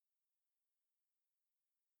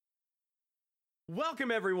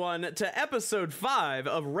Welcome, everyone, to episode 5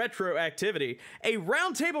 of Retroactivity, a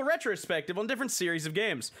roundtable retrospective on different series of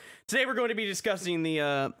games. Today we're going to be discussing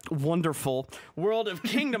the wonderful world of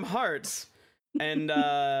Kingdom Hearts. And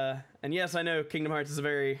yes, I know Kingdom Hearts is a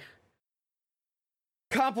very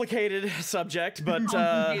complicated subject, but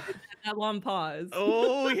that long pause.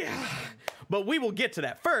 Oh yeah. But we will get to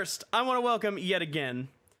that. First, I want to welcome yet again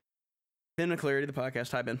Ben McCleary to the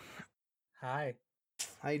podcast. Hi, Ben. Hi.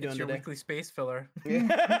 How you doing it's your today? weekly space filler. Here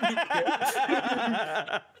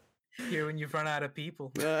when you've run out of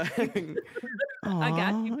people. I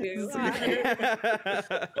got you too.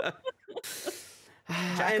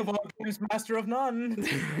 Jack of all games, master of none.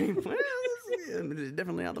 Well,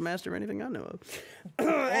 definitely not the master of anything I know of.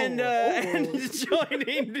 And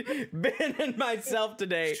joining Ben and myself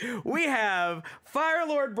today, we have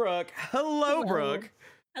Firelord Brooke. Hello, Brooke.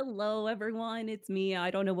 Hello, everyone. It's me. I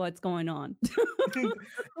don't know what's going on.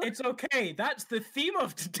 It's okay. That's the theme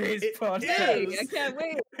of today's podcast. Hey, I can't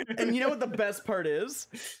wait. And you know what the best part is?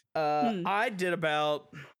 I did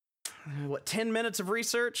about 10 minutes of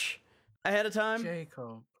research ahead of time.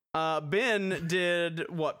 Jacob. Ben did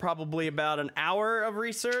probably about an hour of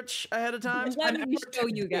research ahead of time. Let me show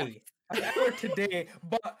you guys. An hour today,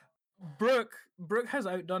 but Brooke has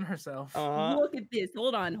outdone herself. Look at this.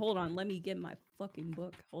 Hold on. Let me get my fucking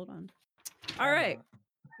book. Hold on. All right.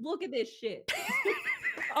 Look at this shit.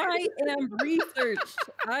 I am researched.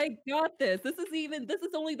 I got this. This is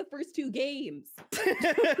only the first 2 games.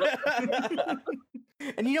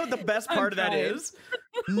 And you know what the best part of that is?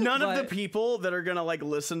 None of the What? people that are gonna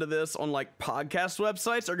listen to this on podcast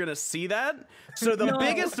websites are gonna see that. So the No.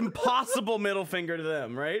 biggest impossible middle finger to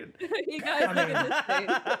them, right? You guys look at this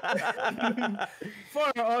thing. For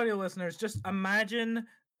our audio listeners, just imagine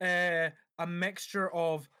a mixture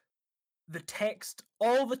of the text,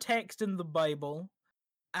 all the text in the Bible,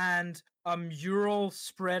 and a mural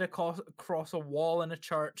spread across a wall in a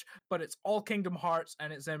church, but it's all Kingdom Hearts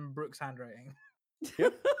and it's in Brooke's handwriting.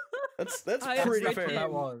 Yep. That's I have pretty That's fair. what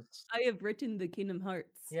that was. I have written the Kingdom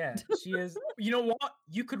Hearts. Yeah, she is. You know what?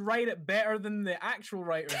 You could write it better than the actual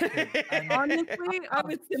writers could. And Honestly, I have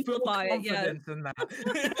would full simplify it. Yeah, confidence in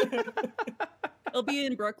that. it'll be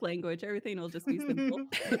in Brooke language. Everything will just be simple.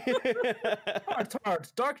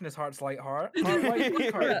 Hearts, darkness, hearts, light heart. Heart, light,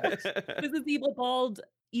 dark heart. This is evil, bald,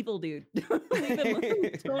 evil dude. Leave him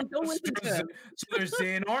alone. Don't listen to him. So there's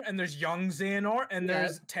Xehanort, and there's young Xehanort, and Yeah.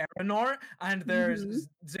 there's Terranort, and there's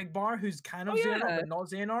Zigbar, who's kind of Oh, Xehanort, yeah. but not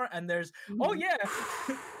Xehanort, and there's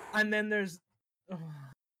Mhm. and then there's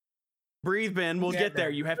Breathe, Ben. We'll get there.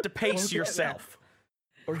 You have to pace We'll get there. yourself,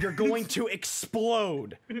 or you're going to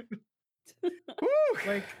explode. Woo.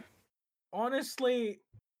 like honestly,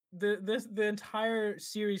 the entire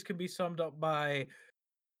series could be summed up by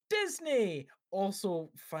Disney, also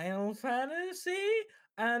Final Fantasy,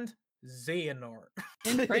 and Xehanort.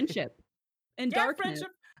 And friendship. And Yeah, darkness.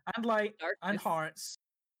 friendship and light and Darkness. hearts.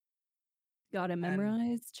 Gotta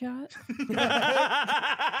memorize, chat.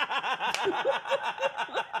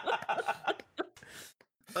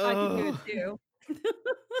 I can do it too.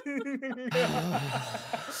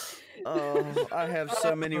 Oh, I have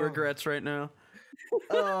so many regrets right now.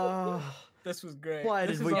 Oh, This was great. why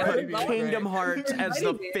This did is we already put being Kingdom great. Hearts as the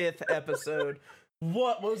Inviting 5th episode?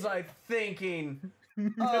 What was I thinking?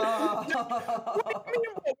 What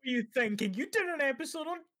were you thinking? You did an episode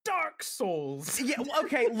on Dark Souls. Yeah,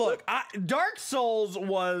 okay, look, Dark Souls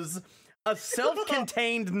was a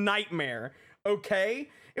self-contained nightmare, okay?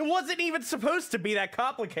 It wasn't even supposed to be that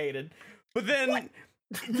complicated, but then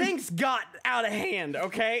things got out of hand,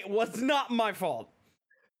 okay? It was not my fault.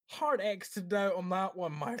 Hard X'd out on that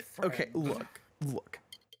one, my friend. Okay, look.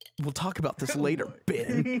 We'll talk about this later,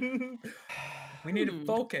 Ben. We need to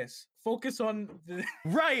focus. Focus on the.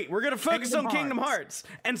 Right, we're gonna focus Kingdom on Kingdom Hearts.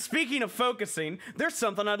 And speaking of focusing, there's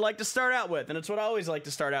something I'd like to start out with, and it's what I always like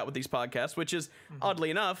to start out with these podcasts, which is, oddly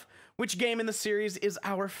enough, which game in the series is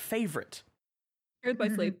our favorite? Earth by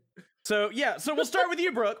Sleep. So we'll start with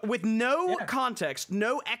you, Brooke, with no Yeah. context,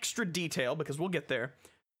 no extra detail, because we'll get there.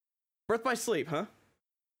 Birth by Sleep, huh?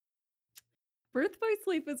 Birth by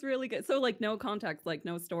Sleep is really good. So no context,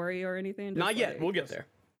 no story or anything. Just Not yet. We'll get there.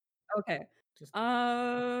 Okay. Just-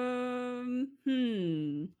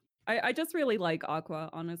 I just really like Aqua,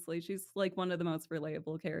 honestly. She's one of the most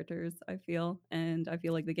relatable characters, I feel. And I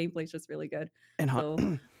feel like the gameplay is just really good. And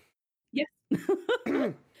So yes.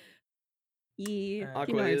 Yeah. Aqua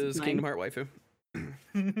Kingdom Hearts is mine. Kingdom Heart waifu.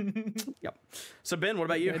 Yep. So Ben, what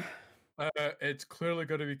about you? Good. It's clearly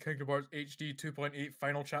going to be Kingdom Hearts HD 2.8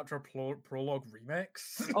 Final Chapter Prologue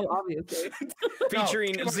Remix. Oh, obviously.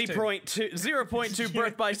 Featuring Kingdom Hearts 2. 0.2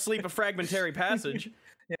 Birth by Sleep, a fragmentary passage.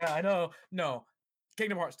 Yeah, I know. No,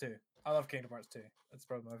 Kingdom Hearts 2. I love Kingdom Hearts 2. That's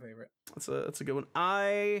probably my favorite. That's a good one.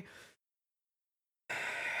 I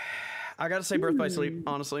gotta say Birth by Sleep,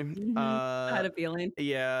 honestly. I had a feeling.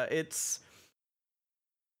 Yeah,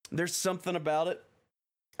 there's something about it,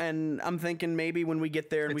 and I'm thinking maybe when we get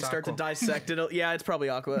there and we It's start to Aqua. dissect it, yeah, it's probably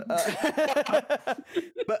Aqua.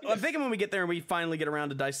 But I'm thinking when we get there and we finally get around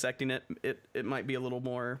to dissecting it, it might be a little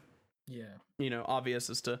more, Yeah. obvious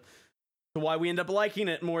as to why we end up liking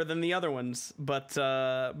it more than the other ones. But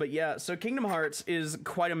yeah, so Kingdom Hearts is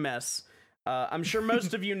quite a mess. I'm sure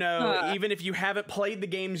most of you know, even if you haven't played the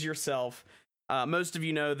games yourself, most of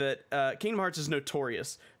you know that Kingdom Hearts is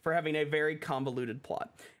notorious for having a very convoluted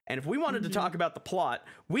plot. And if we wanted to talk about the plot,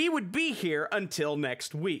 we would be here until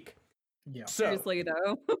next week. Yeah. So, Seriously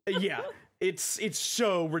though. yeah, it's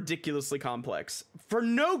so ridiculously complex for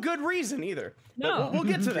no good reason either. But No. we'll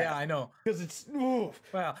get to that. Yeah, I know. Because it's oof.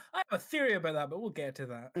 Well, I have a theory about that, but we'll get to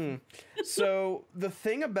that. So the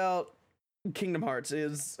thing about Kingdom Hearts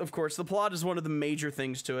is, of course, the plot is one of the major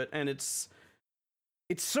things to it, and it's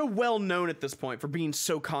so well known at this point for being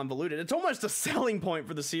so convoluted. It's almost a selling point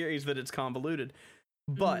for the series that it's convoluted.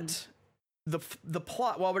 But the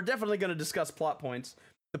plot, while we're definitely going to discuss plot points,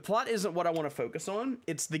 the plot isn't what I want to focus on.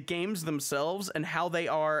 It's the games themselves and how they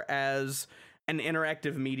are as an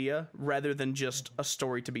interactive media rather than just a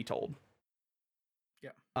story to be told.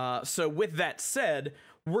 Yeah. So with that said,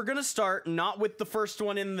 we're going to start not with the first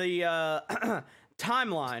one in the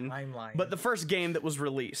timeline, but the first game that was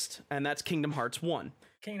released, and that's Kingdom Hearts 1.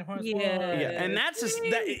 Kingdom Hearts Yeah. 1. Yeah, and that's just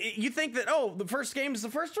that you think that, oh, the first game is the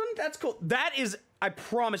first one? That's cool. That is, I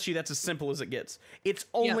promise you, that's as simple as it gets. It's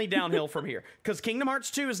only downhill from here, because Kingdom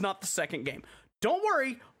Hearts 2 is not the second game. Don't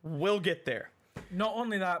worry, we'll get there. Not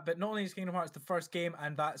only that, but not only is Kingdom Hearts the first game,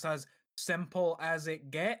 and that's as simple as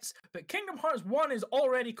it gets, but Kingdom Hearts 1 is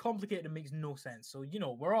already complicated and makes no sense. So,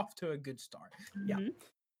 we're off to a good start. Yeah.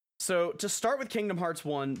 So to start with Kingdom Hearts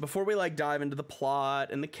 1, before we dive into the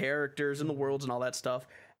plot and the characters and the worlds and all that stuff,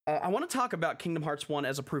 I want to talk about Kingdom Hearts 1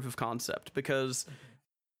 as a proof of concept, because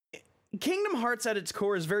Kingdom Hearts at its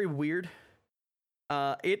core is very weird.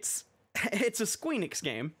 It's a Squeenix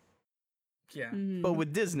game, Yeah. but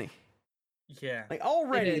with Disney. Yeah.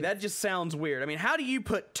 Already, that just sounds weird. I mean, how do you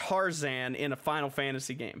put Tarzan in a Final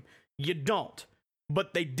Fantasy game? You don't.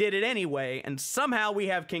 But they did it anyway, and somehow we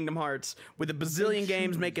have Kingdom Hearts with a bazillion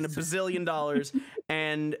games making $1 bazillion,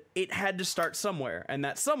 and it had to start somewhere, and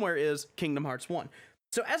that somewhere is Kingdom Hearts 1.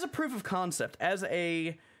 So as a proof of concept, as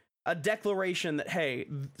a declaration that, hey,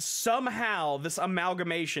 somehow this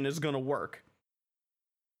amalgamation is going to work,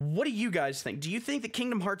 what do you guys think? Do you think that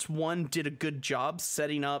Kingdom Hearts 1 did a good job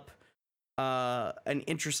setting up an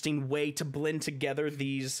interesting way to blend together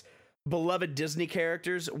these beloved Disney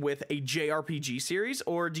characters with a JRPG series,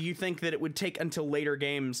 or do you think that it would take until later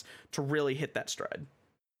games to really hit that stride?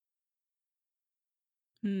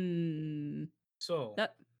 So,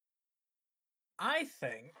 I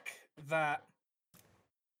think that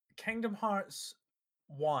Kingdom Hearts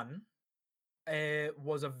 1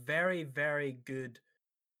 was a very, very good,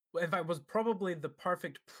 in fact, was probably the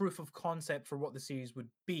perfect proof of concept for what the series would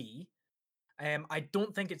be. I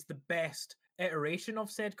don't think it's the best iteration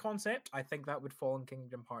of said concept. I think that would fall in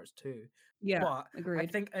Kingdom Hearts 2. Yeah, But agreed. I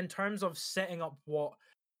think in terms of setting up what,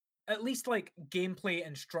 at least gameplay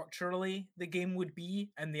and structurally, the game would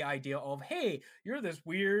be, and the idea of, hey, you're this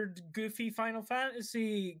weird, goofy Final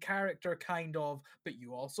Fantasy character, kind of, but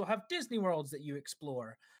you also have Disney worlds that you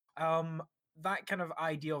explore. That kind of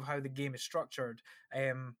idea of how the game is structured,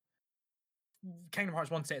 Kingdom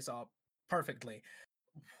Hearts 1 sets it up perfectly.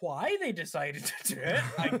 Why they decided to do it,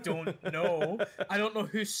 I don't know. I don't know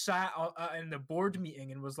who sat in the board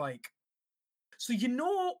meeting and was like, so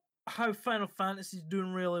how Final Fantasy is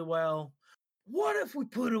doing really well? What if we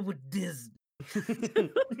put it with Disney?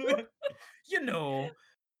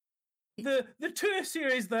 The two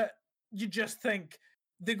series that you just think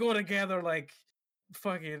they go together like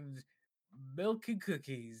fucking milk and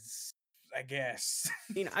cookies, I guess.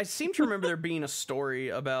 I seem to remember there being a story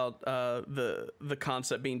about the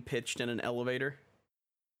concept being pitched in an elevator.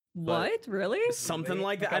 What? Really? Something Really?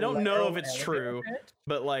 like that. Like a I don't know if literal it's elevator true, pitch?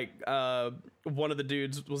 but one of the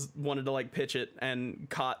dudes wanted to pitch it and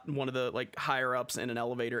caught one of the higher ups in an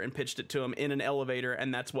elevator and pitched it to him in an elevator,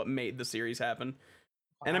 and that's what made the series happen.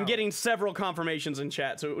 And I'm Wow. getting several confirmations in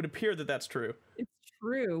chat, so it would appear that that's true. It's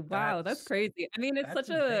true. Wow, that's That's- crazy. I mean, it's that's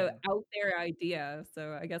such a insane. out there idea,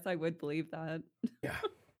 so I guess I would believe that. Yeah.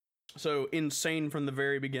 So insane from the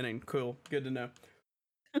very beginning. Cool. Good to know.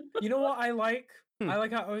 You know what I like? Hmm. I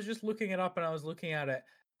like how I was just looking it up and I was looking at it,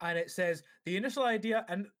 and it says the initial idea,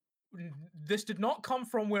 and this did not come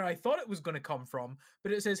from where I thought it was going to come from,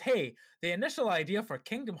 but it says, hey, the initial idea for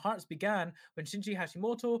Kingdom Hearts began when Shinji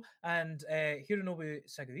Hashimoto and Hironobu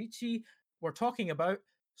Sakuichi were talking about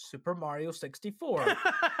Super Mario 64.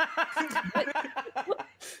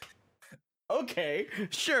 Okay,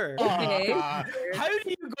 sure. Okay. How do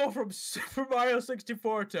you go from Super Mario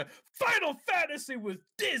 64 to Final Fantasy with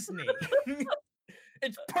Disney?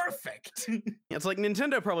 It's perfect. It's like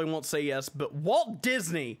Nintendo probably won't say yes, but Walt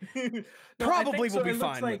Disney No, probably will be It looks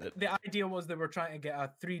fine like with it. the idea was they were trying to get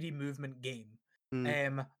a 3D movement game.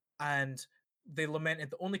 Mm. And they lamented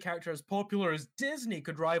the only character as popular as Disney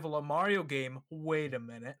could rival a Mario game. Wait a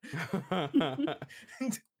minute.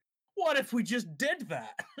 What if we just did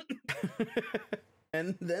that?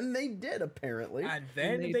 And then they did, apparently. And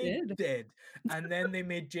then They they did. did. And then they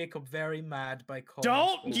made Jacob very mad by calling.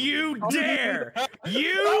 Don't you Oh, dare!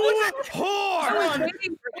 You I whore! was on.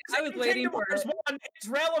 waiting for it. I was waiting Kingdom for Hearts it. 1, it's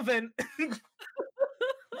relevant. It's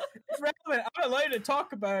relevant. I'm allowed to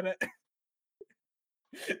talk about it.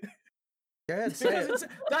 Go ahead, say Because it.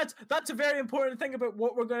 that's a very important thing about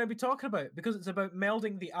what we're going to be talking about, because it's about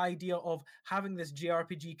melding the idea of having this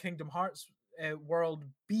JRPG Kingdom Hearts world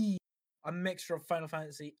be a mixture of Final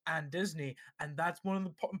Fantasy and Disney, and that's one of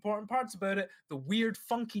the important parts about it. The weird,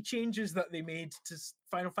 funky changes that they made to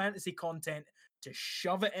Final Fantasy content to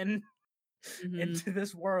shove it in Mhm. into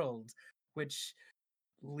this world, which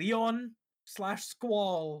Leon /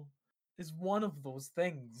 Squall is one of those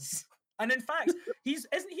things. And in fact, he's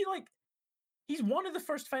one of the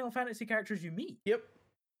first Final Fantasy characters you meet. Yep.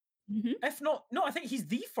 Mhm. If not, no, I think he's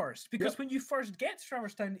the first, because Yep. when you first get to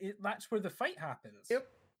Traverse Town, that's where the fight happens. Yep.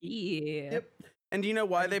 Yeah. Yep. And do you know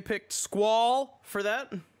why they picked Squall for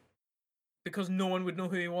that? Because no one would know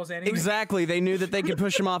who he was anyway. Exactly. They knew that they could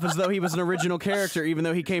push him off as though he was an original character, even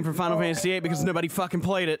though he came from Final Fantasy VIII, because nobody fucking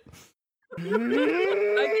played it. I didn't hear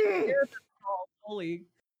that at all. Holy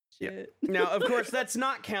Yeah. shit. Now, of course, that's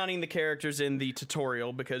not counting the characters in the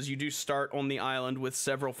tutorial, because you do start on the island with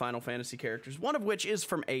several Final Fantasy characters, one of which is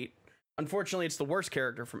from 8. Unfortunately, it's the worst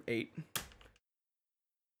character from 8.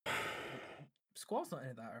 Squall's not in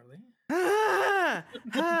it that early. Ah!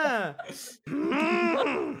 Ah!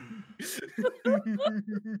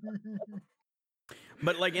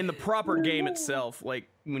 But like in the proper game itself, like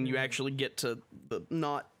when you actually get to the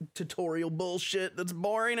not tutorial bullshit that's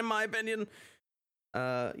boring in my opinion,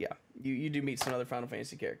 yeah, you do meet some other Final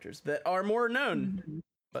Fantasy characters that are more known. Mhm.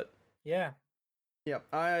 Yeah. Yeah,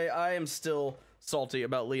 I am still salty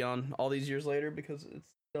about Leon all these years later because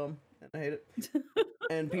it's dumb and I hate it.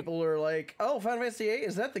 And people are like, "Oh, Final Fantasy VIII,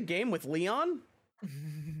 is that the game with Leon?"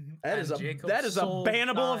 That is And a Jacob's soul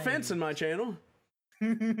bannable offense died. in my channel.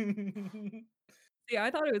 See, I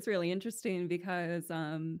thought it was really interesting because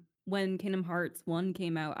when Kingdom Hearts 1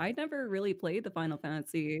 came out, I'd never really played the Final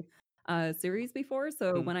Fantasy series before.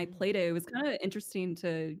 So Mm. when I played it, it was kind of interesting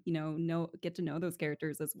to, get to know those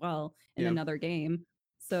characters as well in Yeah. another game.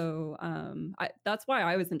 So that's why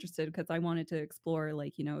I was interested, because I wanted to explore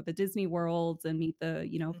the Disney worlds and meet the,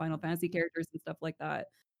 Final Mhm. Fantasy characters and stuff like that.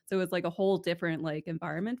 So it was like a whole different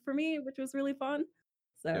environment for me, which was really fun.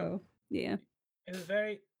 So yeah. It was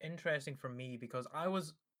very interesting for me because I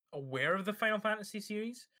was aware of the Final Fantasy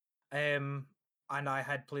series, and I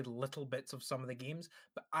had played little bits of some of the games,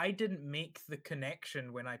 but I didn't make the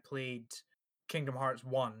connection when I played Kingdom Hearts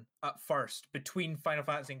 1 at first between Final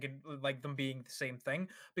Fantasy and like them being the same thing,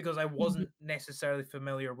 because I wasn't necessarily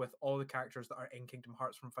familiar with all the characters that are in Kingdom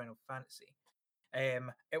Hearts from Final Fantasy.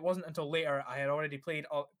 It wasn't until later I had already played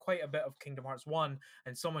quite a bit of Kingdom Hearts 1,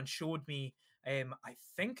 and someone showed me, I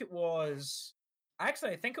think it was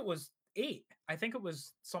 8. I think it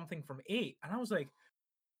was something from 8, and I was like,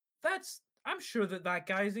 I'm sure that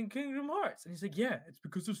guy's in Kingdom Hearts. And he's like, yeah, it's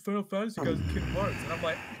because there's Final Fantasy guys in Kingdom Hearts. And I'm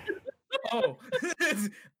like, oh,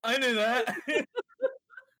 I knew that.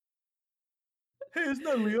 Hey, isn't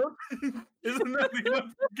that Leon? Isn't that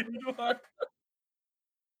Leon from Kingdom Hearts?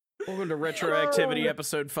 Welcome to Retroactivity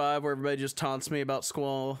episode 5, where everybody just taunts me about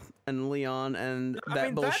Squall and Leon and I that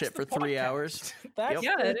mean, bullshit that's for the 3 podcast. hours. That's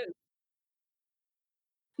Yeah, the- it is.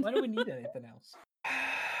 Why do we need anything else?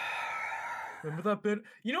 Remember that bit?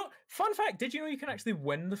 Fun fact, did you know you can actually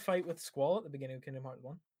win the fight with Squall at the beginning of Kingdom Hearts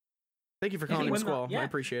 1? Thank you for Did you calling him win that? Squall. I Yeah.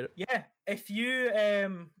 appreciate it. Yeah, if you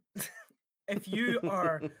if you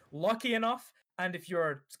are lucky enough and if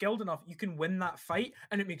you're skilled enough, you can win that fight,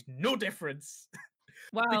 and it makes no difference.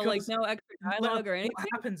 Wow, Because no extra dialogue or anything. What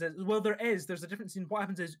happens is, there's a difference in what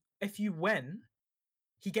happens is, if you win,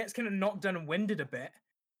 he gets kind of knocked down and winded a bit,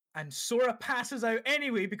 and Sora passes out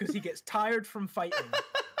anyway because he gets tired from fighting.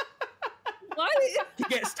 He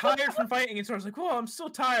gets tired from fighting, and Sora's like, "Oh, I'm so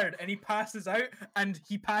tired," and he passes out, and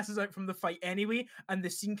he passes out from the fight anyway, and the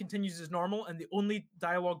scene continues as normal. And the only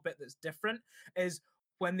dialogue bit that's different is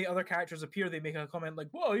when the other characters appear, they make a comment like,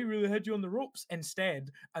 "Whoa, he really had you on the ropes,"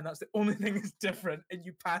 instead, and that's the only thing that's different, and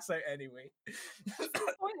you pass out anyway.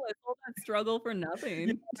 Pointless. All that struggle for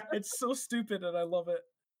nothing. It's so stupid, and I love it.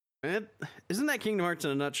 Isn't that Kingdom Hearts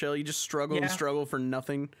in a nutshell? You just struggle and Yeah. struggle for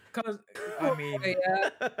nothing. Because I mean, Yeah.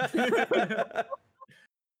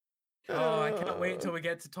 oh, I can't wait till we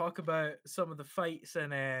get to talk about some of the fights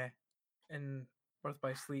in Birth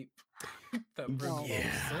by Sleep. That bring me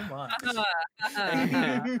Yeah. so much.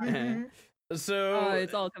 So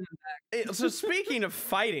It's all coming back. so speaking of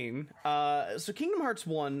fighting, so Kingdom Hearts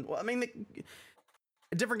 1, well, I mean,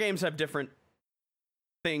 different games have different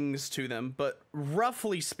things to them, but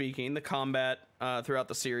roughly speaking, the combat throughout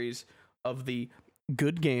the series of the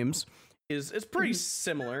good games is pretty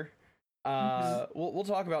similar. We'll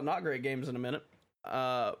talk about not great games in a minute,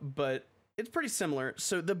 but it's pretty similar.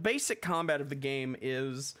 So the basic combat of the game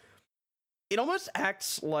is, it almost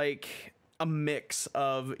acts like a mix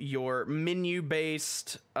of your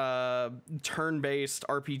menu-based, turn-based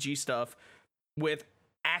RPG stuff with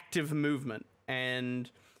active movement, and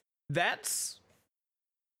that's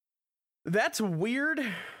weird,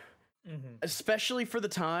 especially for the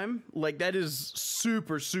time. Like, that is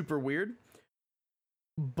super, super weird.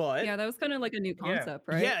 But Yeah, that was kind of like a new concept,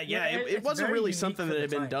 right? yeah, it- it it's wasn't very really unique something for that the had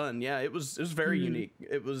been time. done. Yeah, it was very Mhm. unique.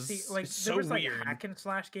 It was See, like, so there was like weird. hack and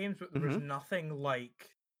slash games, but there was nothing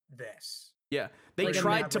like this. Yeah, they Like,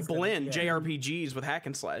 tried have, to like, the- blend yeah. JRPGs with hack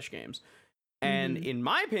and slash games, and Mhm. in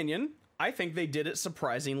my opinion, I think they did it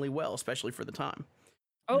surprisingly well, especially for the time.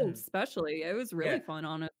 Oh, Mhm. especially. It was really Yeah. fun,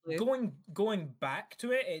 honestly. Going back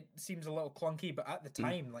to it, it seems a little clunky, but at the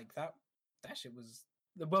time, like that shit was,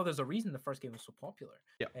 well, there's a reason the first game was so popular.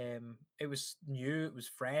 Yeah. It was new, it was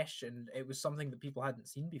fresh, and it was something that people hadn't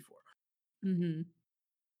seen before. Mm-hmm.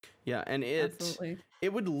 Yeah, and Absolutely.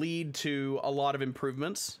 it would lead to a lot of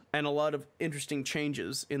improvements and a lot of interesting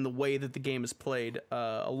changes in the way that the game is played.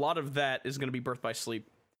 A lot of that is going to be Birth by Sleep,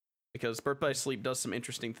 because Birth by Sleep does some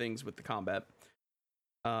interesting things with the combat.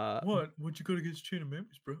 What you got against Chain of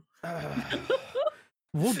Memories, bro?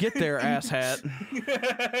 We'll get there, asshat.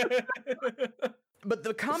 But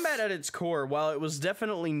the combat at its core, while it was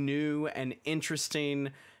definitely new and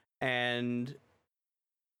interesting and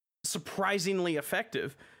surprisingly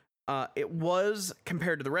effective, it was,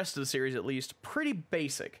 compared to the rest of the series at least, pretty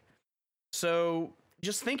basic. So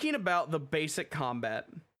just thinking about the basic combat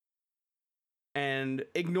and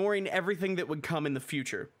ignoring everything that would come in the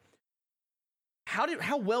future,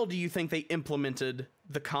 how well do you think they implemented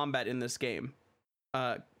the combat in this game,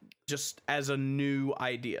 just as a new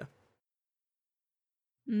idea?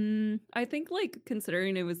 I think, like,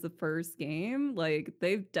 considering it was the first game, like,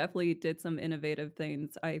 they definitely did some innovative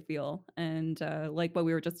things, I feel. And like what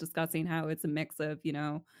we were just discussing, how it's a mix of,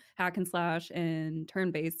 hack and slash and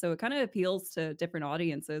turn-based. So it kind of appeals to different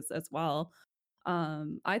audiences as well.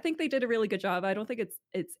 I think they did a really good job. I don't think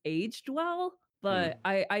it's aged well, but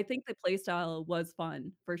I think the playstyle was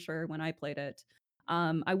fun for sure when I played it.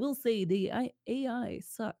 I will say the AI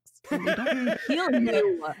sucks. And they don't heal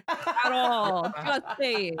you at all. Just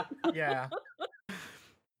say Yeah.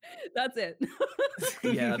 that's it.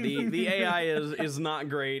 Yeah, the AI is not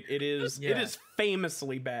great. It is Yeah.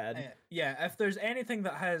 famously bad. Yeah, if there's anything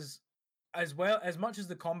that has, as much as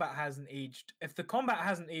the combat hasn't aged, if the combat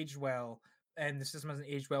hasn't aged well and the system hasn't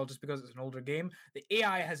aged well just because it's an older game, the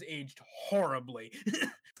AI has aged horribly.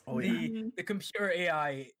 Oh, yeah. The computer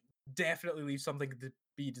AI definitely leaves something to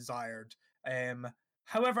be desired.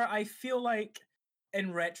 However, I feel like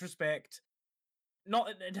in retrospect,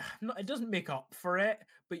 it doesn't make up for it,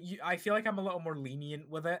 but I feel like I'm a little more lenient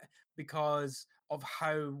with it because of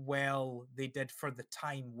how well they did for the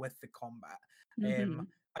time with the combat. Mhm.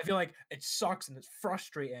 I feel like it sucks and it's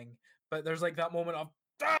frustrating, but there's like that moment of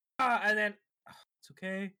and then it's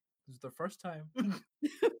okay. This is their first time.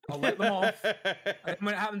 I'll let them off. And then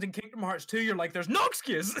when it happens in Kingdom Hearts 2, you're like, there's no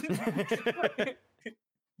excuse.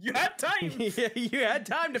 You had time. Yeah, you had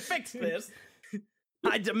time to fix this.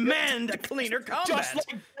 I demand a cleaner combat. Just like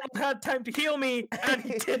Geralt had time to heal me, and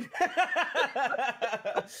he didn't.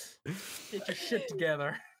 Get your shit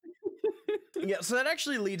together. Yeah, so that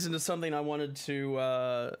actually leads into something I wanted to,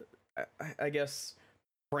 I guess,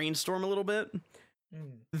 brainstorm a little bit.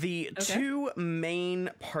 The two main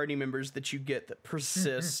party members that you get that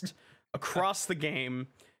persist across the game,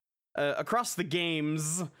 across the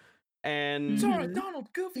games, and Sora,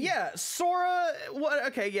 Donald, Goofy. yeah, Sora. What?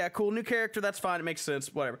 Okay, yeah, cool, new character. That's fine. It makes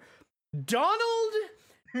sense. Whatever. Donald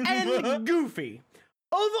and Goofy.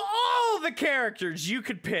 all the characters you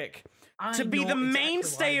could pick to be the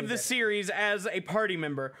mainstay of the series as a party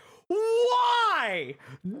member, why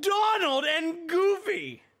Donald and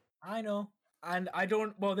Goofy? I know. And I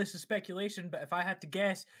don't, well, this is speculation, but if I had to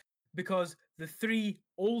guess, because the three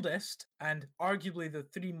oldest and arguably the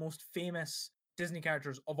three most famous Disney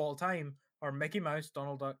characters of all time are Mickey Mouse,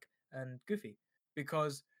 Donald Duck, and Goofy.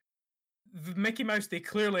 Because the Mickey Mouse they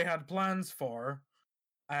clearly had plans for,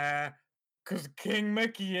 because King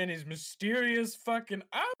Mickey and his mysterious fucking,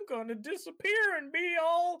 I'm gonna disappear and be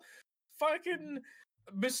all fucking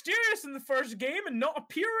mysterious in the first game and not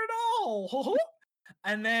appear at all.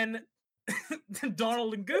 And then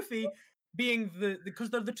Donald and Goofy being because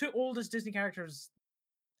they're the two oldest Disney characters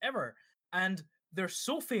ever, and they're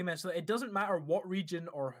so famous that it doesn't matter what region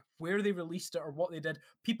or where they released it or what they did,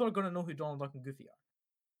 people are going to know who Donald Duck and Goofy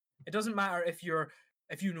are. It doesn't matter if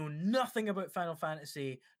you know nothing about Final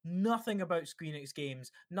Fantasy, nothing about Square Enix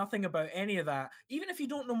games, nothing about any of that. Even if you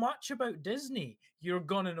don't know much about Disney, you're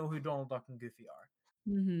gonna know who Donald Duck and Goofy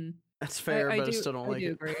are. Mm-hmm. That's fair, but I still don't like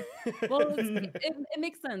it. Agree. Well, it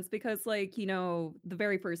makes sense because, like, you know, the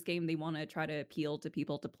very first game they want to try to appeal to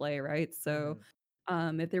people to play, right? So,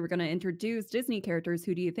 if they were going to introduce Disney characters,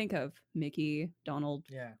 who do you think of? Mickey, Donald,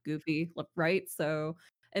 Goofy, right? So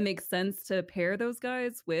it makes sense to pair those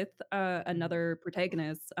guys with another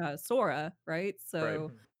protagonist, Sora, right? So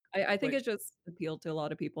I think it just appealed to a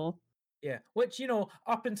lot of people. Yeah, which, you know,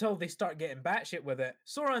 up until they start getting batshit with it,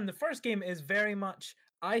 Sora in the first game is very much,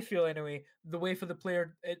 I feel anyway, the way for the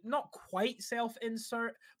player, not quite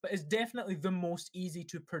self-insert, but it's definitely the most easy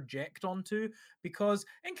to project onto, because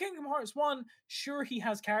in Kingdom Hearts 1, sure, he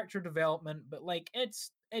has character development, but like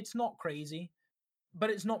it's not crazy,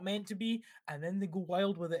 but it's not meant to be, and then they go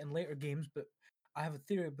wild with it in later games, but I have a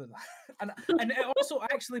theory about that. And it also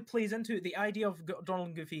actually plays into the idea of Donald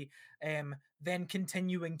and Goofy then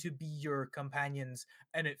continuing to be your companions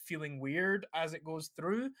and it feeling weird as it goes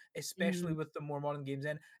through, especially with the more modern games.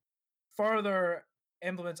 And further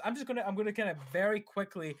implements, I'm gonna kind of very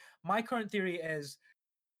quickly, my current theory is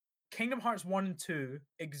Kingdom Hearts 1 and 2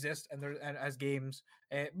 exist and as games,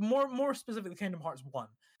 more specifically Kingdom Hearts 1.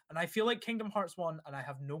 And I feel like Kingdom Hearts 1, and I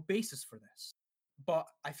have no basis for this, but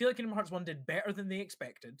I feel like Kingdom Hearts 1 did better than they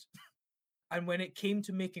expected. And when it came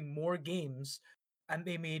to making more games, and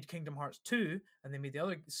they made Kingdom Hearts 2, and they made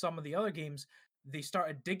some of the other games, they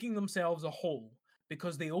started digging themselves a hole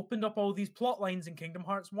because they opened up all these plot lines in Kingdom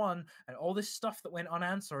Hearts 1 and all this stuff that went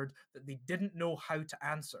unanswered that they didn't know how to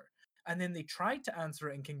answer. And then they tried to answer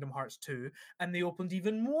it in Kingdom Hearts 2, and they opened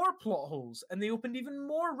even more plot holes, and they opened even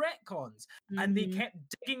more retcons, and they kept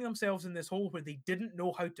digging themselves in this hole where they didn't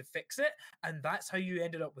know how to fix it, and that's how you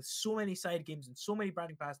ended up with so many side games and so many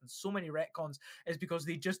branding paths and so many retcons, is because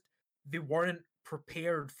they weren't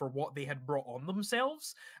prepared for what they had brought on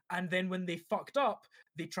themselves, and then when they fucked up,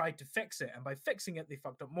 they tried to fix it, and by fixing it, they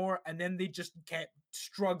fucked up more, and then they just kept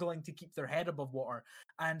struggling to keep their head above water.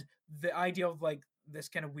 And the idea of like this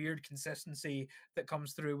kind of weird consistency that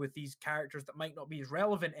comes through with these characters that might not be as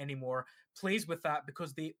relevant anymore plays with that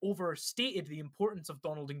because they overstated the importance of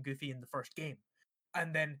Donald and Goofy in the first game.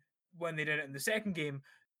 And then when they did it in the second game,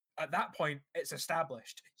 at that point, it's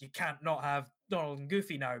established. You can't not have Donald and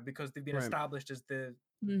Goofy now because they've been established as the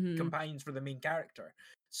companions for the main character.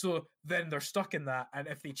 So then they're stuck in that. And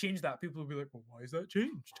if they change that, people will be like, well, why is that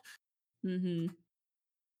changed?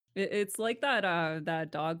 It's like that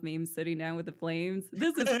dog meme sitting down with the flames.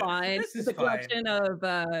 This is fine. This is a collection of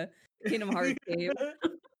Kingdom Hearts games.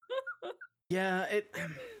 Yeah,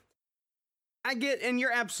 I get, and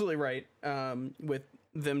you're absolutely right. With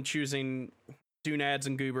them choosing Doonads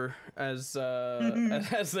and Goober as their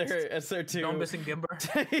two Donbus and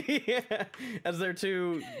Gimber. yeah, as their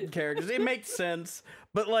two characters. It makes sense,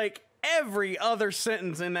 but like every other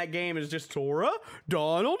sentence in that game is just Sora,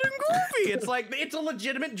 Donald, and Goofy. It's like it's a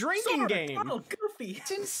legitimate drinking Sora, game. Donald, Goofy. It's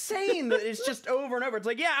insane that it's just over and over. It's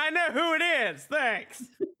like, yeah, I know who it is. Thanks.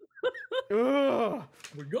 Ugh.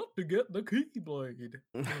 We got to get the Keyblade.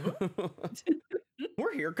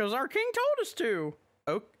 We're here because our king told us to.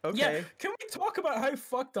 Oh, okay. Yeah, can we talk about how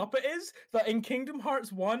fucked up it is that in Kingdom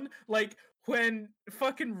Hearts 1, like, when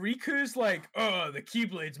fucking Riku's like, oh, the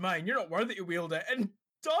Keyblade's mine, you're not worthy to wield it, and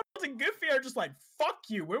Donald and Goofy are just like, fuck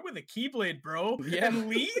you, we're with the Keyblade, bro, and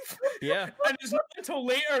leave? Yeah. And it's not until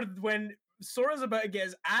later when Sora's about to get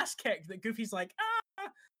his ass kicked that Goofy's like,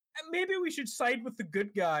 maybe we should side with the good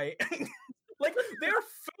guy. Like, they're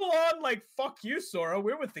full on like, fuck you, Sora,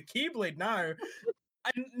 we're with the Keyblade now.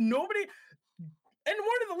 And nobody... In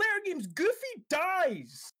one of the later games, Goofy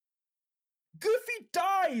dies. Goofy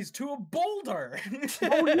dies to a boulder.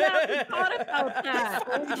 Oh yeah, I forgot about that.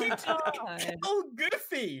 Oh He my just god. kill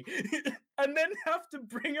Goofy and then have to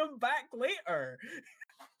bring him back later.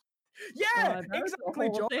 Yeah, God, that was the exactly,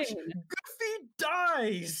 whole Josh. thing. Goofy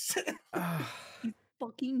dies. He's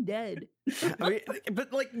fucking dead. I mean,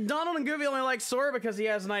 but like Donald and Goofy only like Sora because he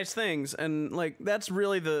has nice things, and like that's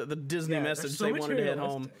really the Disney Yeah, they're message so they wanted to hit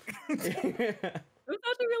home. materialistic. It was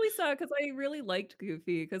actually really sad because I really liked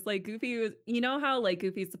Goofy because like Goofy was, you know how like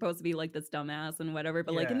Goofy's supposed to be like this dumbass and whatever,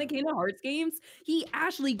 but like in the Yeah. Kingdom Hearts games, he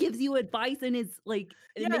actually gives you advice and it's like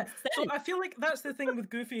it Yeah, makes so sense. I feel like that's the thing with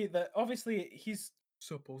Goofy, that obviously he's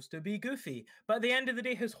supposed to be Goofy, but at the end of the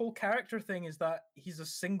day, his whole character thing is that he's a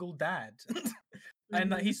single dad, and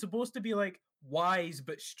that Mhm. he's supposed to be like wise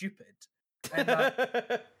but stupid, and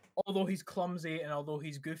that although he's clumsy and although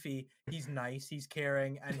he's goofy, he's nice, he's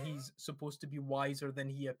caring, and he's supposed to be wiser than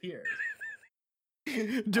he appears.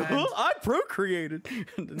 I procreated.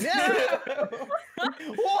 No!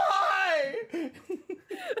 Why?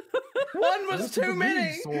 One was too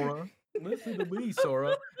many. Sora. Listen to me,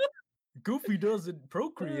 Sora. Goofy doesn't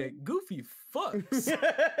procreate. Goofy fucks.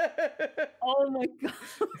 Oh my god.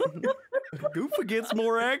 Goofy gets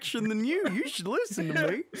more action than you. You should listen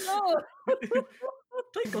to me. No,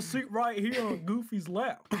 Take a seat right here on Goofy's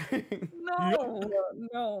lap. no,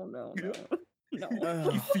 no, no, no, no,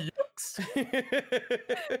 He fucks.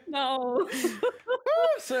 no.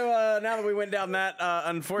 So now that we went down that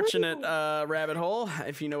unfortunate rabbit hole,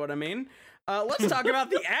 if you know what I mean, let's talk about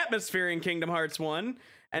the atmosphere in Kingdom Hearts 1,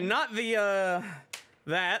 and not the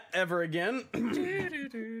that ever again. Yeah.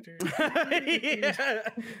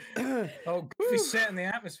 Oh, Goofy's set in the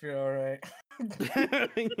atmosphere, all right.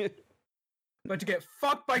 About to get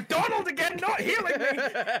fucked by Donald again, not healing me.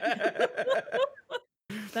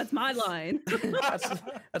 That's my line.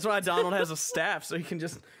 That's why Donald has a staff, so he can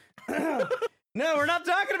just. No, we're not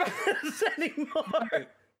talking about this anymore.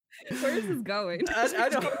 Where is this going? I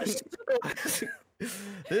don't.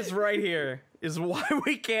 This right here is why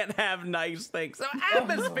we can't have nice things. So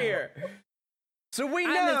atmosphere. So we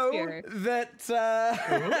know Atmosphere.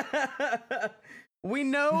 that we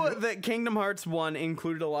know that Kingdom Hearts 1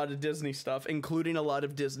 included a lot of Disney stuff, including a lot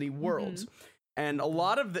of Disney worlds, and a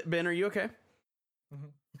lot of Ben. Are you okay?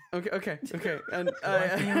 Okay. And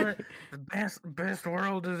the best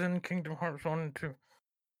world is in Kingdom Hearts 1 and 2.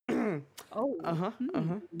 Oh. Oh,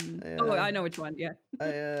 I know which one. Yeah,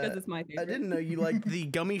 because it's my favorite. I didn't know you liked the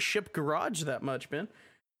Gummy Ship Garage that much, Ben.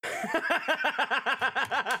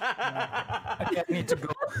 I need to go.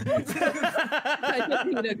 I just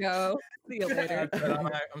need to go. See you later.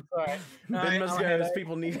 I'm sorry. Ben must go. His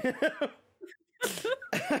people need.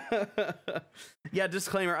 Yeah,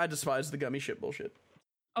 disclaimer: I despise the Gummy Ship bullshit.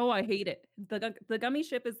 Oh, I hate it. The gummy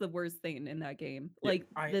ship is the worst thing in that game. Yeah, Like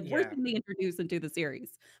the worst thing they introduced into the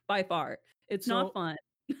series by far. It's not So- fun.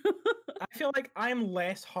 I feel like I'm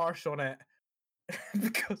less harsh on it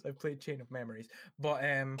because I played Chain of Memories, but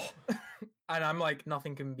and I'm like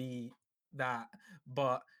nothing can be that.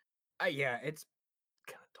 But yeah, it's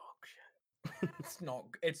kind of dog shit. It's not.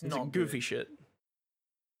 It's It's not goofy good. shit.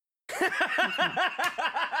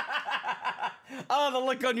 Oh, the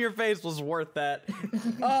look on your face was worth that.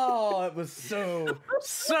 Oh, it was so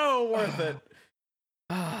worth it.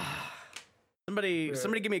 Somebody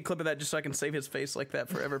give me a clip of that just so I can save his face like that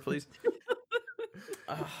forever, please.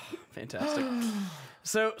 Fantastic.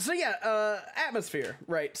 So yeah, atmosphere,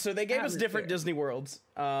 right? So they gave us different Atmosphere. Disney worlds,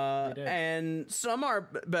 They did. and some are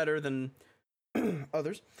better than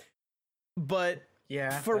others, but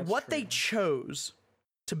Yeah. for that's what they true. chose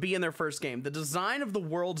to be in their first game, the design of the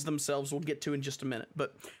worlds themselves we'll get to in just a minute,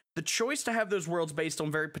 but the choice to have those worlds based on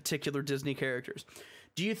very particular Disney characters,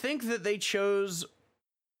 do you think that they chose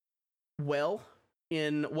well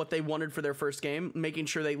in what they wanted for their first game, making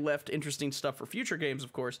sure they left interesting stuff for future games,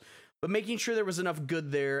 of course, but making sure there was enough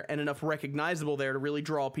good there and enough recognizable there to really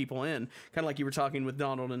draw people in, kind of like you were talking with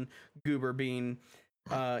Donald and Goober being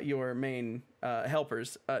your main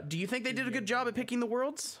helpers. Do you think they did a good job at picking the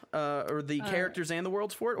worlds, or the characters and the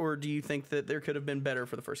worlds for it, or do you think that there could have been better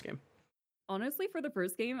for the first game? Honestly, for the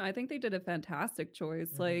first game, I think they did a fantastic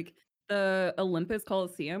choice. Mhm. Like the Olympus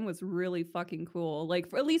Coliseum was really fucking cool.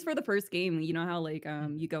 Like at least for the first game, you know how like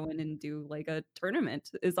you go in and do like a tournament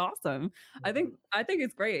is awesome. I think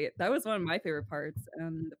it's great. That was one of my favorite parts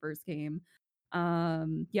in the first game.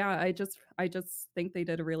 Yeah, I just think they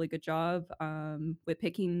did a really good job with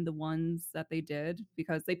picking the ones that they did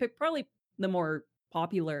because they picked probably the more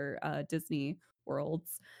popular Disney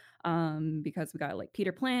worlds. Because we got like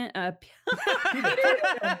Peter Pan. Planning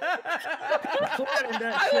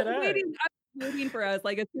that shit out. waiting for us.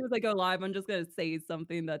 Like as soon as I go live, I'm just gonna say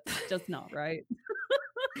something that's just not right.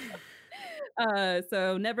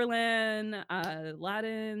 So Neverland,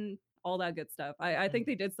 Aladdin, all that good stuff. I think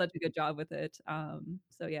they did such a good job with it.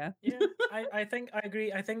 So yeah. Yeah, I think I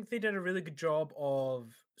agree. I think they did a really good job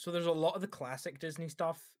of. So there's a lot of the classic Disney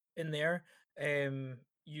stuff in there.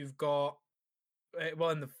 You've got well,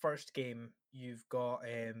 in the first game, you've got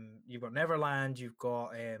Neverland, you've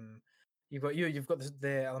got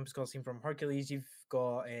the Olympus Coliseum from Hercules, you've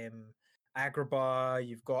got Agrabah,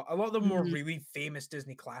 you've got a lot of the more Mhm, really famous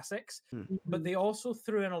Disney classics, but mhm. they also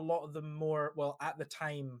threw in a lot of the more, well, at the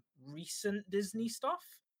time, recent Disney stuff,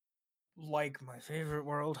 like my favorite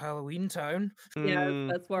world, Halloween Town. Yes, Mm,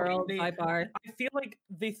 that's Like World by far. I feel like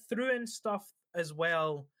they threw in stuff as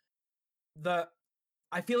well that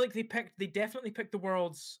I feel like they definitely picked the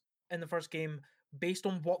worlds in the first game based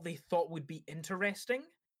on what they thought would be interesting.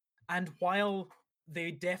 And while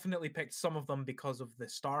they definitely picked some of them because of the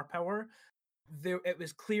star power, it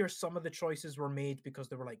was clear some of the choices were made because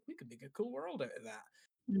they were like, we could make a cool world out of that.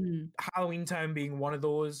 Mm, Halloween Town being one of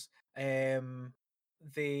those.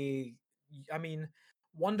 They, I mean,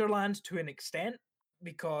 Wonderland to an extent,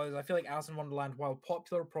 because I feel like Alice in Wonderland, while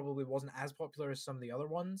popular, probably wasn't as popular as some of the other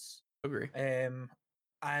ones. agree. Um,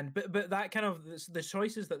 and but that kind of the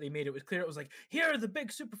choices that they made, it was clear it was like, here are the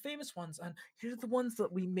big super famous ones, and here are the ones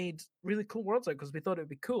that we made really cool worlds out because we thought it would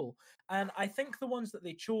be cool. And I think the ones that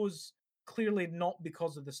they chose, clearly not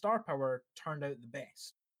because of the star power, turned out the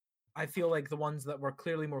best. I feel like the ones that were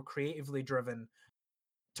clearly more creatively driven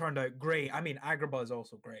turned out great. I mean, Agrabah is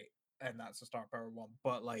also great, and that's a star power one.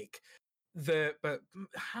 But like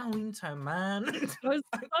Halloween Town, man, it was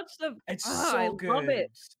such a it's I so love good.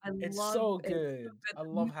 it. I It's love so it. So good. good. I The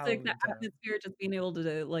love music, the Halloween Town. atmosphere, just being able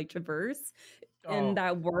to like traverse in Oh,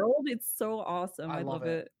 that world, it's so awesome. I I love love it.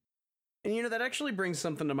 it. And that actually brings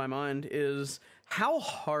something to my mind is how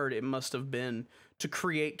hard it must have been to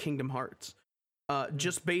create Kingdom Hearts.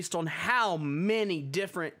 Just based on how many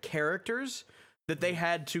different characters that they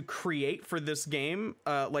had to create for this game,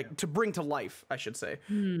 like to bring to life, I should say.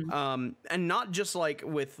 Mm, And not just like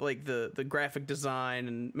with like the graphic design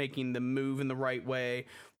and making them move in the right way,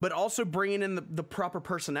 but also bringing in the proper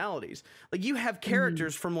personalities. Like you have mhm,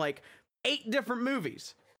 characters from like 8 different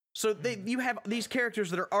movies. So you have these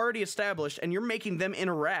characters that are already established, and you're making them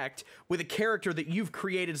interact with a character that you've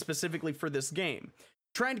created specifically for this game.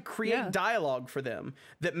 Trying to create yeah. dialogue for them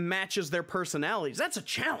that matches their personalities. That's a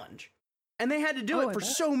challenge. And they had to do Oh, it I for bet.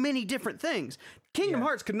 so many different things. Kingdom Yeah.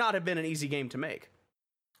 Hearts could not have been an easy game to make.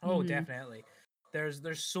 Oh, Mhm, definitely. There's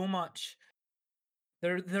so much.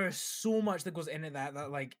 There's so much that goes into that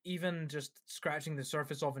like even just scratching the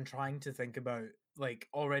surface of and trying to think about like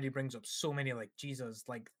already brings up so many, like, Jesus,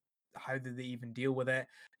 like, how did they even deal with it?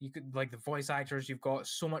 You could, like, the voice actors, you've got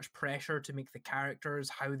so much pressure to make the characters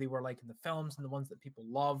how they were like in the films and the ones that people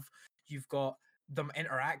love. You've got them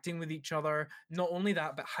interacting with each other. Not only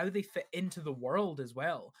that, but how they fit into the world as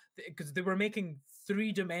well, because they were making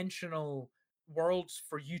three-dimensional worlds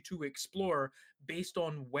for you to explore based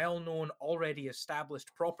on well-known, already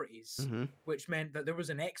established properties, Mm-hmm. which meant that there was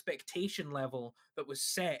an expectation level that was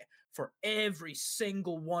set for every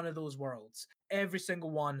single one of those worlds. Every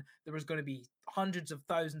single one, there was going to be hundreds of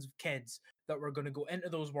thousands of kids that were going to go into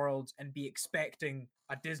those worlds and be expecting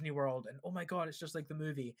a Disney World, and oh my god, it's just like the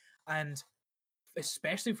movie. And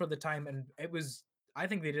especially for the time, and I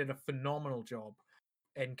think they did a phenomenal job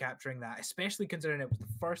in capturing that, especially considering it was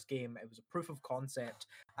the first game, it was a proof of concept,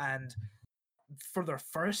 and for their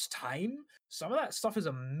first time, some of that stuff is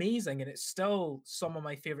amazing, and it's still some of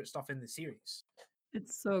my favorite stuff in the series.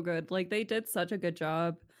 It's so good. Like they did such a good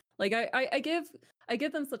job. Like I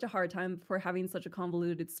give them such a hard time for having such a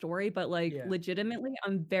convoluted story, but like Yeah. legitimately,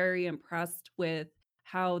 I'm very impressed with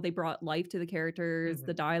how they brought life to the characters,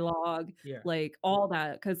 the Mhm. dialogue, Yeah. like all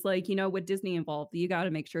that. Cause like, with Disney involved, you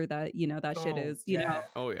gotta make sure that, that shit Oh, is, yeah.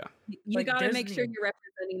 Oh, yeah. you Like, gotta make sure you're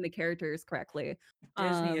representing the characters correctly.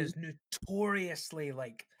 Disney Um is notoriously,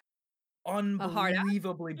 like, a hard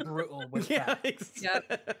unbelievably brutal with Yeah. that.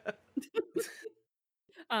 Yep.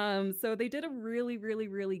 So they did a really, really,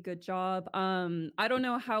 really good job. I don't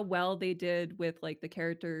know how well they did with like the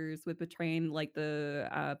characters with portraying like the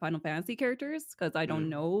Final Fantasy characters because I don't Mm.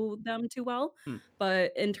 know them too well. Hmm.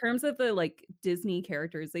 But in terms of the like Disney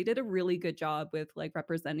characters, they did a really good job with like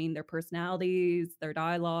representing their personalities, their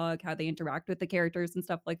dialogue, how they interact with the characters and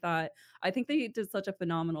stuff like that. I think they did such a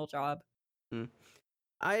phenomenal job. Hmm.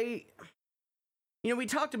 We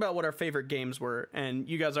talked about what our favorite games were, and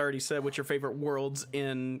you guys already said what your favorite worlds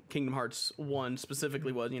in Kingdom Hearts 1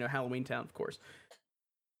 specifically was, Halloween Town, of course.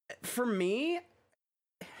 For me,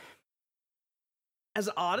 as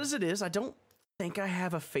odd as it is, I don't think I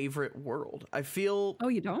have a favorite world. I feel Oh,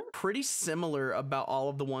 you don't? pretty similar about all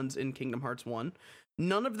of the ones in Kingdom Hearts 1.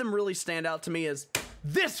 None of them really stand out to me as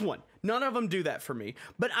this one. None of them do that for me.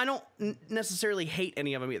 But I don't necessarily hate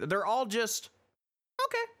any of them either. They're all just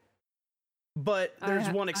okay. But there's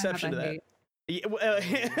one exception to that.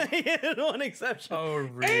 One exception. Oh,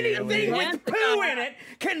 really? Anything with poo in it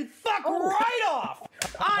can fuck right off.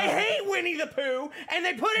 I hate Winnie the Pooh, and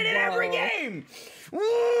they put it in every game. Woo!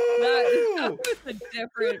 That was a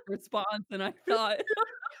different response than I thought.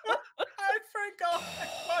 I forgot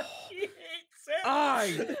what he hates it.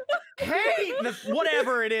 I hate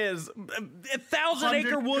whatever it is, 1,000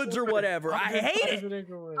 Acre Woods or whatever. I hate it.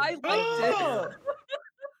 I liked it.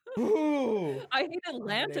 Ooh. I hate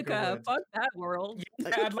Atlantica. Fuck that world.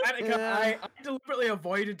 Yeah, Atlantica. I deliberately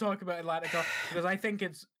avoided talking about Atlantica because I think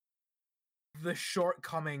it's the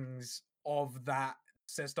shortcomings of that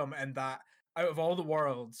system, and that out of all the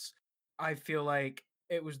worlds, I feel like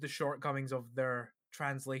it was the shortcomings of their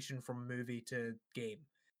translation from movie to game.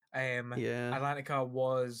 Yeah. Atlantica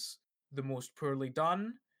was the most poorly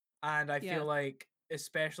done, and I feel like,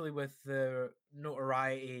 especially with the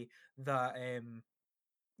notoriety that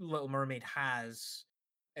Little Mermaid has,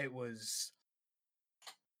 it was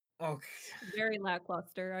very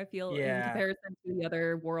lackluster. I feel in Yeah. comparison to the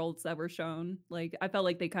other worlds that were shown. Like I felt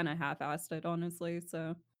like they kind of half-assed it, honestly.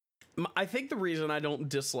 So I think the reason I don't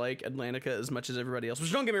dislike Atlantica as much as everybody else,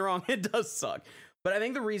 which don't get me wrong, it does suck, but I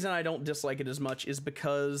think the reason I don't dislike it as much is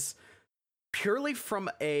because purely from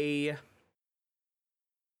a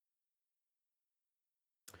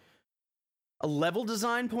level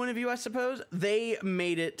design point of view, I suppose, they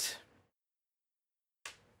made it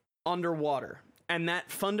underwater, and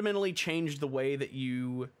that fundamentally changed the way that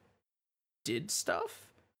you did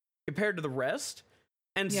stuff compared to the rest.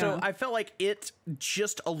 And so I felt like it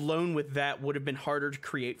just alone with that would have been harder to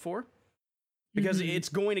create for, because it's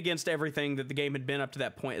going against everything that the game had been up to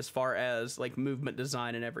that point as far as like movement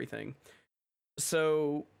design and everything.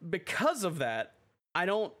 So because of that, I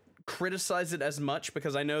don't criticize it as much,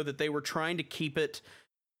 because I know that they were trying to keep it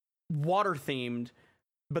water themed,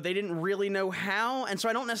 but they didn't really know how, and so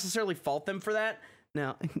I don't necessarily fault them for that.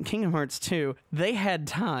 Now, Kingdom Hearts 2, they had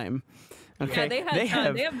time. Okay, yeah, they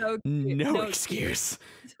have no excuse.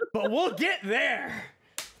 But we'll get there.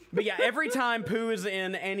 But yeah, every time Pooh is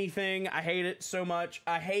in anything, I hate it so much.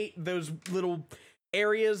 I hate those little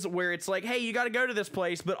areas where it's like, hey, you got to go to this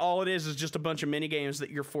place, but all it is just a bunch of mini games that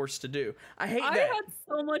you're forced to do. I hate that. I had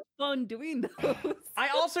so much fun doing those. I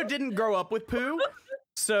also didn't grow up with Pooh,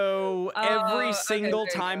 so every single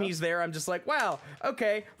time he's there, I'm just like, wow,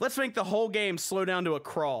 okay, let's make the whole game slow down to a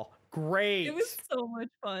crawl. Great. It was so much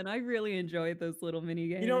fun. I really enjoyed those little mini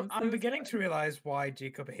games. You know, I'm beginning to realize why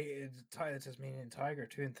Jacob hated the Tasmanian Tiger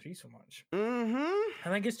 2 and 3 so much. I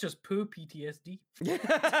think it's just Pooh PTSD.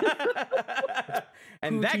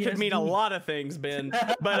 And Pooh that could mean a TSD. lot of things, Ben,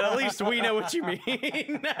 but at least we know what you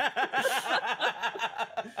mean.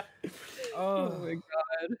 Oh my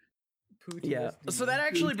god. Pooh Yeah. TSD. So that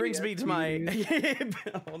actually brings me to my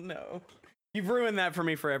oh no. You've ruined that for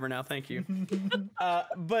me forever now. Thank you.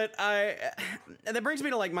 But that brings me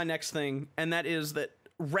to like my next thing, and that is that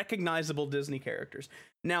recognizable Disney characters.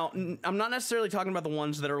 Now, I'm not necessarily talking about the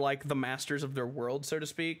ones that are like the masters of their world, so to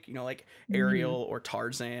speak, you know, like Ariel or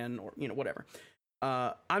Tarzan or, you know, whatever.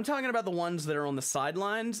 I'm talking about the ones that are on the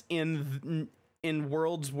sidelines in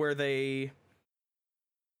worlds where they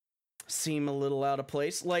seem a little out of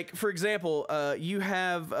place. Like, for example, you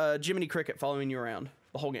have Jiminy Cricket following you around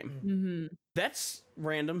the whole game. That's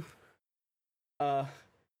random. Well,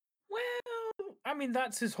 I mean,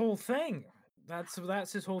 that's his whole thing.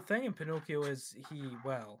 That's his whole thing in Pinocchio. Is he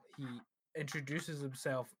introduces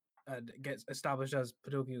himself and gets established as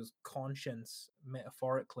Pinocchio's conscience,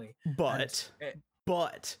 metaphorically. But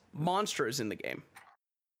Monstro's in the game.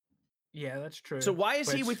 Yeah, that's true. So why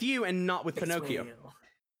is he Which- with you and not with Pinocchio?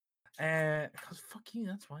 Because fuck you,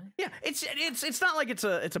 that's why. Yeah, it's not like it's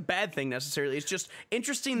a bad thing necessarily. It's just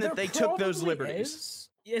interesting that they took those probably liberties.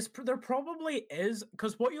 Yes, there probably is,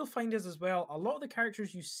 because what you'll find is as well, a lot of the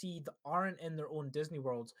characters you see that aren't in their own Disney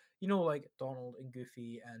worlds, you know, like Donald and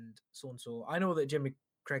Goofy and so and so. I know that Jimmy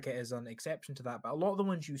Cricket is an exception to that, but a lot of the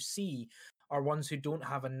ones you see are ones who don't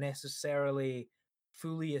have a necessarily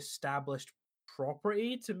fully established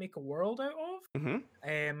property to make a world out of.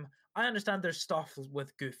 I understand there's stuff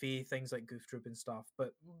with Goofy, things like Goof Troop and stuff,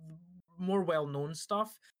 but more well-known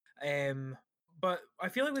stuff. But I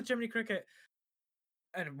feel like with Jiminy Cricket,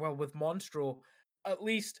 and well, with Monstro, at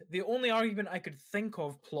least the only argument I could think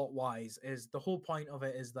of plot-wise is the whole point of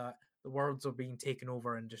it is that the worlds are being taken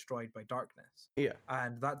over and destroyed by darkness. Yeah.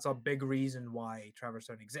 And that's a big reason why Traverse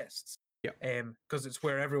Town exists. Yeah. Because it's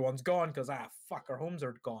where everyone's gone, because fuck, our homes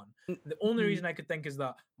are gone. The only reason I could think is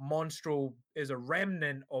that Monstro is a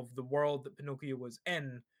remnant of the world that Pinocchio was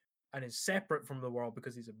in and is separate from the world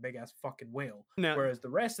because he's a big ass fucking whale. Now, whereas the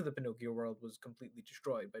rest of the Pinocchio world was completely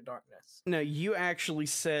destroyed by darkness. now, you actually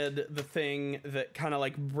said the thing that kind of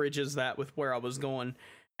like bridges that with where I was going,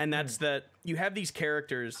 and that's that you have these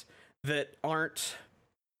characters that aren't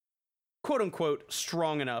quote unquote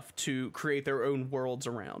strong enough to create their own worlds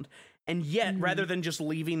around. And yet, rather than just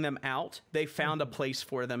leaving them out, they found a place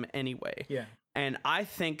for them anyway. Yeah. And I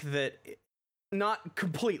think that, not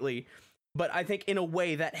completely, but I think in a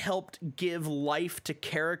way that helped give life to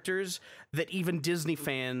characters that even Disney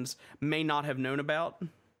fans may not have known about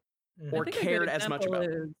or cared as much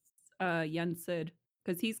about. Yen Sid,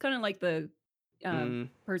 because he's kind of like the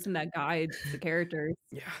person that guides the characters.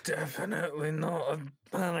 Yeah. Definitely not an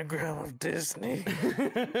anagram of Disney.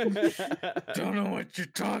 Don't know what you're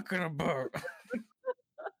talking about.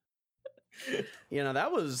 You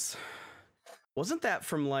know, wasn't that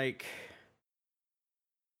from like,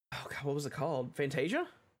 oh god, what was it called? Fantasia?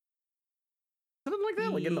 Something like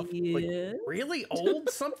that? Like in the like really old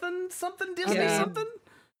something Disney something?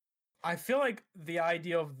 I feel like the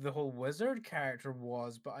idea of the whole wizard character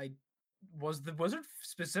was the wizard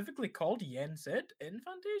specifically called Yen Sid in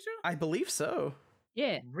Fantasia? I believe so.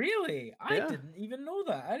 Yeah. Really? I Yeah. didn't even know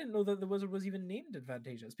that. I didn't know that the wizard was even named in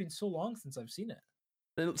Fantasia. It's been so long since I've seen it.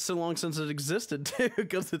 And it's so long since it existed too,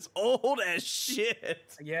 because it's old as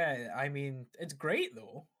shit. Yeah, I mean, it's great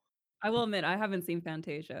though. I will admit I haven't seen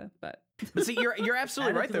Fantasia, but But see, you're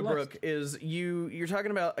absolutely Add it right to though, the list. Brooke. Is you're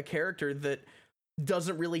talking about a character that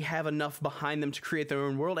doesn't really have enough behind them to create their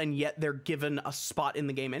own world, and yet they're given a spot in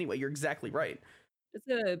the game anyway. You're exactly right. it's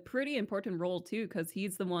a pretty important role too, because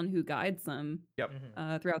he's the one who guides them Yep.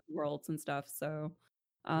 Mhm. throughout the worlds and stuff. So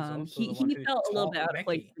also he the one who felt a little taught bit out of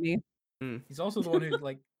place Mickey. for me. He's also the one who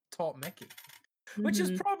like taught Mickey. Which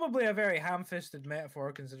is Mhm. probably a very ham-fisted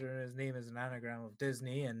metaphor considering his name is an anagram of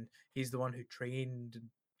Disney and he's the one who trained and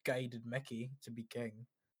guided Mickey to be king.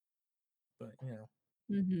 But, you know.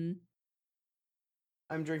 Mhm.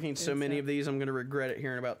 I'm drinking so It's, many of these, I'm going to regret it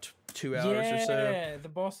here in about 2 hours or so. Yeah, the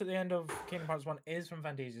boss at the end of Kingdom Hearts 1 is from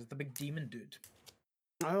Fantasia. It's the big demon dude.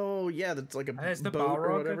 Oh, yeah, that's like a And it's the boat or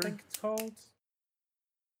Balrog, I whatever. think it's called.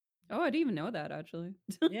 Oh, I didn't even know that actually.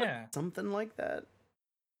 Yeah. Something like that.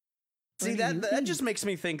 What See, do that you that think? just makes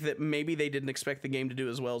me think that maybe they didn't expect the game to do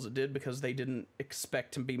as well as it did because they didn't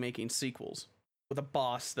expect to be making sequels with a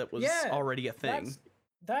boss that was Yeah, already a thing.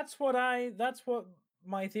 That's what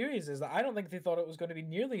my theory is that I don't think they thought it was going to be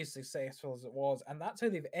nearly as successful as it was, and that's how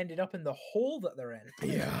they've ended up in the hole that they're in.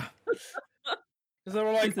 Yeah. Because they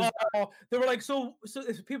were like, This is- they were like, so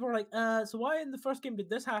if people were like, so why in the first game did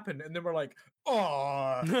this happen? And they were like,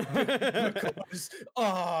 because,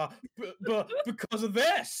 because of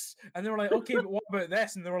this. And they were like, okay, but what about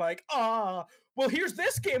this? And they were like, well, here's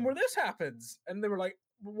this game where this happens. And they were like,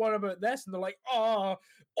 what about this? And they're like,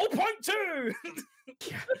 0.2.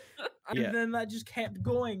 Yeah. And Yeah. then that just kept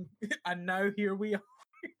going, and now here we are.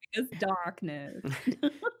 It's darkness.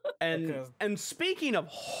 And Because- and speaking of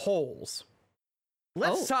holes,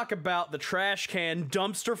 let's Oh. talk about the trash can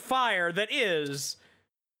dumpster fire that is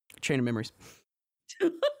Chain of Memories.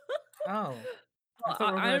 Oh, I Well, thought we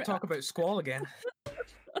were going I- to talk about Squall again.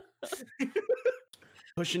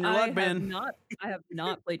 Pushing your I luck, have Ben. not I have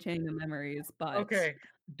not played Chain of Memories, but Okay,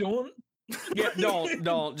 don't. Yeah,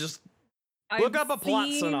 don't just look up a plot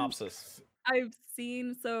synopsis. I've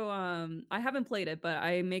seen I haven't played it, but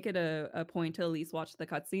I make it a point to at least watch the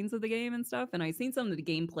cutscenes of the game and stuff, and I've seen some of the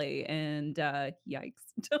gameplay and yikes.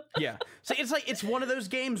 Yeah. So it's one of those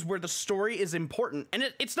games where the story is important,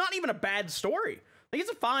 and it's not even a bad story. Like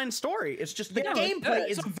it's a fine story. It's just the Yeah, gameplay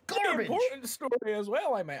it's is a very garbage. important story as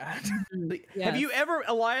well, I might add. Like, Yes. Have you ever,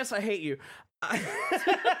 Elias? I hate you. Hate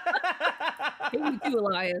you too,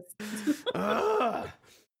 Elias. Ugh.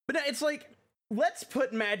 But no, it's like, let's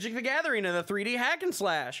put Magic the Gathering in a 3D hack and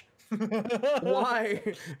slash. Why?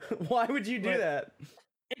 Why would you do Right. that?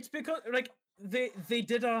 It's because like they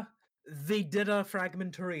did a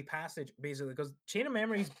fragmentary passage basically because Chain of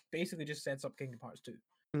Memories basically just sets up Kingdom Hearts 2.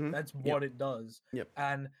 Mhm. That's what it does. Yep.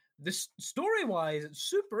 And this story wise, it's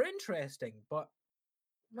super interesting, but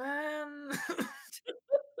man,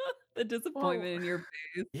 The disappointment in your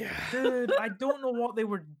face. Yeah. dude, I don't know what they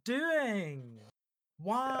were doing.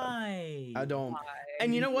 Why? I don't.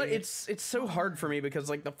 And you know what? It's so hard for me because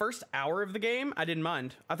like the first hour of the game, I didn't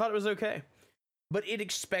mind. I thought it was okay. But it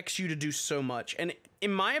expects you to do so much. And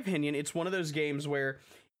in my opinion, it's one of those games where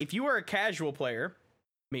if you are a casual player,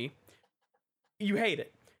 me, you hate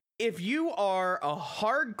it. If you are a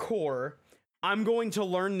hardcore, I'm going to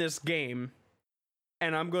learn this game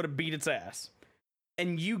and I'm going to beat its ass,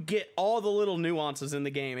 and you get all the little nuances in the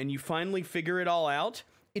game and you finally figure it all out,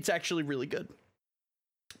 it's actually really good.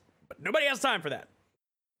 But nobody has time for that.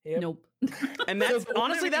 Yep. Nope. And that's So the only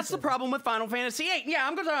honestly, that's the reason- problem with Final Fantasy VIII. Yeah,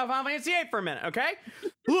 I'm going to talk about Final Fantasy VIII for a minute, okay?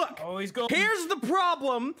 Look, Oh, he's going. here's the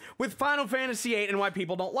problem with Final Fantasy VIII and why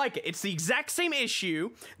people don't like it. It's the exact same issue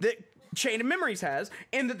that Chain of Memories has,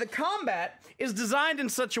 in that the combat is designed in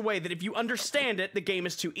such a way that if you understand it, the game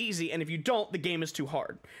is too easy, and if you don't, the game is too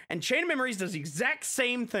hard. And Chain of Memories does the exact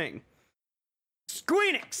same thing.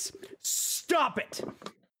 Squeenix, stop it.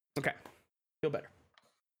 Okay, feel better.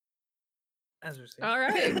 As we're saying. All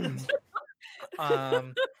right.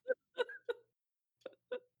 Um,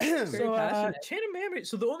 Very so passionate. Chain of Memories.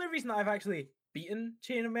 So the only reason that I've actually beaten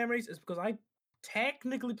Chain of Memories is because I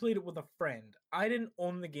technically played it with a friend. I didn't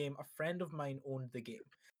own the game. A friend of mine owned the game,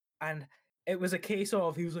 and it was a case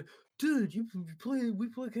of he was like, "Dude, we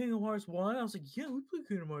play Kingdom Hearts 1?" I was like, "Yeah, we play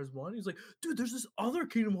Kingdom Hearts 1." He's like, "Dude, there's this other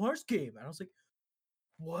Kingdom Hearts game," and I was like,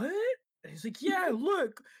 "What?" And he's like, "Yeah,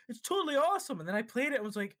 look, it's totally awesome." And then I played it and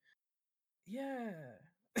was like, "Yeah."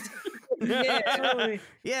 Yeah. Totally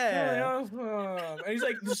Yeah. awesome. And he's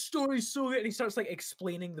like, the story's so good. And he starts like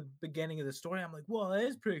explaining the beginning of the story. I'm like, well, that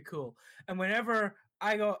is pretty cool. And whenever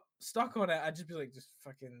I got stuck on it, I'd just be like, just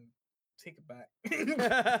fucking take it back.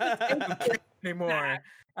 I don't care anymore.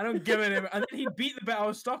 I don't give it. And then he'd beat the bit I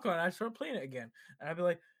was stuck on. And I'd start playing it again. And I'd be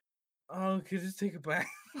like, oh, okay, just take it back.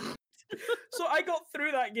 So I got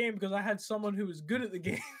through that game because I had someone who was good at the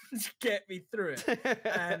game to get me through it.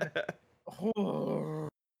 And oh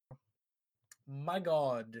my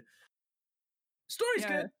god, story's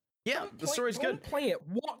Yeah. good. Yeah, Don't the play- story's don't good. Play it.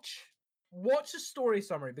 Watch the story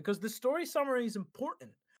summary, because the story summary is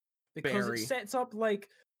important, because Very. it sets up like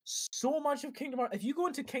so much of Kingdom Hearts. If you go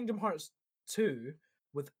into Kingdom Hearts 2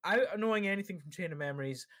 without knowing anything from Chain of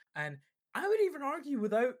Memories, and I would even argue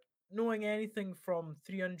without knowing anything from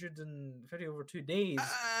 350 over 2 days,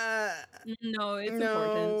 No, it's important.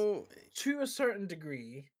 no. to a certain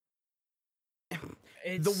degree,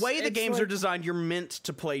 The way the it's games are like- designed, you're meant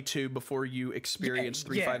to play 2 before you experience yeah,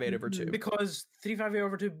 358 over 2. because 358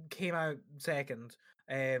 over 2 came out second.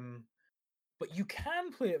 But you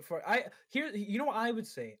can play it for you know what I would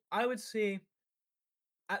say? I would say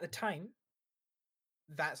at the time,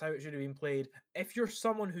 that's how it should have been played. If you're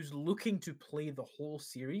someone who's looking to play the whole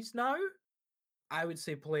series now, I would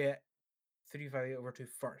say play it 358 over 2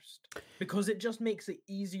 first, because it just makes it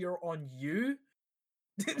easier on you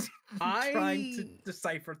trying to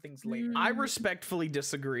decipher things later. I respectfully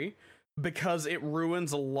disagree, because it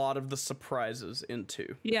ruins a lot of the surprises in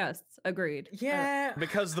 2. Yes, agreed. Yeah,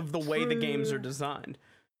 Because of the way the games are True. designed.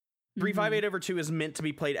 Mhm. 358 over 2 is meant to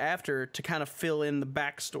be played after to kind of fill in the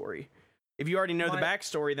backstory. If you already know the My-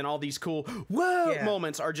 backstory, then all these cool whoa Yeah.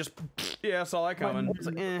 moments are just, yeah, I saw that coming. My It's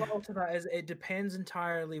like, eh. rebuttal to that is it depends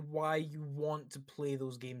entirely why you want to play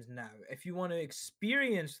those games now. If you want to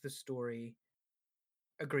experience the story,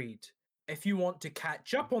 agreed. If you want to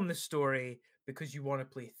catch up on the story because you want to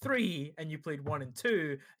play 3 and you played 1 and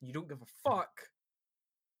 2 and you don't give a fuck,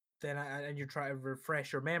 then and you're trying to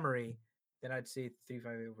refresh your memory, then I'd say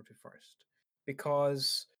 358 over 2 first,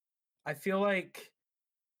 because I feel like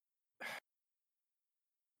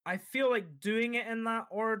doing it in that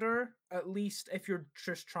order, at least if you're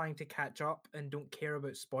just trying to catch up and don't care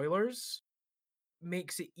about spoilers,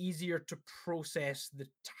 makes it easier to process the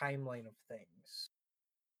timeline of things.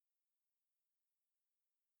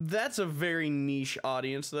 That's a very niche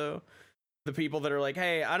audience, though. The people that are like,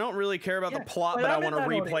 hey, I don't really care about Yeah, the plot, but but I I'm in want to that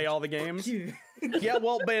replay audience. all the Fuck games. you. Yeah,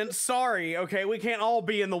 well, Ben, sorry, okay? We can't all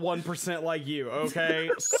be in the 1% like you, okay?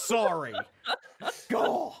 Sorry.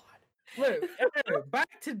 God. Look, anyway,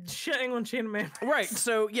 back to shitting on Chain of Memories. Right,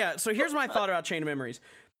 so yeah, so here's my thought about Chain of Memories.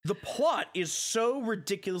 The plot is so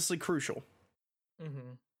ridiculously crucial,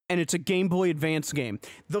 Mhm. and it's a Game Boy Advance game.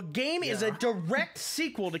 The game is a Yeah. direct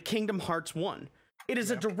sequel to Kingdom Hearts 1. It is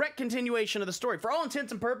a Yep. direct continuation of the story. For all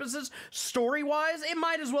intents and purposes, story-wise, it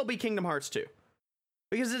might as well be Kingdom Hearts 2.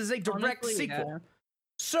 Because it is a direct Honestly, sequel. yeah.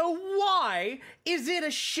 So why is it a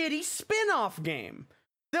shitty spin-off game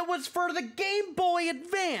that was for the Game Boy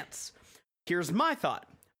Advance? Here's my thought.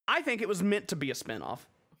 I think it was meant to be a spin-off.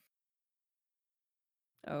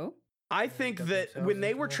 Oh, I think got that themselves when they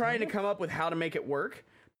into were a trying to hole. come up with how to make it work,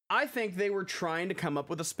 I think they were trying to come up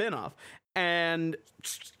with a spin-off. And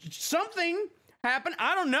something happened.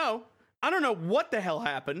 I don't know. I don't know what the hell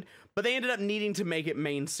happened, but they ended up needing to make it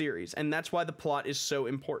main series, and that's why the plot is so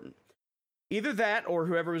important. Either that, or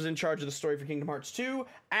whoever was in charge of the story for Kingdom Hearts 2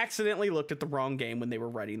 accidentally looked at the wrong game when they were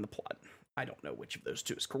writing the plot. I don't know which of those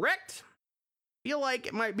two is correct. Feel like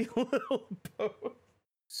it might be a little both.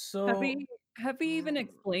 So Have we even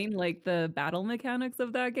explained like the battle mechanics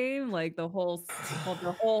of that game? Like the whole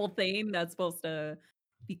thing that's supposed to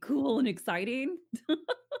be cool and exciting?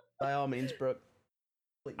 By all means, Brooke.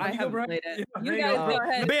 Please. I you go, haven't Brian. played it. Yeah, You there you guys go. go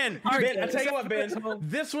ahead. Ben, I tell you what, Ben, So-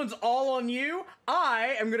 this one's all on you.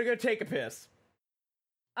 I am gonna go take a piss.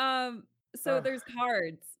 So there's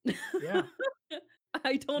cards. Yeah.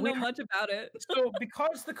 I don't We know much about it. So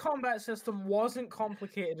because the combat system wasn't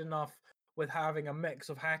complicated enough with having a mix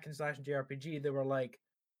of hack and slash and JRPG, they were like,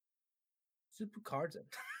 let's put cards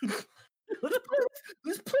in.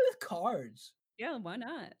 let's play with cards. Yeah, why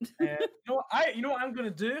not? You know what I'm gonna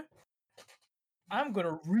do? I'm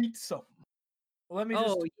gonna read something. Let me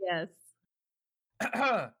Oh yes.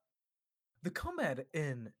 The combat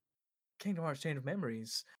in Kingdom Hearts Chain of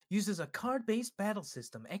Memories uses a card-based battle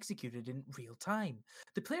system executed in real time.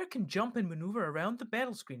 The player can jump and maneuver around the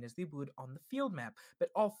battle screen as they would on the field map, but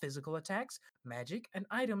all physical attacks, magic, and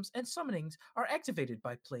items and summonings are activated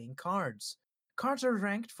by playing cards. Cards are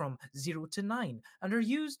ranked from 0 to 9 and are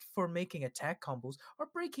used for making attack combos or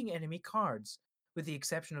breaking enemy cards, with the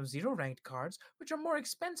exception of 0 ranked cards, which are more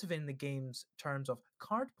expensive in the game's terms of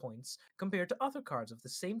card points compared to other cards of the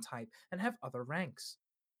same type and have other ranks.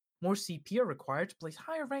 More CP are required to place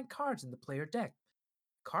higher ranked cards in the player deck.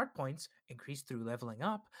 Card points, increased through leveling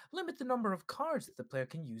up, limit the number of cards that the player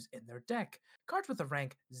can use in their deck. Cards with a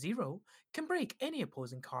rank 0 can break any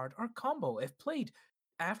opposing card or combo if played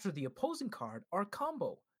after the opposing card or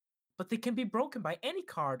combo. But they can be broken by any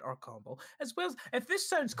card or combo, as well as if this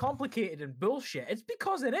sounds complicated and bullshit, it's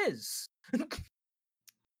because it is.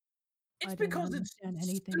 It's because it's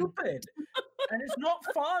stupid and it's not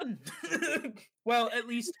fun. Well, at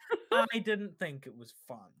least I didn't think it was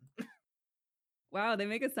fun. Wow, they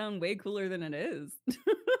make it sound way cooler than it is.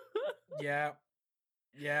 Yeah.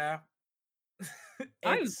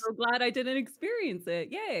 I'm It's- so glad I didn't experience it.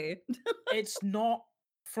 Yay. it's not,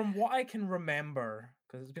 from what I can remember,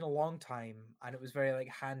 because it's been a long time and it was very like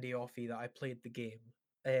handy offy that I played the game.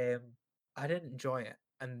 I didn't enjoy it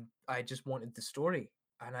and I just wanted the story.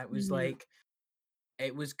 And it was Mhm. like,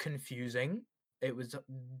 it was confusing. It was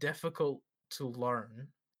difficult to learn.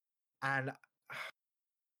 And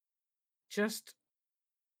just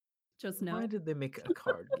No. why did they make it a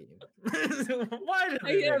card game? Why did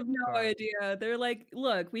they I make have it no card? idea. They're like,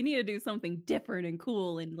 look, we need to do something different and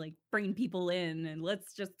cool and like bring people in and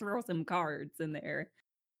let's just throw some cards in there.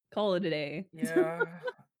 Call it a day. Yeah.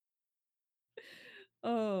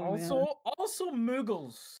 Oh, man. Also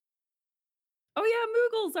Moogles. Oh yeah,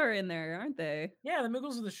 Moogles are in there, aren't they? Yeah, the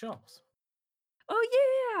Moogles are the shops. Oh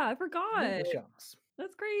yeah, I forgot. Moogle shops.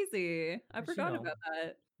 That's crazy. I Yes, you forgot know. about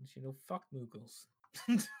that. Fuck Moogles.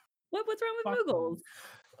 What's wrong Fuck with them. Moogles?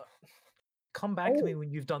 Come back to Oh. me when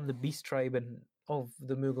you've done the Beast Tribe and of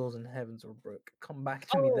the Moogles in Heavens or Brook. Come back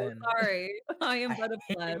to me Oh, then. sorry. I am I but a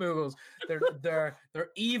hate flesh. Moogles. They're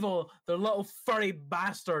evil. They're little furry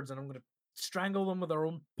bastards, and I'm gonna strangle them with their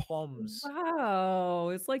own palms. Wow,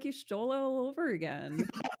 it's like you stole all over again.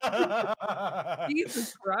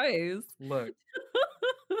 Jesus Christ. Look,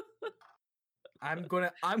 I'm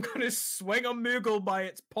gonna swing a Moogle by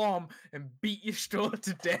its palm and beat you Stroller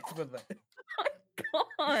to death with it.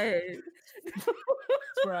 God.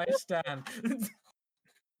 That's where I stand.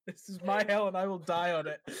 This is my hell, and I will die on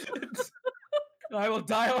it. And I will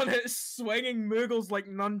die on it, swinging Moogles like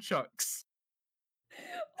nunchucks.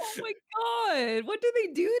 Oh my God. What do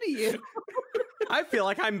they do to you? I feel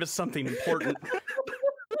like I missed something important.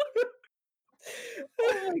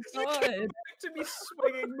 Oh my You came God. back to me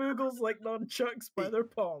swinging Moogles like nunchucks by their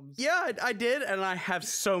palms. Yeah, I did, and I have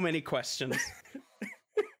so many questions.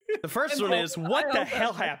 The first I'm one is, hoping- what I the hope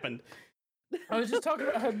hell that's- happened? I was just talking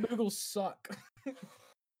about how Moogles suck.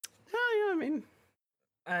 Oh, yeah, I mean,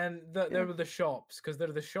 And there were the shops, because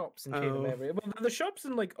they're the shops in Kingdom Oh. Memory. Well, they're the shops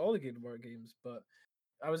in like all the Kingdom Hearts games, but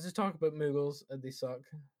I was just talking about Moogles and they suck.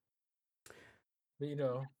 But you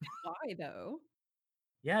know, Why though?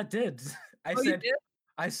 yeah, I did. Oh, you did?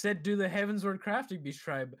 I said do the Heavensward Crafting Beast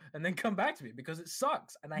Tribe and then come back to me because it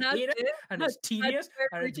sucks and I That's hate it and it's That's tedious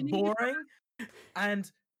where and it's originated from? boring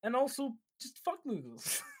and also just fuck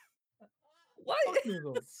Moogles. What? Fuck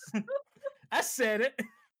Moogles. I said it.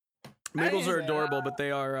 Moogles are Hey, adorable, but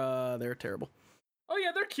they're terrible. Oh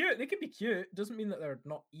yeah, they're cute. They can be cute. Doesn't mean that they're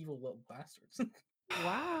not evil little bastards.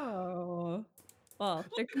 Wow. Well,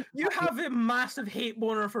 You have a massive hate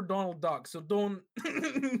boner for Donald Duck, so don't.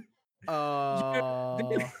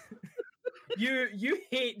 You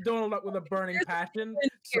hate Donald Duck with a burning passion.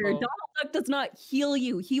 here, So, Donald Duck does not heal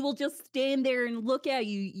you. He will just stand there and look at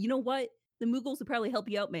you. You know what? The Moogles will probably help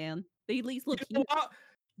you out, man. They at least look You know cute. what?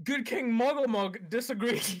 Good King Muggle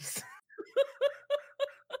disagrees.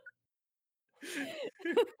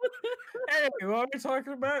 Hey, what are we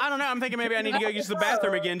talking about? I don't know. I'm thinking maybe I need to go use the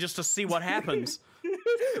bathroom again just to see what happens.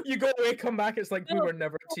 You go away, come back. It's like we No, were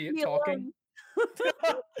never leave me talking.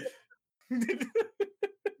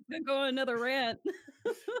 Gonna go on another rant.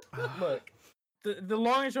 Look, the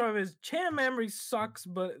long and short of it is Chain of Memories sucks,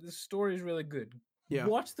 but the story is really good. Yeah.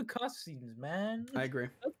 Watch the cutscenes, man. I agree.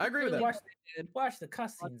 I agree with Really that. Watch the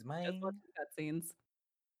cutscenes, man. Just watch the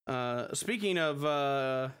cutscenes. Speaking of,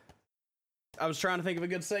 I was trying to think of a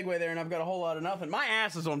good segue there, and I've got a whole lot of nothing. My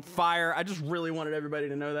ass is on fire. I just really wanted everybody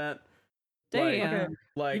to know that. Damn. Okay.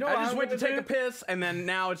 Like, You know I what just I'm went to gonna take a do? piss, and then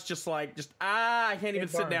now it's just like, I can't even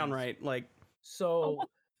It sit down burns. right. Like, So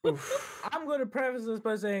oof. I'm going to preface this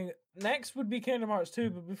by saying next would be Kingdom Hearts 2,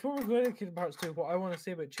 but before we go to Kingdom Hearts 2, what I want to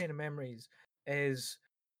say about Chain of Memories is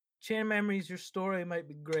Chain of Memories, your story might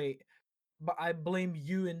be great, but I blame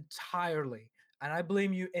you entirely. And I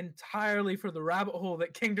blame you entirely for the rabbit hole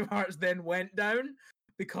that Kingdom Hearts then went down.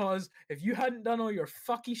 Because if you hadn't done all your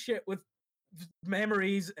fucky shit with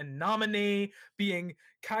memories and Nominee being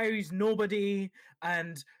Kyrie's nobody,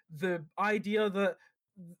 and the idea that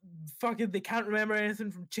fucking they can't remember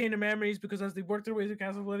anything from Chain of Memories because as they worked their way through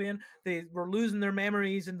Castle Oblivion, they were losing their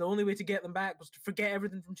memories, and the only way to get them back was to forget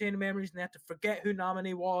everything from Chain of Memories, and they had to forget who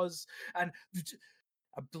Nominee was. And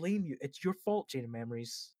I blame you. It's your fault, Chain of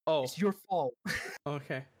Memories. Oh, It's your fault.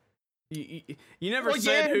 okay. You never Well,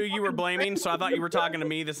 said yeah, who you you were fucking blaming, so I thought you were talking to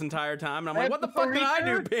me this entire time. And I'm like, what the fuck did I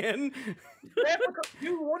do, Ben? Replica,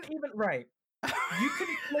 you won't even right. You can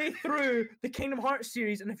play through the Kingdom Hearts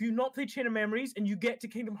series, and if you've not played Chain of Memories and you get to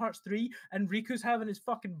Kingdom Hearts 3 and Riku's having his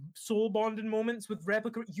fucking soul bonding moments with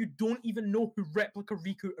Replica, you don't even know who Replica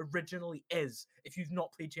Riku originally is if you've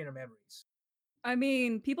not played Chain of Memories. I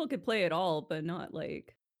mean, people could play it all, but not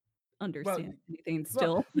like understand anything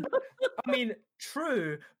still. I mean,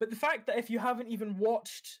 true, but the fact that if you haven't even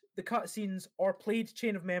watched the cutscenes or played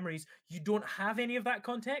Chain of Memories, you don't have any of that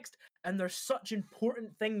context, and there's such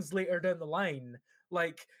important things later down the line,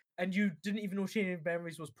 like, and you didn't even know Chain of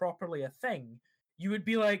Memories was properly a thing, you would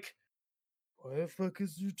be like, why the fuck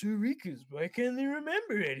is there two Rikus? Why can't they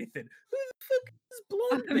remember anything? Who the fuck is this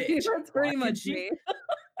blonde I mean, bitch? that's pretty Why can much she- me.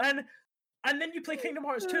 And then you play Kingdom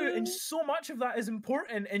Hearts 2, and so much of that is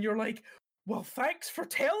important, and you're like, well, thanks for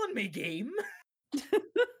telling me, game.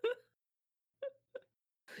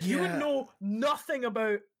 You would know nothing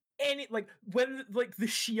about any, like, when, like, the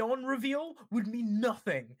Shion reveal would mean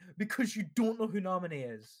nothing because you don't know who Nominee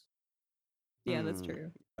is. Yeah, that's Mm,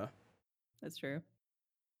 true. yeah. That's true.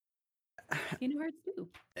 Kingdom Hearts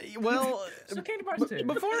 2. Well, So Kingdom Hearts 2.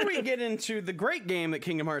 before we get into the great game that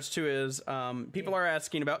Kingdom Hearts 2 is, people are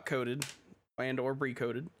asking about Coded and or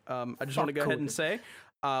Recoded. I just want to Fuck go ahead and Coded. say,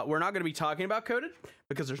 we're not going to be talking about Coded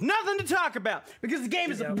because there's nothing to talk about because the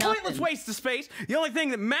game is a Yeah. pointless Nothing. waste of space. The only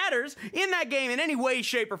thing that matters in that game in any way,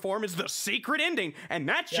 shape, or form is the secret ending, and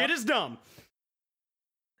that shit Yep. is dumb.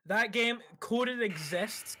 That game, Coded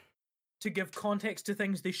exists to give context to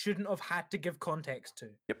things they shouldn't have had to give context to.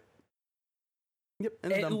 Yep,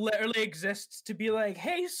 and it's It dumb. literally exists to be like,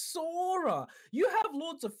 hey, Sora, you have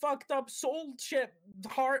loads of fucked up soul shit,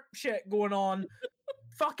 heart shit going on.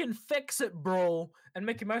 Fucking fix it, bro. And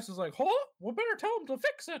Mickey Mouse is like, huh? We better tell him to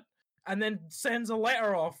fix it. And then sends a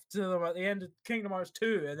letter off to them at the end of Kingdom Hearts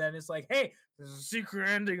 2. And then it's like, hey, there's a secret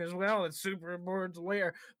ending as well. It's super important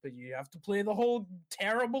later. But you have to play the whole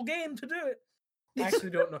terrible game to do it. I actually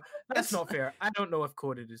don't know. That's not fair. I don't know if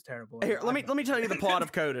Coded is terrible. Here, let me tell you the plot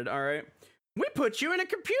of Coded, all right? We put you in a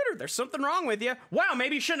computer. There's something wrong with you. Wow,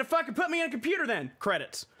 maybe you shouldn't have fucking put me in a computer then.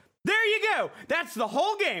 Credits. There you go. That's the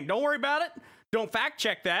whole game. Don't worry about it. Don't fact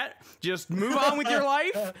check that. Just move on with your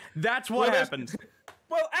life. That's what Well, there's- happens.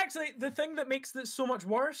 Well, actually, the thing that makes this so much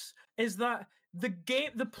worse is that the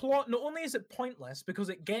plot, not only is it pointless because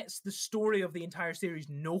it gets the story of the entire series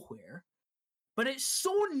nowhere, but it's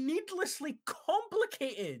so needlessly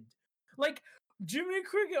complicated. Like, Jimmy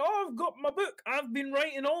Cricket, oh, I've got my book. I've been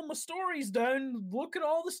writing all my stories down. Look at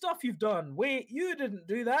all the stuff you've done. Wait, you didn't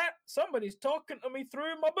do that. Somebody's talking to me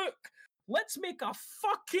through my book. Let's make a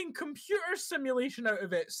fucking computer simulation out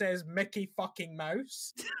of it, says Mickey fucking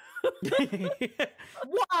Mouse.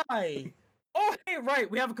 Why? Oh, hey, right,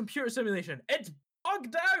 we have a computer simulation. It's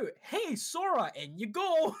bugged out. Hey, Sora, in you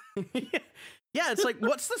go. Yeah, it's like,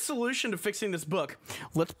 what's the solution to fixing this book?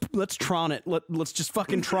 Let's Tron it. Let's just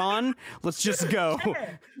fucking Tron. Let's just go.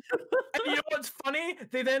 Yeah. And you know what's funny?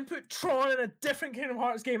 They then put Tron in a different Kingdom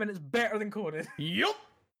Hearts game, and it's better than Coded. Yup.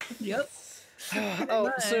 Yep.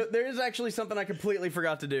 Oh, so there is actually something I completely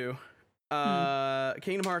forgot to do.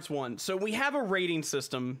 Kingdom Hearts 1. So we have a rating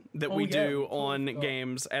system that we do on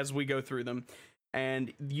games as we go through them.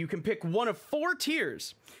 And you can pick one of 4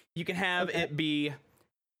 tiers. You can have it be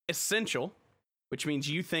essential, which means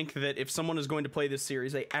you think that if someone is going to play this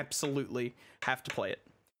series, they absolutely have to play it.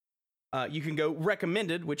 You can go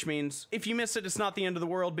recommended, which means if you miss it, it's not the end of the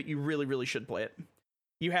world, but you really, really should play it.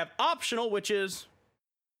 You have optional, which is,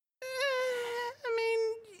 I mean,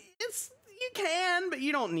 you can, but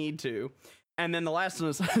you don't need to. And then the last one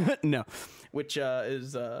is no, which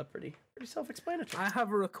is pretty self-explanatory. I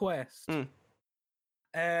have a request.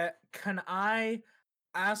 Can I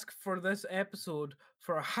ask for this episode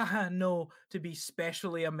for Haha No to be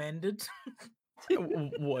specially amended?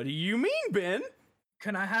 What do you mean, Ben?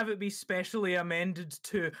 Can I have it be specially amended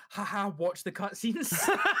to haha watch the cutscenes?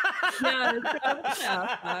 Yeah,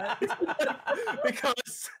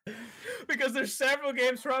 because there's several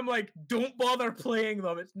games where I'm like, don't bother playing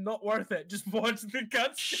them. It's not worth it. Just watch the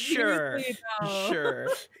cutscenes. Sure. Sure.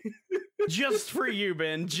 Just for you,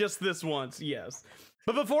 Ben. Just this once. Yes.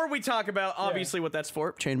 But before we talk about obviously what that's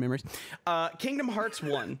for, Chain Memories, Kingdom Hearts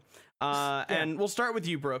 1. And we'll start with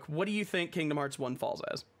you, Brooke. What do you think Kingdom Hearts 1 falls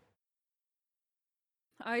as?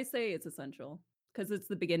 I say it's essential because it's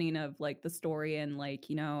the beginning of like the story and like,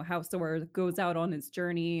 you know, how Sora goes out on his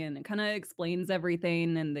journey and it kind of explains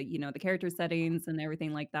everything and the, you know, the character settings and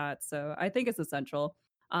everything like that. So I think it's essential.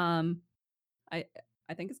 I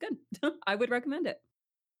think it's good. I would recommend it.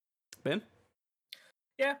 Ben?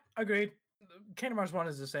 Yeah, agreed. Kingdom Hearts 1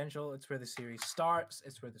 is essential. It's where the series starts.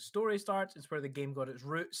 It's where the story starts. It's where the game got its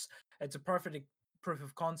roots. It's a perfect proof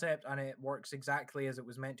of concept, and it works exactly as it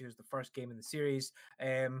was meant to as the first game in the series.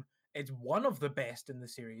 It's one of the best in the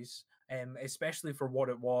series, especially for what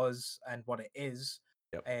it was and what it is.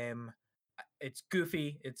 Yep. It's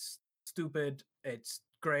goofy. It's stupid. It's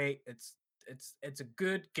great. It's a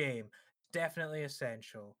good game. Definitely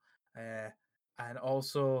essential. And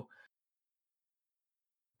also,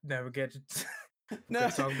 never get to No,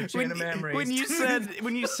 when you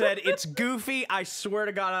said it's goofy, I swear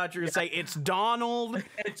to God, I thought you were gonna say it's Donald.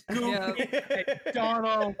 It's goofy. It's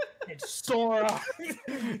Donald. It's Sora.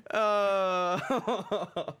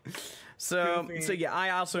 So yeah, I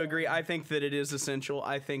also agree. I think that it is essential.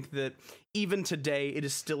 I think that even today, it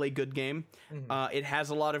is still a good game. It has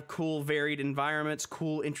a lot of cool, varied environments,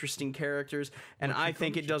 cool, interesting characters, and I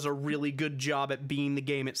think it does a really good job at being the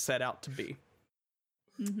game it set out to be.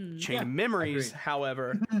 Chain of Memories,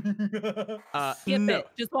 however, skip it.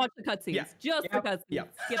 Just watch the cutscenes. Just the cutscenes.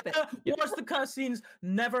 Skip it. Watch the cutscenes.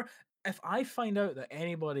 Never. If I find out that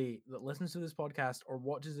anybody that listens to this podcast or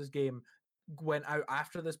watches this game went out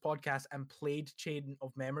after this podcast and played Chain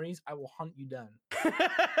of Memories, I will hunt you down.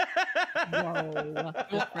 Whoa. I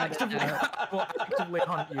will actively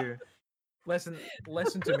hunt you. Listen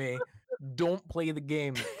to me. Don't play the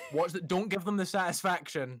game. Watch the. Don't give them the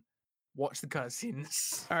satisfaction. Watch the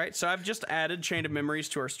cutscenes. All right, so I've just added Chain of Memories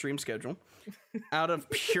to our stream schedule out of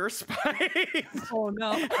pure spite. Oh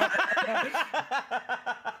no.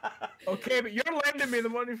 Okay, but you're lending me the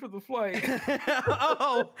money for the flight.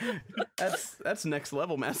 Oh, that's next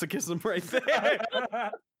level masochism right there.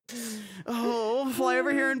 Oh, fly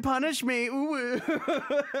over here and punish me. Ooh.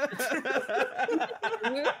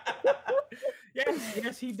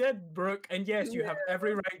 Yes, he did, Brooke, and yes, you have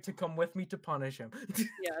every right to come with me to punish him.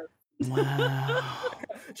 Yeah. Wow.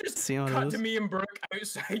 Just cut to me and Brooke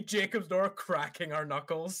outside Jacob's door, cracking our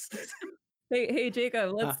knuckles. Hey,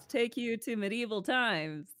 Jacob, let's take you to medieval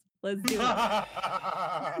times. Let's do it.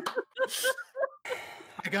 I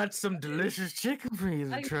got some delicious chicken for you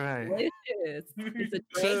to try. Delicious. It's a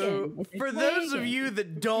So, dragon. It's a for those of dragon. you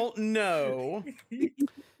that don't know,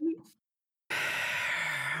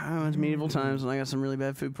 I went to medieval times and I got some really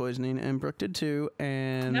bad food poisoning, and Brooke did too,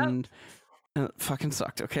 and it fucking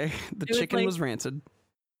sucked, okay? The chicken was rancid.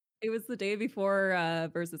 It was the day before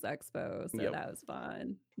Versus Expo, so that was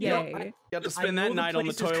fun. Yep. Yay. Got to spend that night on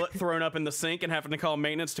the toilet, thrown up in the sink, and having to call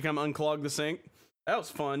maintenance to come unclog the sink. That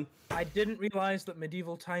was fun. I didn't realize that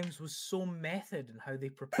medieval times was so method in how they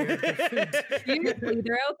prepared their food. Seriously,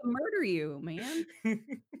 they're out to murder you, man.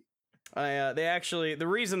 The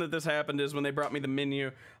reason that this happened is when they brought me the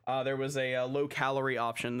menu, there was a low-calorie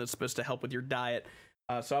option that's supposed to help with your diet.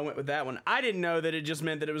 So I went with that one. I didn't know that it just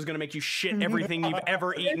meant that it was going to make you shit everything you've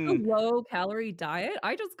ever eaten. A low-calorie diet?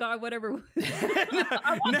 I just got whatever.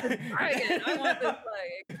 I want this dragon. I want this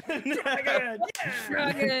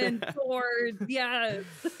dragon, sword. Yes.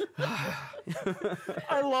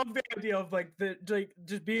 I love the idea of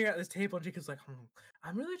just being at this table and Jacob's like,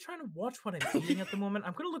 I'm really trying to watch what I'm eating at the moment.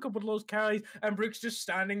 I'm gonna look up what those calories, and Brooke's just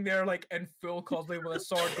standing there like in full cosplay with a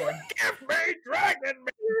sword, going, "Give me dragon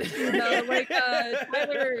meat!" no, like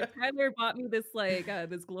Tyler bought me this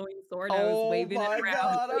this glowing sword. I was waving it my around.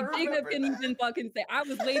 God, I Like, Jacob remember can that. even fucking say I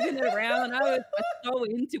was waving it around. I was so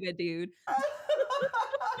into it, dude.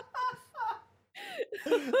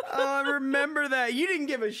 Oh, I remember that. You didn't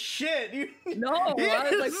give a shit. You... No, I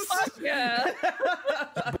was like, fuck yeah.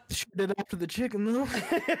 Did after the chicken though.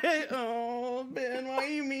 Oh, Ben, why are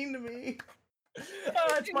you mean to me?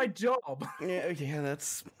 That's my job. Yeah, it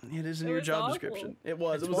is in It your was job awful. description. It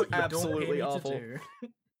was It's what you don't pay absolutely me to awful. do.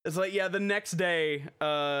 It's like, yeah, the next day,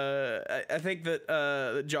 I think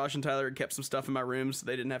that Josh and Tyler had kept some stuff in my room so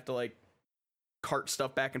they didn't have to like cart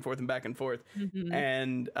stuff back and forth and back and forth. Mhm.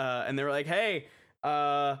 And they were like, hey,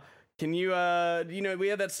 can you we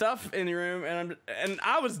have that stuff in your room, and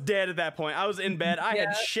I was dead at that point. I was in bed. I had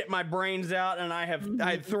Yeah. shit my brains out, and I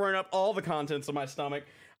had thrown up all the contents of my stomach.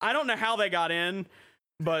 I don't know how they got in,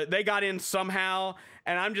 but they got in somehow,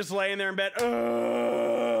 and I'm just laying there in bed.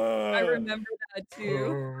 I remember that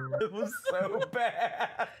too. It was so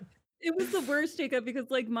bad. It was the worst, Jacob, because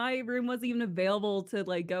like my room wasn't even available to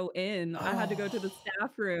like go in. I had to go to the staff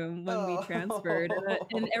room when we transferred,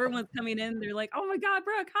 and everyone's coming in. They're like, "Oh my God,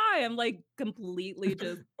 Brooke, hi!" I'm like completely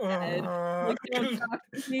just dead. Like, don't talk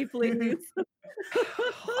to me, please.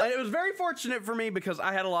 And it was very fortunate for me because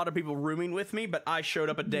I had a lot of people rooming with me, but I showed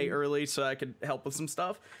up a day early so I could help with some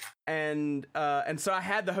stuff. And so I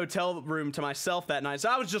had the hotel room to myself that night. So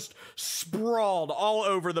I was just sprawled all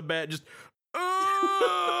over the bed, just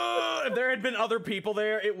if there had been other people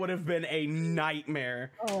there, it would have been a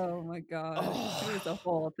nightmare. Oh my God, it was a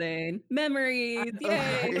whole thing. Memories,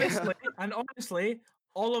 yay! Yeah. And honestly,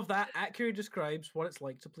 all of that accurately describes what it's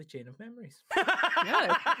like to play Chain of Memories.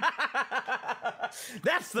 Yeah.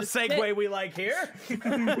 That's the segue we like here.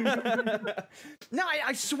 No,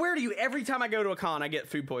 I swear to you, every time I go to a con, I get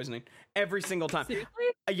food poisoning. Every single time. Seriously?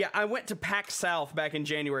 Yeah, I went to PAX South back in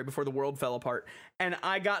January before the world fell apart, and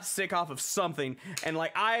I got sick off of something. And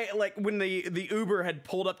when the Uber had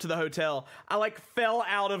pulled up to the hotel, I fell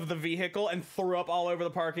out of the vehicle and threw up all over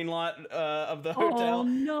the parking lot of the hotel. Oh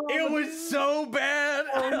no! It was so bad.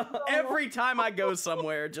 Oh, no. Every time I go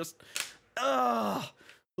somewhere, just it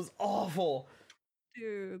was awful.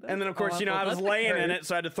 Dude, And then of course, awful. I was That's a laying in curse. it,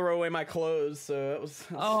 so I had to throw away my clothes. So it was.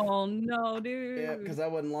 Oh no, dude. Yeah, because I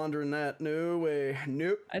wasn't laundering that. No way.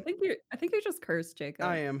 Nope. I think you're just cursed, Jacob.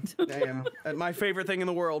 I am. My favorite thing in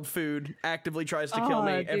the world, food, actively tries to kill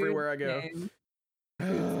me Dude, everywhere I go. same.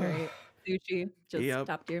 It's great. Sushi, just Yep.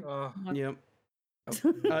 top tier. Yep.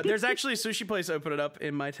 There's actually a sushi place opening up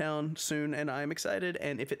in my town soon, and I'm excited.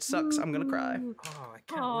 And if it sucks, I'm gonna cry. Ooh. Oh, I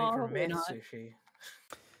can't wait for why meth not? sushi.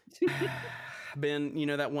 Ben,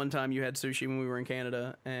 that one time you had sushi when we were in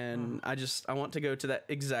Canada, and I want to go to that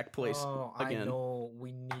exact place Oh, again. I know.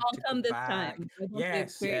 We need I'll to come go this back. time. I don't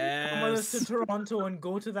Yes, think- come with us to Yes. Toronto and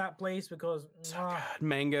go to that place because So mwah, good.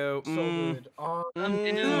 Mango. so mm, good. Oh,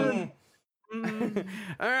 mm. mm.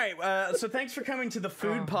 All right. So thanks for coming to the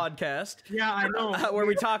food podcast, Yeah, I know. where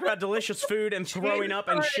we talk about delicious food and throwing up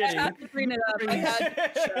and Sorry, I shitting. had to bring it up. I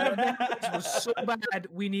had It was so bad.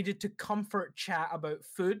 We needed to comfort chat about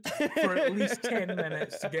food for at least 10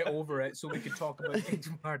 minutes to get over it, so we could talk about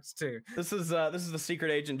Kingdom Hearts 2. This is the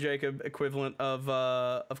secret agent Jacob equivalent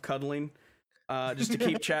of cuddling, just to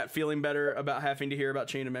keep chat feeling better about having to hear about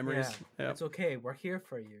Chain of Memories. Yeah, Yep. it's okay. We're here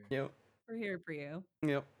for you. Yep. We're here for you.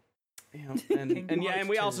 Yep. And Kingdom and Hearts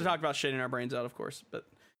we also 2. talked about shitting our brains out, of course. But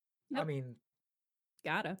I Yep. mean,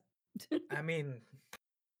 Gotta.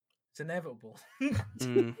 it's inevitable.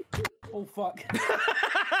 mm. Oh fuck!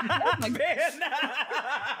 my Ben!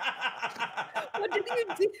 What did you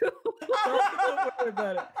do? Don't worry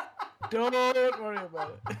about it. Don't worry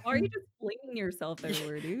about it. Are you just flinging yourself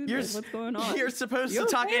everywhere, dude? You're Like, s- what's going on? You're supposed You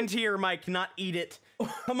to talk okay? into your mic, not eat it.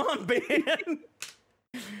 Come on, Ben.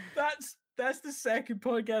 That's the second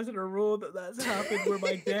podcast in a row that's happened where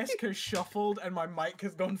my desk has shuffled and my mic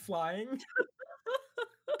has gone flying.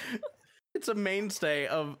 It's a mainstay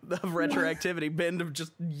of retroactivity. Ben to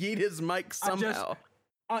just yeet his mic somehow.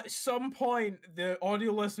 At some point, the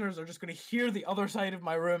audio listeners are just going to hear the other side of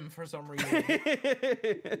my room for some reason.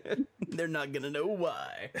 They're not gonna know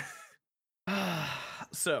why.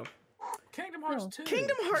 So, Kingdom Hearts Oh. 2.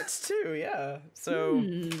 Kingdom Hearts 2, yeah. So,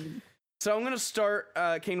 Hmm. so I'm gonna start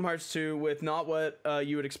Kingdom Hearts 2 with not what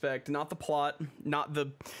you would expect, not the plot, not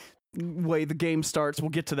the way the game starts. We'll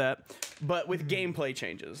get to that, but with gameplay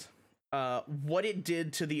changes. What it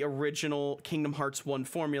did to the original Kingdom Hearts 1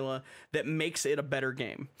 formula that makes it a better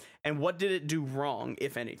game, and what did it do wrong,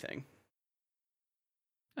 if anything?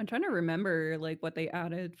 I'm trying to remember like what they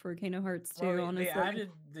added for Kingdom Hearts 2, Well, honestly.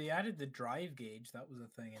 they added the drive gauge. That was a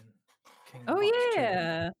thing in Kingdom Oh Hearts 2.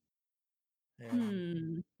 yeah. Yeah.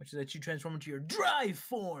 Hmm. which lets you transform into your drive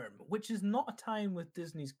form, which is not a tie-in with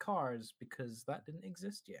Disney's Cars because that didn't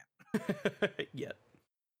exist yet. Yet.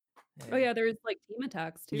 Oh yeah, there's like team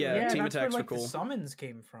attacks too. Yeah, right? team that's where, attacks were like, cool. the summons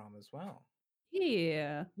came from as well.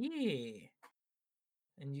 Yeah. Yeah.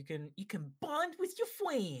 And you can bond with your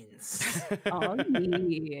friends. Oh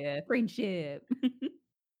yeah, friendship.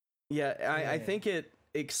 Yeah, I Yeah. think it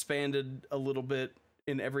expanded a little bit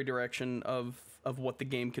in every direction of what the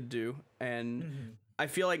game could do, and Mhm. I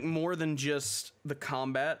feel like more than just the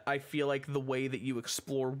combat, I feel like the way that you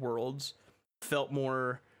explore worlds felt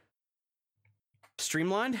more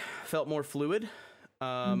streamlined, felt more fluid.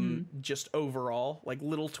 Just overall, like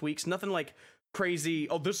little tweaks, nothing like crazy.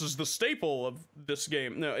 Oh, this is the staple of this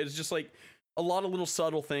game. No, it's just like a lot of little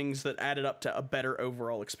subtle things that added up to a better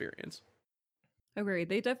overall experience. Agreed.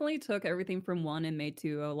 They definitely took everything from one and made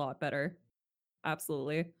two a lot better.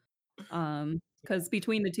 Absolutely. Because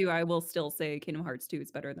between the two, I will still say Kingdom Hearts 2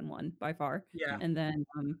 is better than one by far. Yeah. And then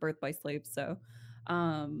Birth by Slave. So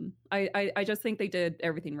I just think they did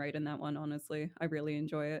everything right in that one, honestly. I really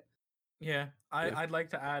enjoy it. Yeah, Yeah. I'd like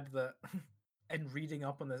to add that in reading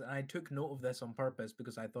up on this, and I took note of this on purpose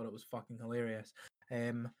because I thought it was fucking hilarious.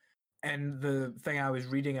 And the thing I was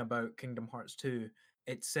reading about Kingdom Hearts 2,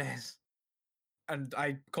 it says, and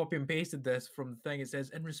I copy and pasted this from the thing, it says,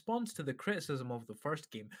 in response to the criticism of the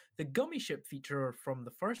first game, the gummy ship feature from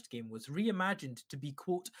the first game was reimagined to be,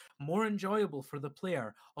 quote, more enjoyable for the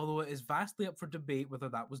player, although it is vastly up for debate whether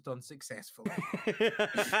that was done successfully.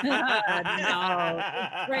 No,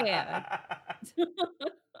 Brad.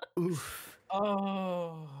 Oof.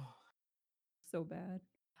 Oh. So bad.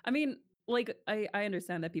 I mean, like I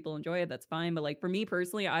understand that people enjoy it, that's fine, but like for me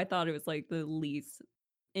personally, I thought it was like the least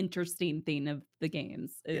interesting thing of the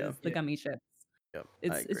games is Yeah. the Yeah. gummy ships. Yep, I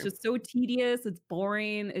It's agree. just so tedious, it's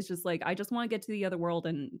boring. It's just like I just want to get to the other world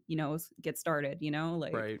and, get started,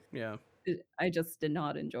 like Right. Yeah. I just did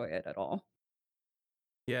not enjoy it at all.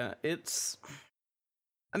 Yeah.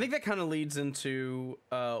 I think that kind of leads into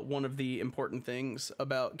one of the important things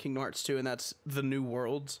about Kingdom Hearts 2, and that's the new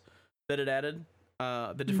worlds that it added,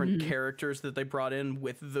 the different Mhm. characters that they brought in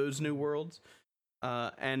with those new worlds,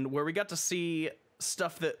 and where we got to see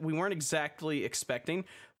stuff that we weren't exactly expecting.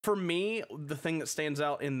 For me, the thing that stands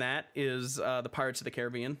out in that is the Pirates of the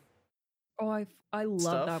Caribbean. Oh, I love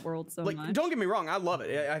Stuff. that world so Like, much. don't get me wrong, I love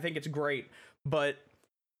it. I think it's great, but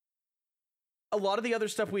a lot of the other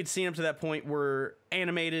stuff we'd seen up to that point were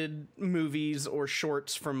animated movies or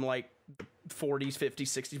shorts from like the 40s, 50s,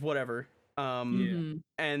 60s, whatever. Mhm.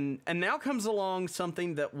 And now comes along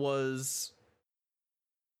something that was,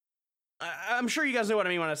 I'm sure you guys know what I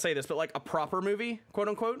mean when I say this, but like a proper movie, quote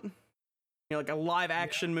unquote. Like a live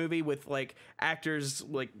action movie with like actors,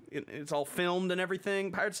 like it's all filmed and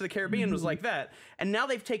everything. Pirates of the Caribbean was Mhm. like that. And now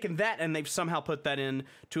they've taken that and they've somehow put that in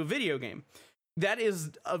to a video game. That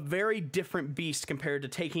is a very different beast compared to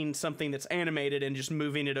taking something that's animated and just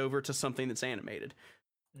moving it over to something that's animated.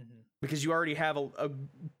 Mhm. Because you already have a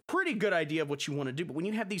pretty good idea of what you want to do. But when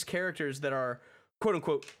you have these characters that are quote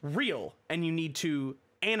unquote real and you need to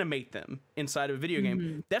animate them inside of a video game,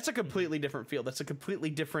 Mhm. that's a completely different field. That's a completely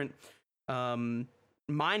different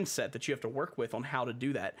mindset that you have to work with on how to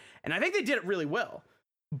do that. And I think they did it really well.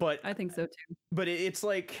 But I think so too. but it's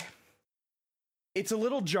like, it's a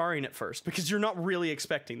little jarring at first because you're not really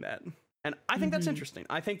expecting that. And I think that's Mhm. interesting.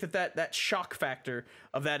 I think that shock factor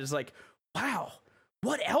of that is like, wow,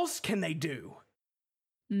 what else can they do?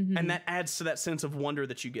 Mhm. And that adds to that sense of wonder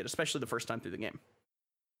that you get, especially the first time through the game.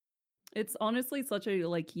 It's honestly such a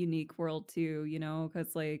like unique world too,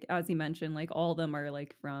 because like as you mentioned, like all of them are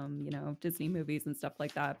like from, Disney movies and stuff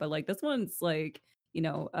like that. But like this one's like,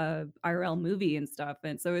 a IRL movie and stuff.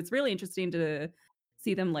 And so it's really interesting to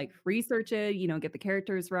see them like research it, get the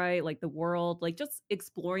characters right, like the world, like just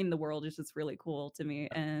exploring the world is just really cool to me.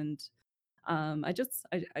 And I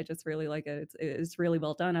just really like it. It's really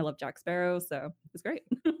well done. I love Jack Sparrow, so it's great.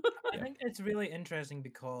 I think it's really interesting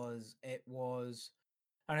because it was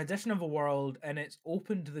an addition of a world and it's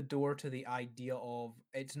opened the door to the idea of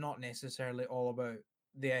it's not necessarily all about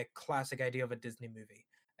the classic idea of a Disney movie.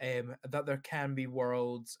 That there can be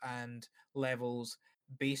worlds and levels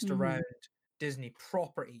based Mhm. around Disney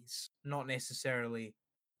properties, not necessarily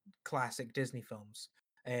classic Disney films.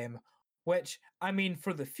 Which, I mean,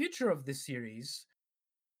 for the future of the series,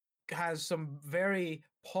 has some very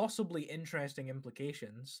possibly interesting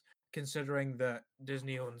implications, considering that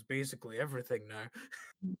Disney owns basically everything now.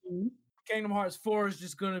 Mhm. Kingdom Hearts 4 is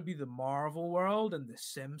just going to be the Marvel world and the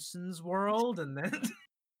Simpsons world, and then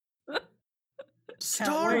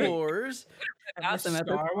Star wait. Wars. and Ask the them at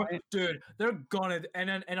this Star Wars. point. Dude, they're gonna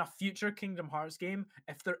in a future Kingdom Hearts game,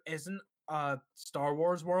 if there isn't a Star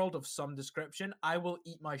Wars world of some description, I will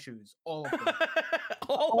eat my shoes, all of them.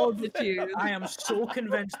 All the shoes. I am so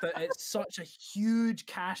convinced that it's such a huge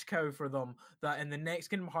cash cow for them that in the next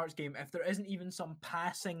Kingdom Hearts game, if there isn't even some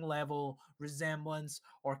passing level resemblance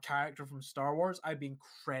or character from Star Wars, I'd be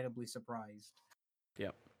incredibly surprised.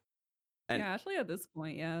 Yep. And Yeah, actually, at this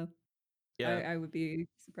point, yeah, yeah. I would be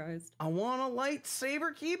surprised. I want a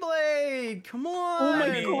lightsaber Keyblade. Come on. Oh my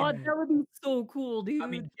mean- god, that would be so cool, dude. I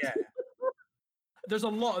mean, yeah. There's a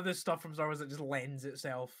lot of this stuff from Star Wars that just lends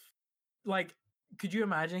itself. Like, could you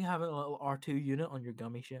imagine having a little R2 unit on your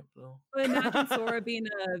gummy ship, though? But imagine Sora being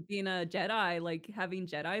a Jedi, like having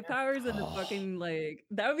Jedi powers and the fucking like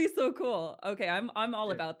that would be so cool. Okay, I'm all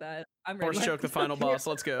Yeah. about that. I'm Force ready. choke the final boss.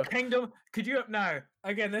 Let's go. Kingdom, could you now?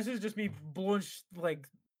 Again, this is just me blowing like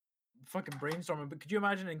fucking brainstorming. But could you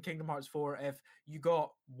imagine in Kingdom Hearts 4 if you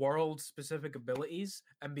got world-specific abilities,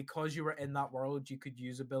 and because you were in that world, you could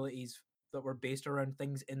use abilities that were based around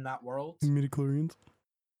things in that world? Midichlorians.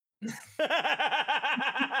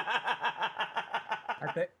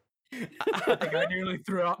 I think I nearly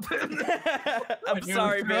threw up. I'm nearly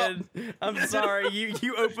sorry, threw up. man. I'm sorry.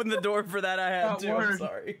 You opened the door for that. I had That to. I'm word.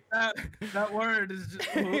 sorry. that word is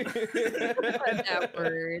just. that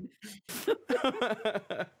word.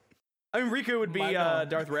 I mean, Riku would be My God.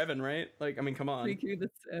 Darth Revan, right? Like, I mean, come on. Riku the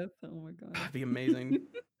Sith. Oh my god. That'd be amazing.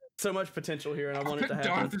 So much potential here, and I want it to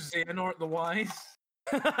happen. Darth Xehanort the Wise.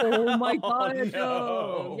 Oh my god, no.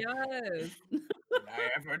 no. Yes. I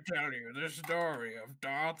ever tell you the story of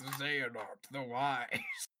Darth Xehanort the Wise?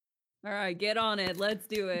 All right, get on it. Let's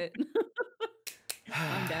do it.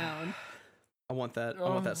 I'm down. I want that. I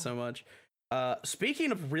want that so much.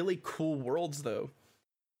 Speaking of really cool worlds, though,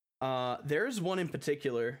 there's one in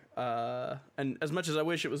particular, and as much as I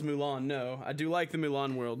wish it was Mulan, no, I do like the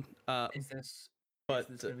Mulan world. Is this But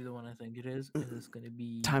gonna be the one I think it is? Is this gonna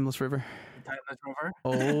be Timeless River. Timeless Rover?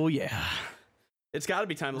 Oh yeah, it's got to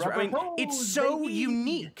be Timeless River. I mean, Rubber it's hose, so baby.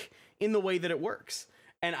 unique in the way that it works,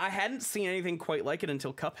 and I hadn't seen anything quite like it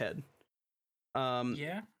until Cuphead.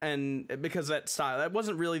 Yeah. And because that style, that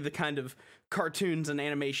wasn't really the kind of cartoons and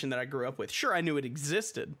animation that I grew up with. Sure, I knew it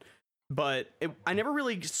existed, but I never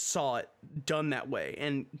really saw it done that way.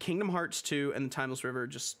 And Kingdom Hearts 2 and the Timeless River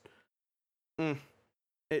just,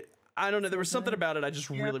 I don't know. There was something about it I just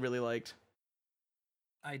Yeah. really, really liked.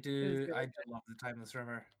 I do love the Timeless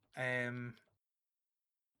River.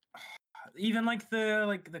 Even like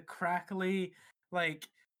the crackly, like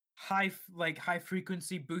high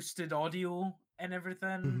frequency boosted audio and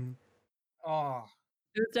everything. Oh,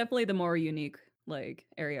 It was definitely the more unique like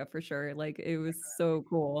area for sure. Like it was so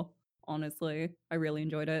cool. Honestly, I really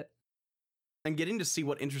enjoyed it. And getting to see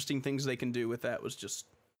what interesting things they can do with that was just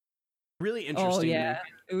really interesting. Oh to me. yeah,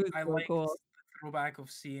 it was I so liked cool. the throwback of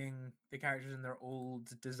seeing the characters in their old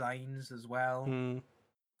designs as well. Mm.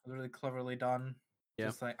 Really cleverly done. Yeah.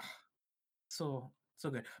 Just like so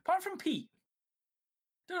good. Apart from Pete.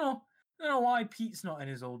 Don't know why Pete's not in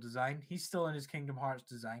his old design. He's still in his Kingdom Hearts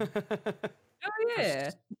design. Oh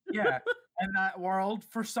yeah. Yeah. In that world,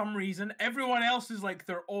 for some reason, everyone else is like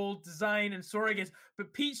their old design and Sora gets,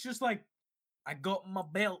 but Pete's just like, I got my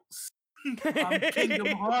belts. I'm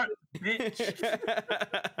Kingdom Hearts,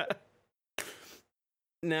 bitch.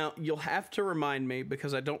 Now, you'll have to remind me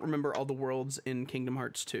because I don't remember all the worlds in Kingdom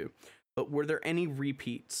Hearts 2. But were there any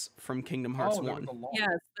repeats from Kingdom Hearts Oh, there 1? was a lot. Yes,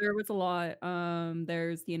 there was a lot.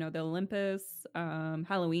 There's the Olympus,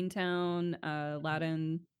 Halloween Town,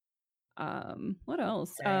 Aladdin. What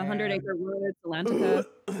else? 100 Acre Woods, Atlantica.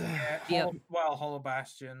 Yeah, Yep. Hollow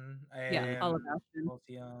Bastion. Yeah, Hollow Bastion.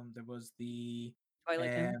 Coliseum, there was the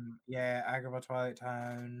Twilight Town. Agrabah Twilight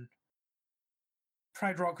Town.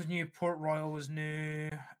 Pride Rock was new. Port Royal was new.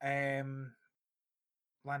 Land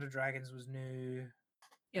of Dragons was new.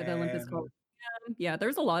 Yeah, the Olympus um, Coliseum. Yeah,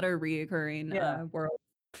 there's a lot of reoccurring Yeah. worlds.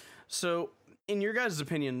 So, in your guys'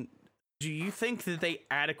 opinion, do you think that they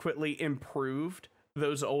adequately improved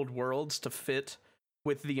those old worlds to fit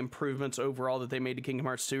with the improvements overall that they made to Kingdom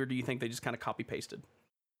Hearts 2, or do you think they just kind of copy pasted?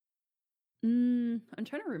 I'm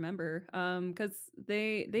trying to remember. Because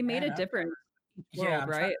they made Yeah. a different Yeah, world, I'm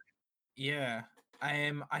trying- right? Yeah.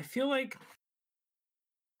 I feel like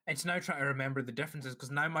it's now trying to remember the differences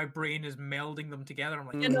because now my brain is melding them together. I'm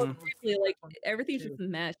like, You know, Mhm. seriously, like everything's two. just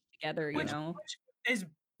meshed together. You Which- know. which is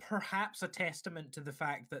perhaps a testament to the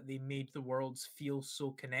fact that they made the worlds feel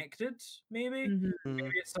so connected. Maybe. Mhm.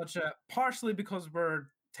 Maybe it's such a partially because we're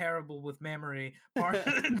terrible with memory,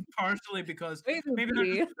 partially because Maybe. maybe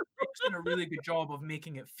they're just doing a really good job of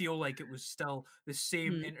making it feel like it was still the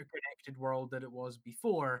same Mhm. interconnected world that it was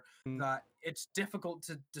before. Mm. That it's difficult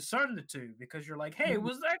to discern the two because you're like, hey, Mhm.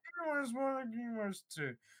 was that Hearts 1 and Kingdom Hearts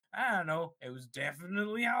 2. I don't know. It was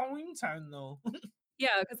definitely Halloween Town though. Yeah,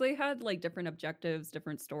 because they had like different objectives,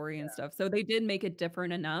 different story and stuff. So they did make it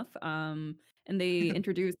different enough. And they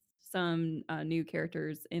introduced some new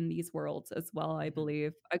characters in these worlds as well, I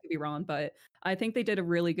believe. I could be wrong, but I think they did a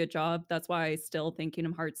really good job. That's why I still think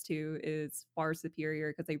Kingdom Hearts 2 is far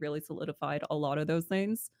superior because they really solidified a lot of those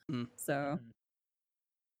things. Mm. So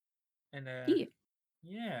And yeah.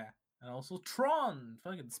 yeah, and also Tron,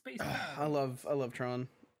 fucking space. I love Tron.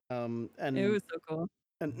 And It was so cool.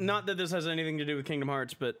 and not that this has anything to do with Kingdom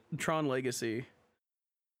Hearts, but Tron Legacy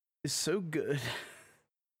is so good.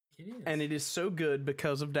 It is. And it is so good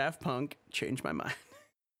because of Daft Punk. Changed my mind.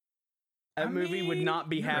 That movie would not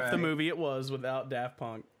be you're half the right. movie it was without Daft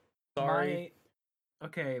Punk. Sorry.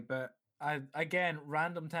 Okay, but again,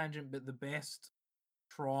 random tangent, but the best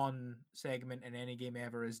Tron segment in any game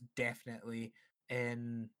ever is definitely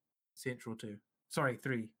in Saints Row 2. Sorry,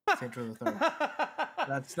 3. Saints Row the 3rd.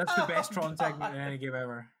 That's the best Tron segment in any game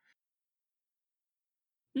ever.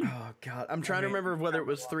 Oh god, I'm trying to Okay, remember whether it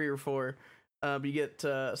was Capcom. 3 or 4. But you get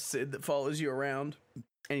Sid that follows you around,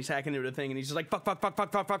 and he's hacking into a thing, and he's just like fuck. It's like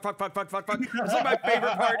my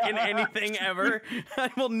favorite part in anything ever. I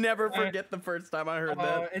will never forget the first time I heard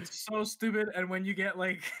that. It's so stupid. And when you get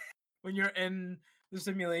like, when you're in the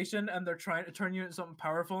simulation and they're trying to turn you into something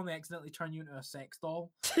powerful and they accidentally turn you into a sex doll.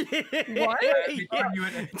 What? They turn you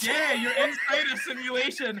into, yeah, you're inside a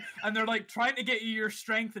simulation and they're like trying to get you your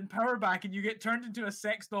strength and power back, and you get turned into a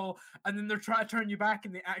sex doll, and then they're trying to turn you back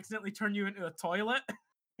and they accidentally turn you into a toilet.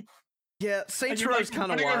 Yeah, And Saints you're Row like is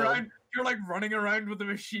kind of running wild. around, you're like running around with a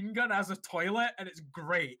machine gun as a toilet, and it's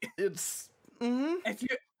great. It's If you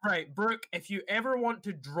Brooke, if you ever want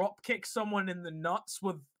to drop kick someone in the nuts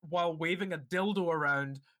while waving a dildo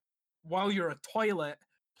around while you're a toilet,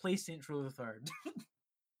 play Saints Row the 3rd.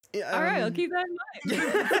 Yeah, All right, I'll keep that in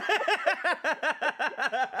mind.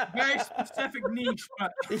 Very specific niche,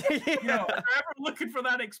 but you know, if you're ever looking for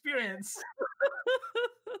that experience.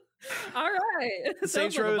 All right. Saints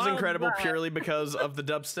Sounds like a Row is wild incredible ride. purely because of the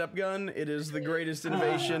dubstep gun. It is the greatest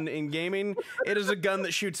innovation in gaming. It is a gun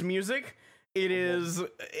that shoots music. It is.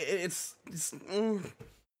 It's.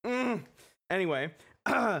 Anyway,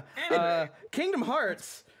 Kingdom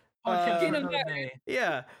Hearts. Podcast Kingdom another Hearts. day.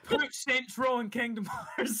 Yeah. Put Saints Row and Kingdom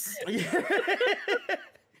Hearts.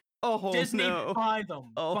 Oh Disney, no. buy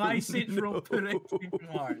them. Oh, Buy Saints Row, put it in no. Kingdom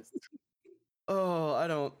Hearts. Oh, I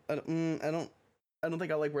don't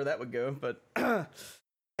think I like where that would go. But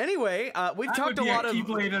anyway, we've That talked would a be lot of.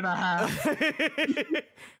 Keyblade and a half.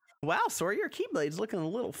 Wow, sorry, your Keyblade's looking a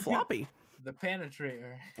little floppy The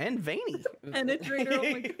Penetrator. and veiny. Penetrator, oh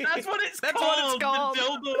my God. That's what it's That's called. what it's called. The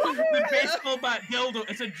dildo, the baseball bat dildo.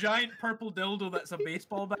 It's a giant purple dildo that's a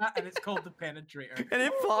baseball bat, and it's called the Penetrator. And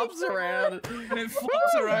it flops around. And it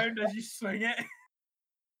flops around as you swing it.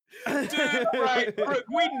 Dude, right, Brooke,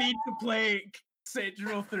 we need to play Saints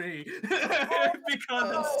Row 3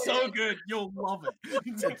 because it's so good. You'll love it.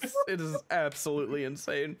 It is absolutely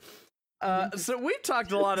insane. So we've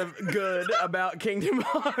talked a lot of good about Kingdom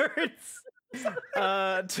Hearts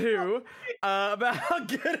 2, about how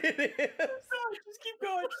good it is. Just keep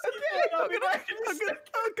going. Just keep Okay, going.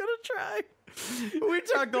 I'm gonna try. We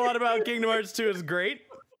talked a lot about Kingdom Hearts 2 is great.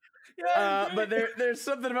 But there's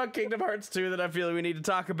something about Kingdom Hearts 2 that I feel we need to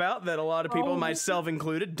talk about that a lot of people, myself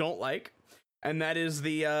included, don't like. And that is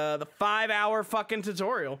the 5-hour fucking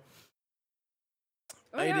tutorial.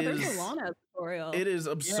 Oh yeah, It there's is- a long ass tutorial. It is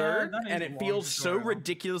absurd, that is and a it long feels so tutorial.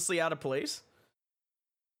 ridiculously out of place.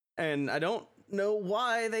 And I don't know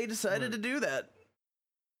why they decided to do that.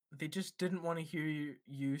 They just didn't want to hear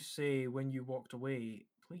you say when you walked away,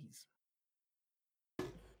 please.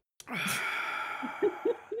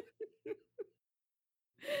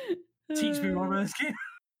 Teach me more about this game.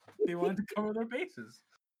 They wanted to cover their bases.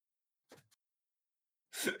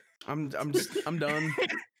 I'm done.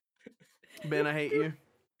 Ben, I hate you.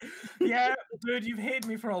 Yeah, dude, you've hated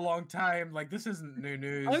me for a long time. Like, this isn't new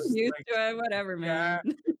news. I'm used Like, to it. Whatever, man.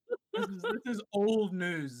 this is old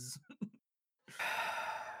news.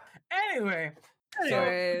 Anyway,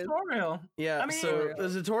 Anyways. tutorial. Yeah, I mean- so the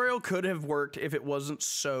tutorial could have worked if it wasn't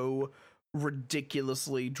so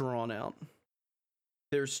ridiculously drawn out.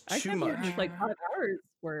 There's I too kind much. of just like 5 hours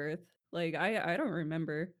worth. Like I don't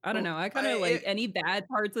remember. I don't Well, know. I kind of like it- any bad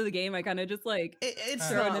parts of the game. I kind of just like. It's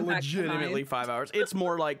Throwing not them back legitimately behind. 5 hours. It's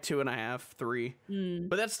more like 2.5, 3. Mm,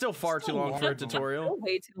 But that's still far too Still long for a long. tutorial.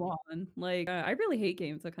 way too long. Like I really hate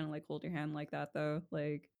games that kind of like hold your hand like that though.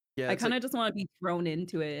 Like Yeah, I it's kind of like- just want to be thrown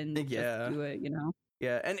into it and Yeah. just do it. You know.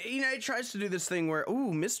 yeah, and it tries to do this thing where,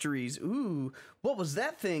 ooh, mysteries. Ooh, what was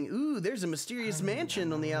that thing? Ooh, there's a mysterious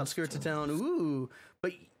mansion on the outskirts of town. Ooh,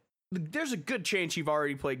 but there's a good chance you've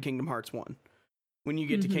already played Kingdom Hearts 1 when you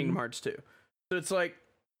get to Kingdom Hearts 2. So it's like,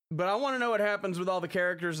 but I want to know what happens with all the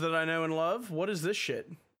characters that I know and love. What is this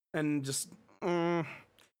shit? And just,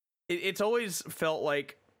 it's always felt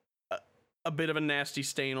like a bit of a nasty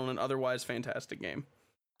stain on an otherwise fantastic game.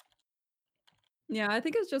 Yeah, I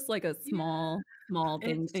think it's just like a small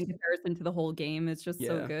thing in comparison to the whole game. It's just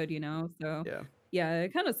so good, you know? So yeah,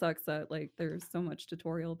 it kind of sucks that like there's so much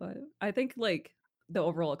tutorial, but I think like the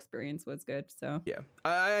overall experience was good. So yeah,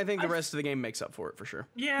 I think the rest of the game makes up for it for sure.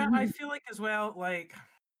 Yeah, I feel like as well, like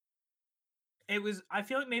I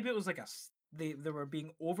feel like maybe it was like they were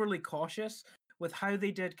being overly cautious with how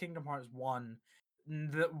they did Kingdom Hearts 1,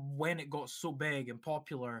 that when it got so big and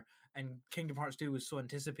popular and Kingdom Hearts 2 was so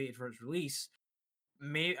anticipated for its release.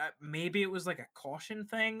 Maybe it was like a caution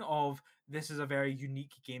thing of, this is a very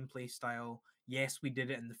unique gameplay style. Yes, we did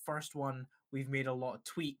it in the first one. We've made a lot of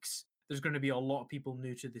tweaks. There's going to be a lot of people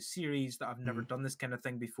new to the series that have never done this kind of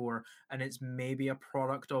thing before, and it's maybe a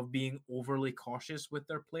product of being overly cautious with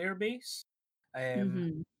their player base. I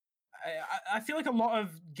feel like a lot of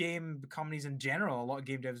game companies in general, a lot of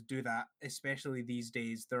game devs do that, especially these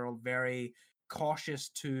days. They're all very cautious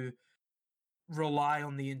to rely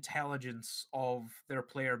on the intelligence of their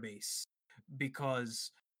player base,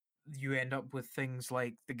 because you end up with things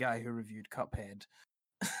like the guy who reviewed Cuphead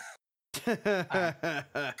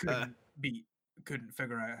couldn't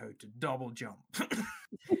figure out how to double jump.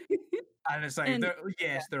 And it's like,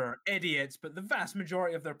 there are idiots, but the vast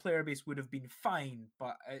majority of their player base would have been fine,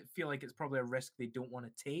 but I feel like it's probably a risk they don't want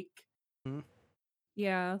to take.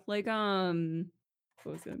 Yeah, like what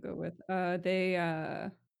was I gonna go with?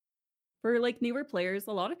 For like newer players,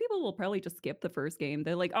 a lot of people will probably just skip the first game.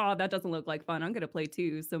 They're like, oh, that doesn't look like fun. I'm gonna play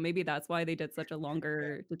 2. So maybe that's why they did such a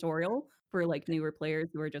longer tutorial for like newer players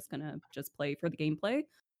who are just gonna play for the gameplay.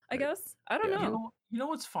 I guess. I don't know. You know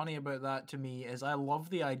what's funny about that to me is I love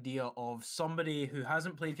the idea of somebody who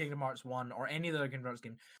hasn't played Kingdom Hearts 1 or any other Kingdom Hearts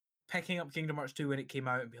game picking up Kingdom Hearts 2 when it came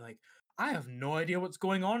out and be like, I have no idea what's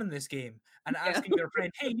going on in this game. And asking their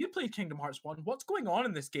friend, hey, you played Kingdom Hearts 1, what's going on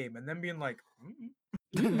in this game? And then being like,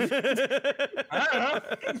 I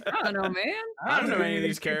don't know, man. I don't know any of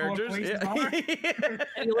these characters. And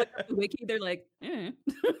you look at the wiki, they're like, yeah,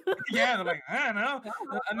 they're like, I don't know.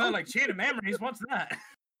 And they're like, Chain of Memories, what's that?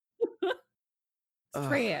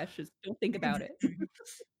 Trash. Just don't think about it.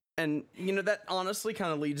 And you know, that honestly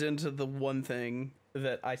kind of leads into the one thing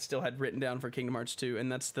that I still had written down for Kingdom Hearts 2, and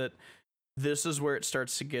that's that this is where it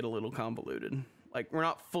starts to get a little convoluted. Like, we're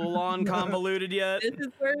not full on convoluted yet. This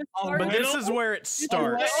is where it starts. But this is where it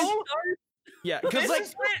starts. Yeah, because like,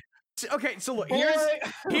 okay, so look,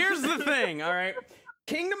 here's the thing, all right?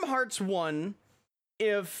 Kingdom Hearts 1,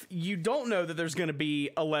 if you don't know that there's going to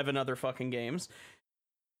be 11 other fucking games,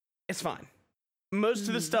 it's fine. Most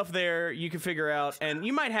of the stuff there you can figure out, and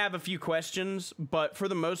you might have a few questions, but for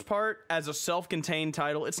the most part, as a self-contained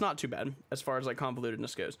title, it's not too bad as far as like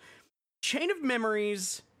convolutedness goes. Chain of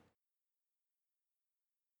Memories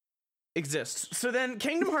exists. So then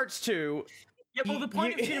Kingdom Hearts 2... Yeah, well, the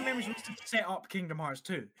point of Chain of Memories was to set up Kingdom Hearts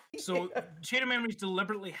 2. So Chain of Memories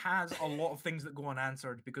deliberately has a lot of things that go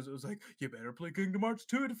unanswered, because it was like, you better play Kingdom Hearts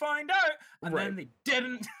 2 to find out. And then they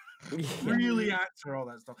didn't really answer all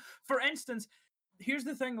that stuff. For instance, here's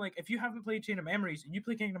the thing, like, if you haven't played Chain of Memories and you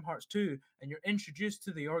play Kingdom Hearts 2 and you're introduced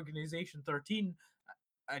to the Organization 13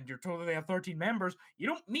 and you're told they have 13 members, you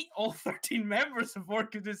don't meet all 13 members of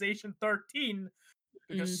Organization 13,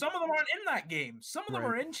 because some of them aren't in that game. Some of them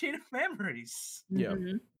are in Chain of Memories. Yeah.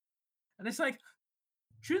 And it's like,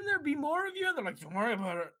 shouldn't there be more of you? And they're like, don't worry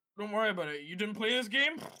about it. Don't worry about it. You didn't play this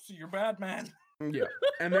game? So you're bad, man. Yeah.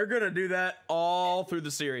 And they're going to do that all through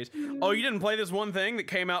the series. Oh, you didn't play this one thing that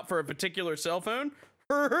came out for a particular cell phone?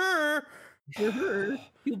 You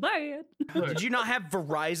buy it. Did you not have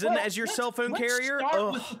Verizon as your cell phone carrier? Let's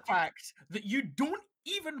start with the fact that you don't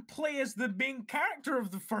even play as the main character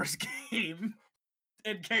of the first game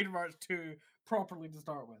in Kingdom Hearts 2 properly to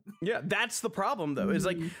start with. Yeah, that's the problem, though. Is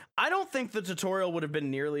like, I don't think the tutorial would have been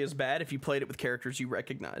nearly as bad if you played it with characters you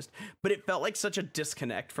recognized, but it felt like such a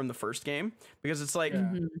disconnect from the first game, because it's like,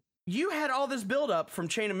 you had all this build-up from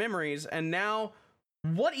Chain of Memories, and now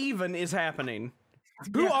what even is happening?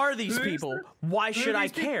 Who are these people? Why should I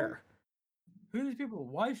care? Who are these people?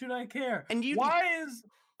 Why should I care? And you, why is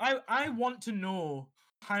I want to know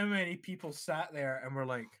how many people sat there and were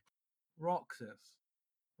like, Roxas,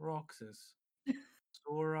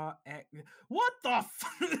 Sora, what the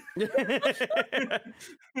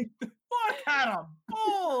what kind of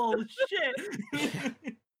bullshit?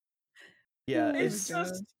 Yeah, it's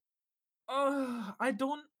just, I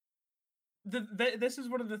don't. this is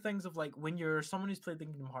one of the things of like when you're someone who's played the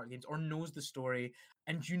Kingdom Hearts games or knows the story,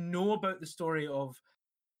 and you know about the story of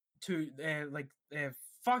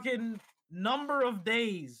fucking number of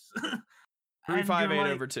days.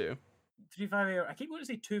 358/2. 358. I keep going to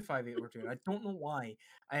say 258/2. I don't know why.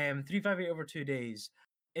 358/2 days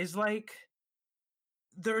is like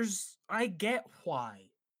I get why.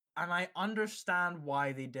 And I understand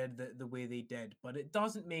why they did the way they did, but it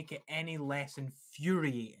doesn't make it any less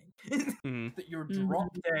infuriating that you're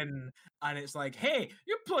dropped in and it's like, hey,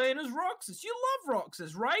 you're playing as Roxas. You love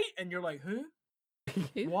Roxas, right? And you're like, who?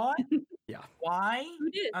 Why? Yeah. Why?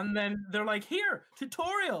 And then they're like, here,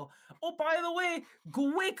 tutorial. Oh, by the way,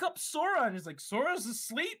 go wake up Sora. And he's like, Sora's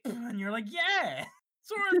asleep? And you're like, yeah.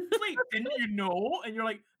 Sora's asleep. Didn't you know? And you're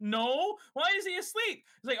like, no. Why is he asleep?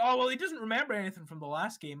 He's like, oh, well, he doesn't remember anything from the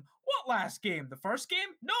last game. What last game? The first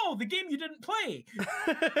game? No, the game you didn't play.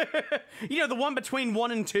 You know, the one between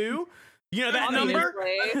 1 and 2? You know that number?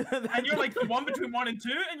 And you're like, the one between 1 and 2?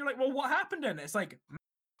 And you're like, well, what happened in it? It's like,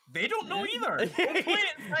 they don't know either. Go play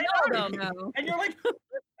it and find out. No. And you're like,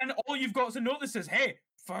 and all you've got to notice is, hey,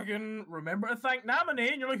 fucking remember to thank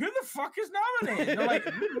Naminé. And you're like, who the fuck is Naminé? And you're like,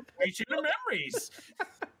 waiting the memories.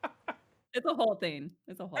 It's a whole thing.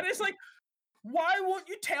 And it's like, why won't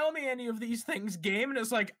you tell me any of these things, game? And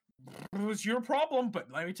it's like, it was your problem,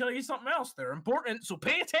 but let me tell you something else. They're important, so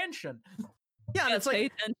pay attention. Yeah, and it's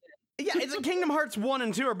like, yeah, it's like Kingdom Hearts 1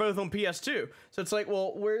 and 2 are both on PS2. So it's like,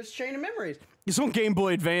 well, where's Chain of Memories? It's on Game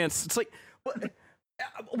Boy Advance. It's like,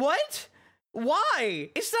 what?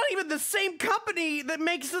 Why? It's not even the same company that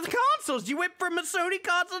makes the consoles. You went from a Sony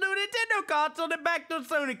console to a Nintendo console, then back to a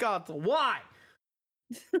Sony console. Why?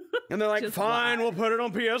 And they're like, fine, we'll put it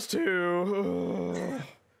on PS2.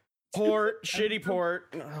 Port, shitty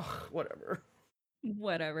port. Ugh, whatever.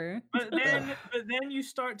 But then you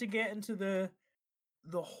start to get into the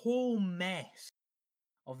whole mess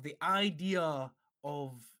of the idea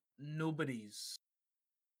of nobodies.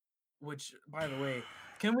 Which, by the way,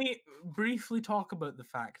 can we briefly talk about the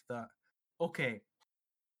fact that, okay,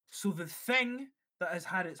 so the thing that has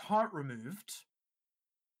had its heart removed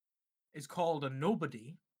is called a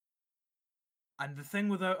nobody, and the thing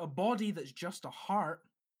without a body that's just a heart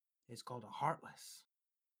is called a heartless.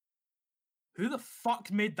 Who the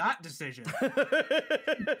fuck made that decision? Who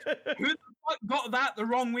the fuck got that the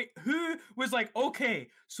wrong way? Who was like, okay,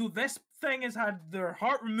 so this thing has had their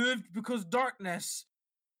heart removed because darkness.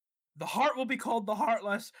 The heart will be called the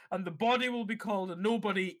heartless, and the body will be called a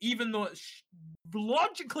nobody, even though it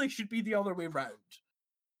logically should be the other way round.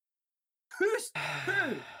 Who's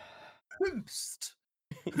Hoomst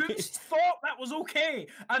thought that was okay,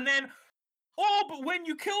 and then, oh, but when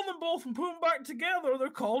you kill them both and put them back together, they're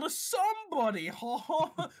called a somebody. Ha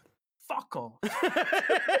ha. Fuck off.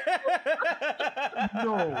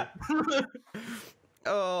 No.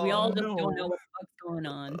 Oh, we all just don't know what the fuck's going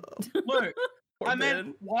on. Look, and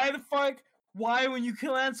then why the fuck? Why when you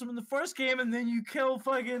kill Ansem in the first game and then you kill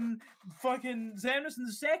fucking Xemnas in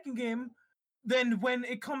the second game? Then when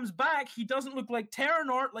it comes back, he doesn't look like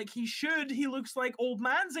Terranort like he should. He looks like old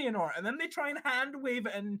man Xehanort. And then they try and hand wave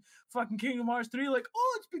it in fucking Kingdom Hearts 3, like,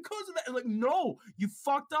 oh, it's because of that. Like, no, you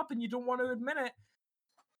fucked up and you don't want to admit it.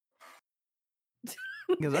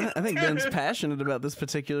 Because I think Ben's passionate about this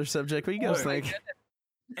particular subject. What do you guys think?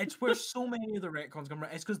 It's where so many of the retcons come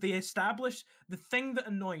right. It's because they establish the thing that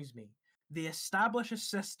annoys me. They establish a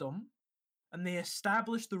system and they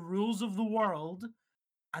establish the rules of the world,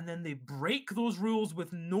 and then they break those rules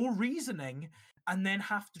with no reasoning and then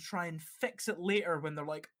have to try and fix it later when they're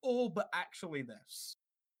like, oh, but actually this.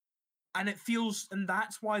 And it feels, and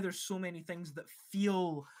that's why there's so many things that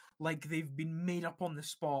feel like they've been made up on the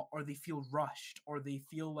spot, or they feel rushed, or they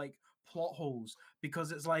feel like plot holes,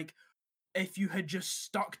 because it's like, if you had just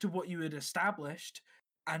stuck to what you had established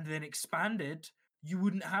and then expanded, you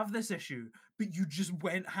wouldn't have this issue. But you just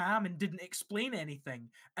went ham and didn't explain anything.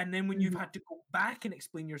 And then when you've had to go back and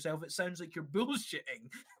explain yourself, it sounds like you're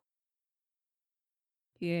bullshitting.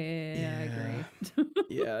 Yeah, I agree.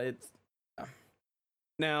 Yeah, it's...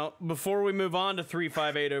 Now, before we move on to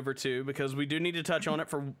 358/2, because we do need to touch on it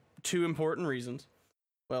for two important reasons.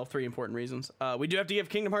 Well, three important reasons. We do have to give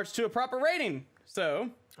Kingdom Hearts 2 a proper rating.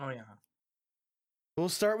 So... Oh, yeah. We'll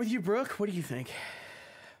start with you, Brooke. What do you think?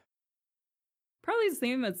 Probably the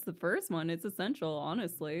same as the first one. It's essential,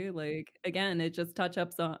 honestly. Like, again, it just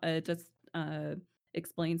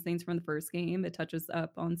explains things from the first game. It touches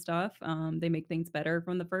up on stuff. They make things better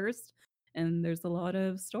from the first, and there's a lot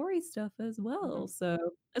of story stuff as well. So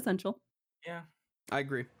essential. Yeah, I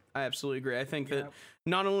agree. I absolutely agree. I think that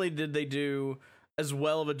not only did they do as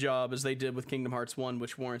well of a job as they did with Kingdom Hearts 1,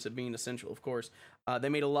 which warrants it being essential, of course. They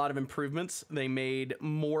made a lot of improvements. They made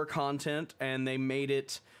more content, and they made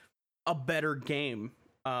it a better game.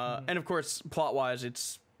 And of course, plot-wise,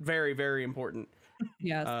 it's very, very important.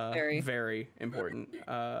 Yes, very. Very important.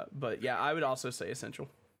 But yeah, I would also say essential.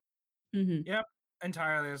 Yep,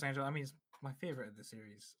 entirely essential. I mean, it's my favorite of the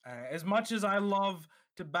series. As much as I love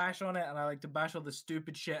to bash on it, and I like to bash all the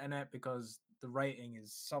stupid shit in it because the writing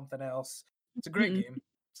is something else. It's a great game.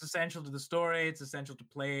 It's essential to the story. It's essential to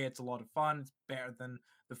play. It's a lot of fun. It's better than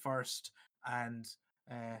the first. And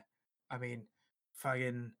I mean,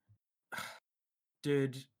 fucking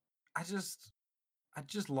dude, I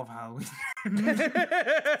just love Halloween. So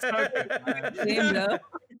good, man. Named up.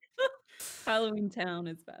 Halloween Town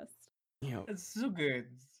is best. Yep. It's so good.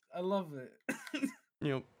 I love it.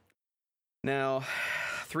 Yep. Now,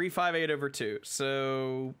 358/2.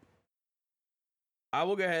 So I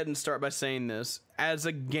will go ahead and start by saying this. As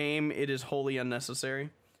a game, it is wholly unnecessary.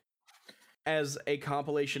 As a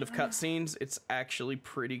compilation of cutscenes, it's actually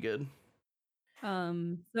pretty good.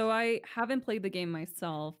 So I haven't played the game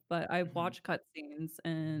myself, but I watched cutscenes,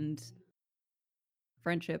 and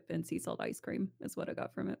friendship and sea salt ice cream is what I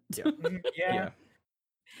got from it. Yeah. Yeah.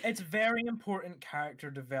 It's very important character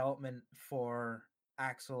development for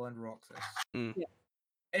Axel and Roxas. Yeah.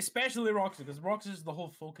 Especially Roxas, because Roxas is the whole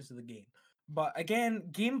focus of the game. But again,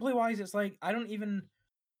 gameplay wise, it's like I don't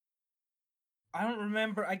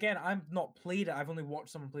remember. Again, I've not played it. I've only watched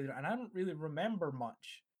someone play it, and I don't really remember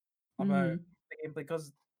much about the gameplay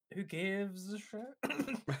because who gives a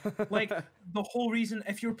shit? Like the whole reason,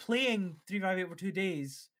 if you're playing 358/2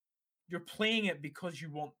 days, you're playing it because you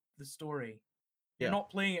want the story. You're Yeah. not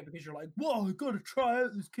playing it because you're like, whoa, I gotta try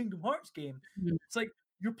out this Kingdom Hearts game. Mhm. It's like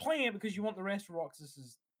you're playing it because you want the rest of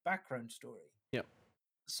Roxas's background story. Yep.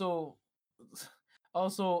 So,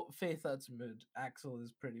 also, Faith, that's mood. Axel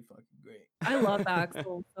is pretty fucking great. I love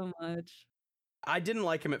Axel so much. I didn't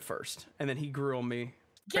like him at first, and then he grew on me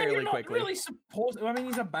Yeah, fairly you're not quickly. really supposed. I mean,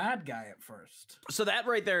 he's a bad guy at first. So that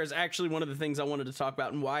right there is actually one of the things I wanted to talk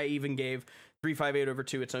about, and why I even gave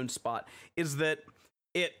 358/2 its own spot, is that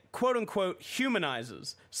it quote unquote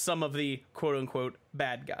humanizes some of the quote unquote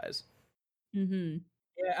bad guys. Mm-hmm.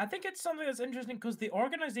 Yeah, I think it's something that's interesting because the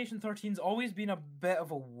Organization 13's always been a bit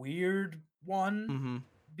of a weird one Mm-hmm.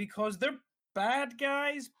 because they're bad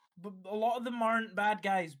guys, but a lot of them aren't bad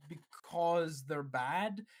guys because they're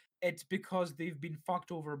bad. It's because they've been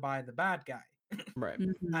fucked over by the bad guy. Right.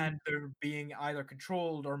 And they're being either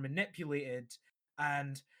controlled or manipulated.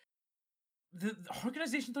 And the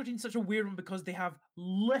Organization 13 is such a weird one because they have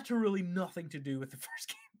literally nothing to do with the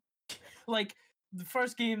first game. Like, the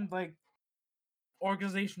first game, like,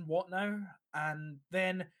 Organization What Now? And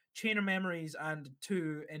then Chain of Memories and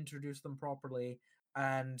 2 introduce them properly.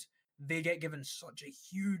 And they get given such a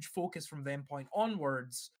huge focus from them point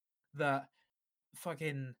onwards that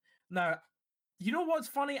fucking... Now, you know what's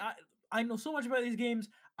funny? I know so much about these games,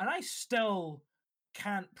 and I still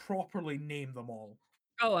can't properly name them all.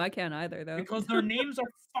 Oh, I can't either though. Because their names are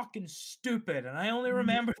fucking stupid, and I only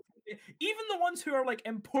remember even the ones who are like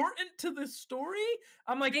important to the story.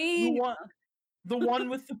 I'm like the one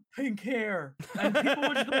with the pink hair, and people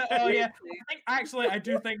would just be like, "Oh yeah." I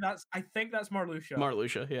think that's Marluxia.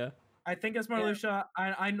 Marluxia, yeah. I think it's Marluxia.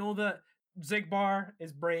 I know that Zigbar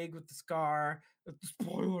is Braig with the scar.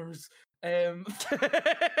 Spoilers.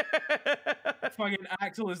 Fucking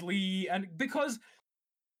Axel is Lee, and because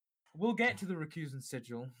we'll get to the Recusant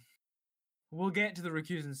Sigil.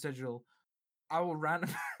 I will rant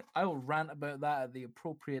about that at the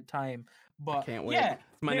appropriate time. But I can't wait. yeah, It's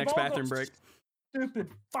my they've next all got bathroom break. Stupid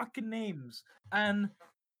fucking names, and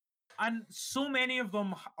so many of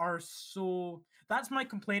them are so. That's my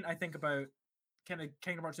complaint. I think about kind of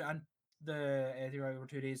Kingdom Hearts and the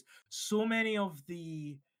 358/2 days. So many of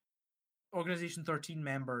the Organization 13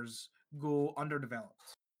 members go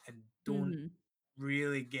underdeveloped and don't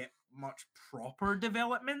really get much proper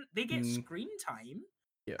development. They get screen time,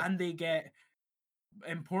 and they get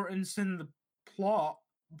importance in the plot,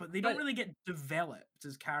 but they don't really get developed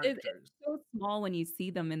as characters. It's so small when you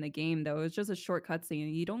see them in the game, though. It's just a short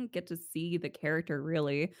cutscene. You don't get to see the character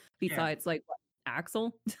really, besides like what,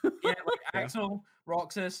 Axel. Like Axel,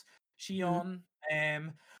 Roxas, Xion,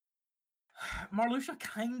 Marluxia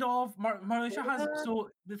kind of. Marluxia has so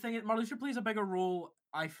the thing is Marluxia plays a bigger role.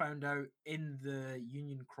 I found out in the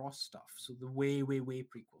Union Cross stuff, so the way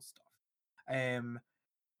prequel stuff.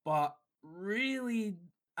 But really,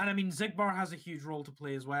 and I mean Zigbar has a huge role to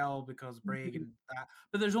play as well because Braig and that.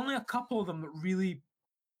 But there's only a couple of them that really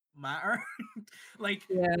matter. Like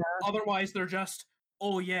otherwise, they're just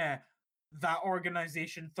that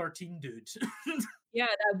Organization 13 dude. Yeah,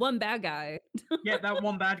 that one bad guy. Yeah, that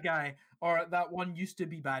one bad guy, or that one used to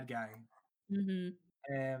be bad guy. Hmm.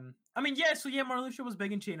 I mean, yeah. So yeah, Marluxia was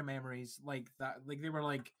big in Chain of Memories, like that. Like they were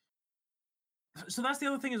like. So that's the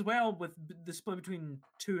other thing as well with the split between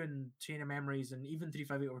 2 and Chain of Memories, and even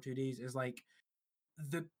 358 over 2 days is like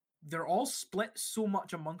they're all split so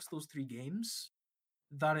much amongst those 3 games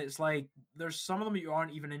that it's like there's some of them you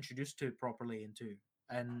aren't even introduced to properly into,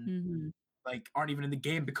 and Hmm. like aren't even in the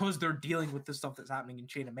game because they're dealing with the stuff that's happening in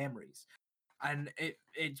Chain of Memories, and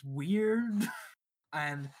it's weird,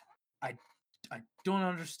 and I don't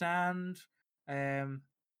understand.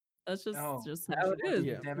 That's just Oh, just Witch how it is.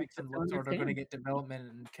 Yeah. Epidemics and Just don't Luxord are going to understand. get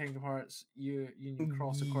development in Kingdom Hearts Union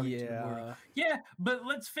Cross according to the word. Yeah. Yeah, but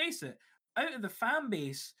let's face it, out of the fan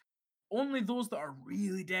base, only those that are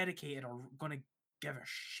really dedicated are going to give a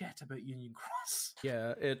shit about Union Cross.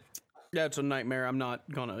 Yeah, it's a nightmare. I'm not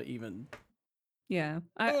gonna even. Yeah,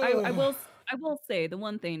 I will say the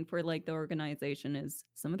one thing for like the organization is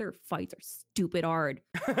some of their fights are stupid hard.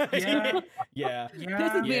 Yeah, Yeah.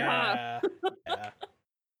 Pisses me off. Yeah. Yeah.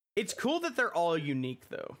 It's cool that they're all unique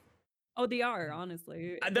though. Oh, they are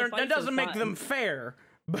honestly. The That fights are doesn't make fun. them fair.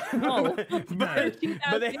 No. but Shoot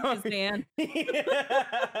but out they are, bitches, man.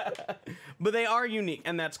 but they are unique,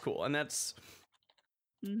 and that's cool. And that's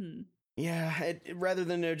Hmm. yeah. Rather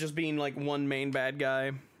than there just being like one main bad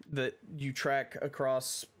guy that you track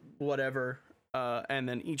across whatever, and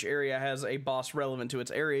then each area has a boss relevant to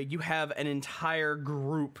its area, you have an entire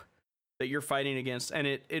group that you're fighting against, and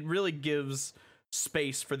it really gives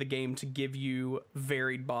space for the game to give you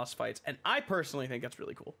varied boss fights, and I personally think that's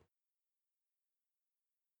really cool.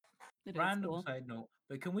 It is random cool. side note,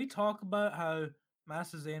 but can we talk about how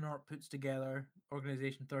Master Xehanort puts together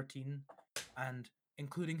Organization 13 and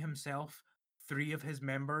including himself, 3 of his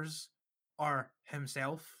members are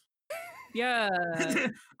himself? Yeah,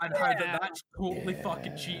 And how Yeah. that's totally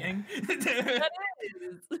fucking cheating. that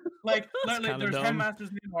is. Like literally, kinda there's dumb. him, Master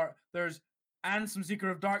Xehanort, there's Ansem, Seeker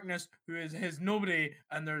of Darkness, who is his nobody,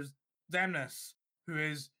 and there's Zemnis, who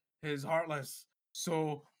is his Heartless.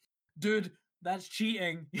 So, dude, that's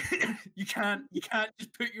cheating. you can't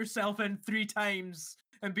just put yourself in 3 times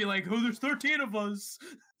and be like, oh, there's 13 of us.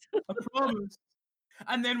 I promise.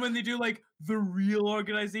 And then when they do like the real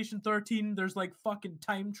Organization 13, there's like fucking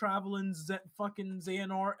time traveling fucking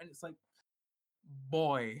Xehanort, and it's like,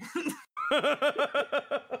 boy,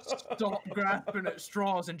 stop grasping at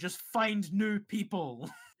straws and just find new people.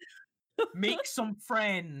 Make some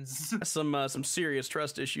friends. Some serious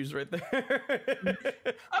trust issues right there.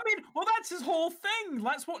 I mean, well, that's his whole thing.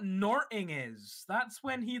 That's what Norting is. That's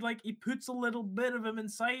when he puts a little bit of him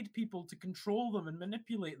inside people to control them and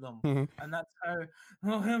manipulate them. Mhm. And that's how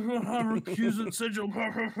recusant sigil.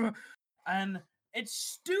 And it's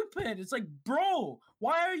stupid. It's like, bro,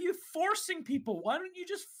 why are you forcing people? Why don't you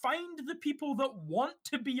just find the people that want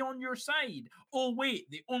to be on your side? Oh, wait,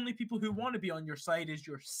 the only people who want to be on your side is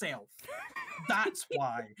yourself. That's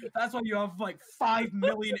why. That's why you have like 5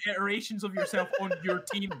 million iterations of yourself on your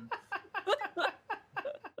team.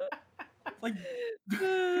 Like,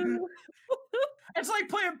 it's like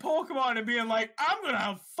playing Pokemon and being like, I'm gonna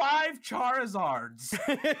have 5 Charizards.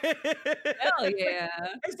 Hell yeah.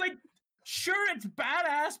 It's like, sure, it's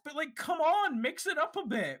badass, but like, come on, mix it up a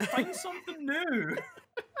bit. Find something new.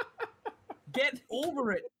 Get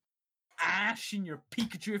over it, Ash, and your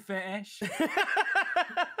Pikachu fetish.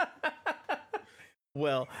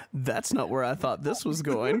 Well, that's not where I thought this was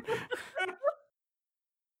going.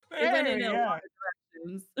 It went in a yeah. lot of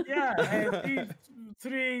directions. Yeah,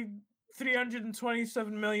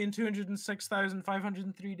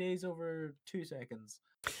 327,206,503 days over 2 seconds.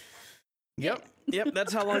 Yep,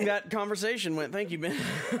 that's how long that conversation went. Thank you, Ben.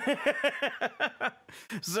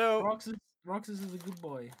 So, Roxas is a good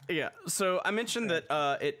boy. yeah, so I mentioned that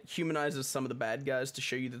it humanizes some of the bad guys to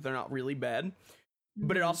show you that they're not really bad,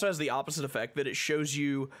 but it Mhm. also has the opposite effect that it shows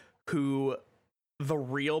you who the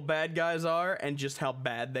real bad guys are and just how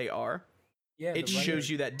bad they are. Yeah, It shows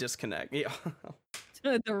you that disconnect. Yeah.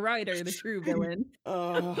 The writer, the true villain.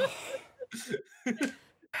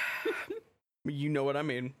 You know what I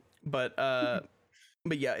mean. But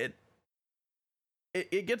yeah,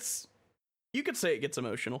 it gets, you could say it gets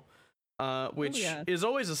emotional. Which yeah. is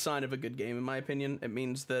always a sign of a good game in my opinion. It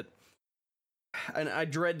means that, and I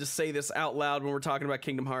dread to say this out loud when we're talking about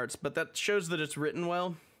Kingdom Hearts, but that shows that it's written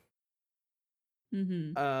well.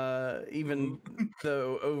 Mm-hmm. Even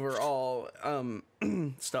though overall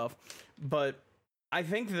stuff, but I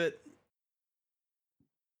think that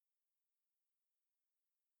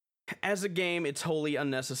as a game it's wholly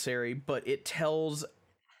unnecessary, but it tells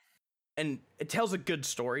a good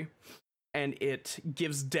story. and it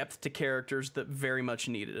gives depth to characters that very much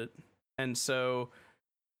needed it. And so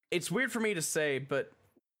it's weird for me to say, but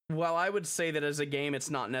while I would say that as a game it's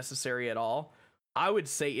not necessary at all, I would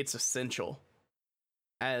say it's essential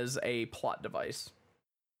as a plot device.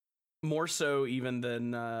 More so even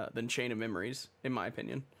than Chain of Memories, in my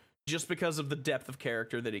opinion. Just because of the depth of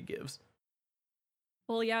character that it gives.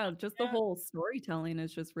 Well, yeah, just the whole storytelling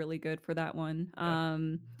is just really good for that one.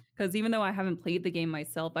 Because even though I haven't played the game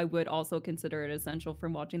myself, I would also consider it essential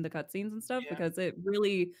from watching the cutscenes and stuff because it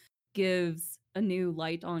really gives a new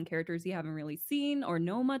light on characters you haven't really seen or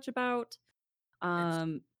know much about.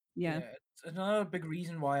 It's another big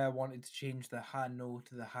reason why I wanted to change the ha no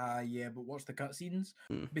to the ha yeah, but watch the cutscenes,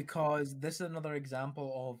 because this is another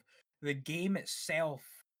example of the game itself,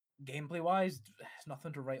 gameplay wise, there's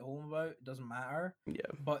nothing to write home about. It doesn't matter.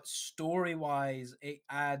 Yeah. But story wise, it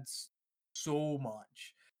adds so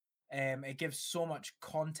much. It gives so much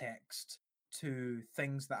context to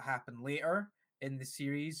things that happen later in the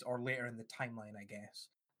series or later in the timeline, I guess,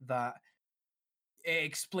 that it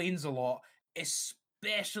explains a lot,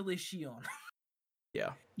 especially Shion.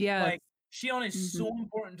 Yeah. Yeah. Like, Shion is so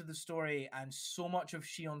important to the story, and so much of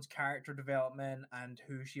Shion's character development and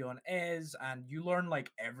who Shion is, and you learn like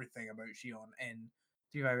everything about Shion in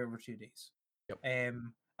 3 over 2 days. Yep.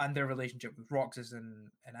 And their relationship with Roxas and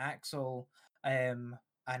Axel, and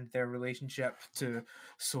their relationship to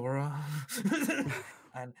Sora,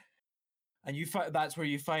 and you that's where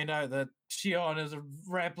you find out that Shion is a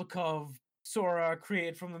replica of Sora,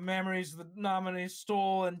 created from the memories that Naminé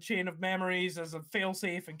stole and Chain of Memories as a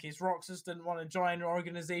failsafe in case Roxas didn't want to join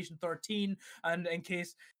Organization 13, and in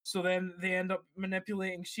case, so then they end up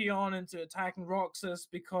manipulating Shion into attacking Roxas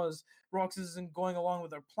because Roxas isn't going along with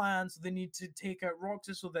their plan, so they need to take out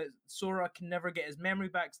Roxas so that Sora can never get his memory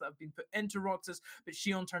back that have been put into Roxas, but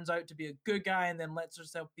Shion turns out to be a good guy and then lets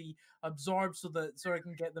herself be absorbed so that Sora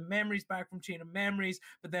can get the memories back from Chain of Memories,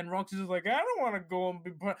 but then Roxas is like, I don't want to go and be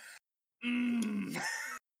put...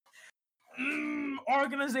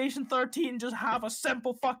 Organization 13 just have a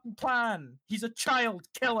simple fucking plan. He's a child,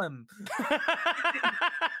 kill him.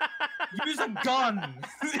 Use a gun.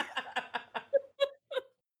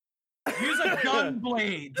 Use a gun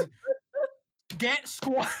blade. Get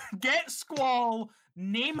Squall,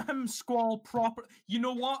 name him Squall proper. You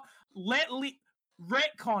know what?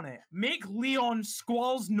 Retcon it. Make Leon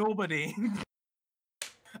Squall's nobody.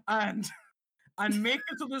 And make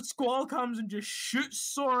it so the Squall comes and just shoots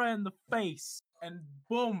Sora in the face, and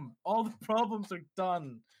boom, all the problems are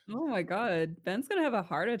done. Oh my god, Ben's gonna have a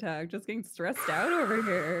heart attack just getting stressed out over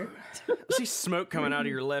here. I see smoke coming out of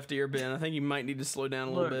your left ear, Ben. I think you might need to slow down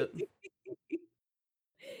a little bit.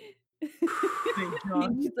 He needs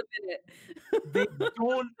a minute. They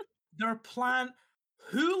don't. Their plan.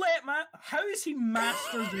 How is he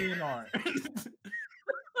Master Xehanort?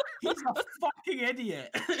 He's a fucking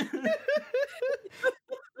idiot.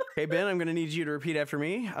 Okay, Ben, I'm going to need you to repeat after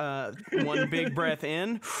me. One big breath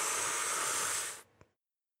in.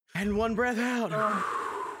 And one breath out.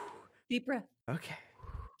 Deep breath. Okay.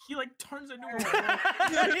 He like turns into a What kind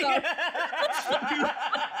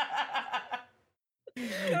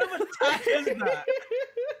of attack is that?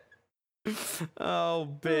 Oh,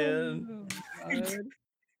 Ben. Oh, God.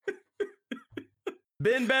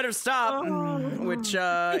 Ben better stop, which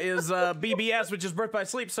is BBS, which is Birth by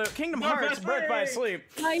Sleep. So Kingdom Hearts, Birth by Sleep.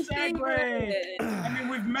 My favorite. I mean,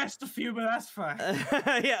 we've missed a few, but that's fine.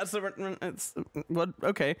 Yeah, so it's what?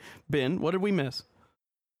 Okay, Ben, what did we miss?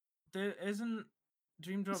 There isn't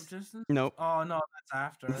Dream Drop Distance. Nope. Oh no, that's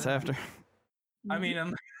after. It's after. I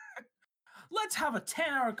mean, let's have a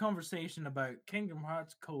 10-hour conversation about Kingdom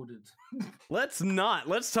Hearts Coded. Let's not.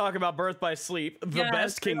 Let's talk about Birth by Sleep, the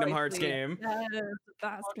best Kingdom Hearts game. Yes, the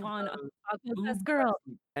best one. The best girl.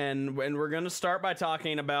 And we're gonna start by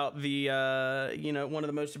talking about the one of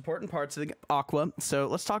the most important parts of the Aqua. So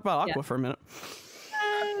let's talk about Aqua for a minute.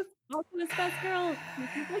 Yes, Aqua's best girl.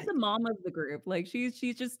 She's like the mom of the group. Like she's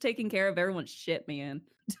just taking care of everyone's shit, man.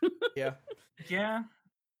 Yeah. Yeah.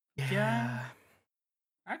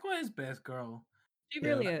 Aqua is best girl. She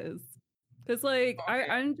really is. Because, like,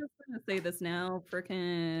 I'm just going to say this now.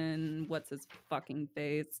 Frickin' what's his fucking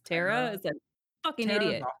face? Terra is a fucking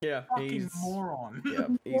idiot. Yeah. Fucking moron. Yeah,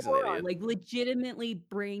 he's an idiot. Like, legitimately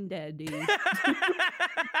brain dead, dude.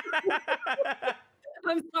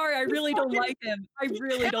 I'm sorry. I really don't like him. I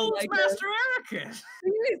really don't like Master him. Ericus.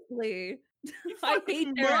 Seriously. I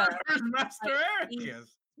hate Terra. Master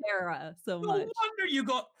Ericus. Terra so No much. wonder you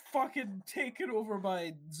got fucking taken over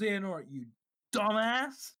by Xehanort, you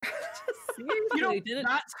dumbass. Seriously,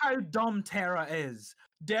 That's how dumb Terra is.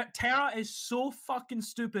 Terra is so fucking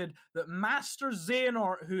stupid that Master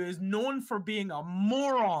Xehanort, who is known for being a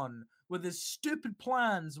moron with his stupid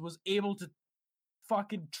plans, was able to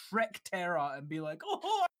fucking trick Terra and be like,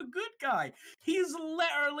 "Oh, I'm a good guy." He's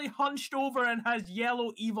literally hunched over and has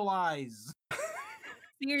yellow evil eyes.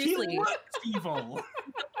 Seriously, He looks evil.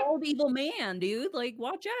 old evil man, dude. Like,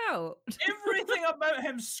 watch out. Everything about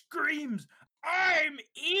him screams, "I'm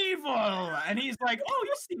evil!" And he's like, "Oh,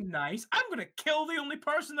 you seem nice. I'm gonna kill the only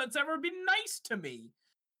person that's ever been nice to me."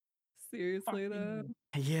 Seriously, though.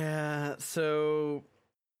 Fucking Yeah, so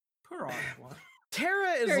poor Aqua.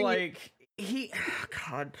 Terra is Very- like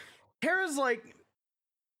God. Terra's like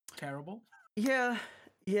Terrible. yeah.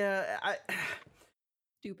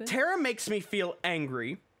 Stupid. Terra makes me feel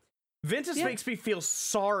angry. Ventus Yeah. makes me feel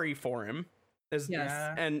sorry for him.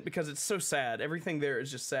 Yes. And because it's so sad. Everything there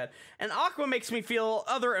is just sad. And Aqua makes me feel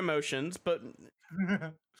other emotions, but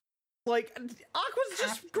like Aqua's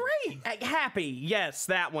just great. Happy. Yes,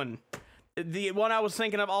 that one. The one I was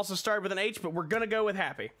thinking of also started with an H, but we're gonna go with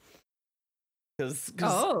happy. Because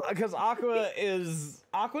Aqua's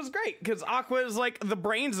great. Because Aqua is like the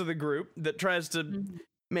brains of the group that tries to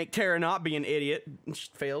make Terra not be an idiot. She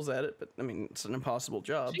fails at it, but I mean, it's an impossible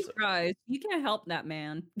job. She So. tries. You can't help that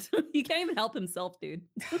man. He can't even help himself, dude.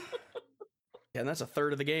 Yeah, and that's a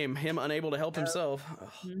third of the game. Him unable to help himself.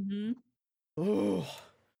 Mm-hmm. Oh.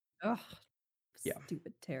 Ugh. Yeah.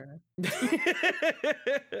 Stupid Terra.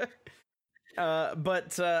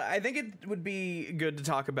 But I think it would be good to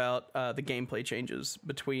talk about the gameplay changes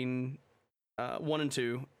between 1 and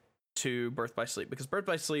 2 to Birth by Sleep, because Birth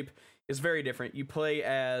by Sleep is very different. You play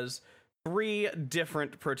as 3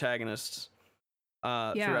 different protagonists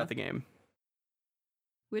throughout the game.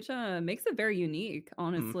 Which makes it very unique,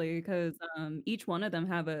 honestly, because each one of them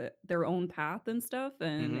have their own path and stuff,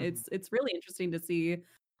 and it's really interesting to see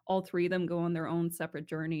all 3 of them go on their own separate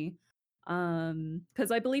journey.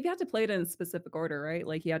 Because I believe you have to play it in a specific order, right?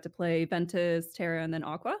 Like you had to play Ventus, Terra, and then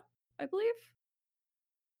Aqua, I believe.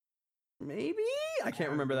 Maybe? I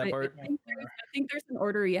can't remember that part. I think there's an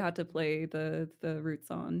order you had to play the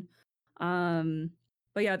routes on.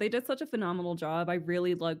 But yeah, they did such a phenomenal job. I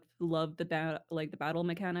really loved the battle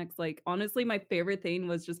mechanics. Like honestly, my favorite thing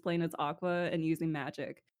was just playing as Aqua and using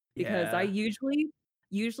magic, because I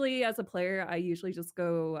usually as a player I usually just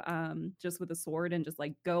go just with a sword and just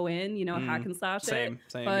like go in, hack and slash it.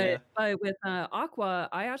 But with Aqua,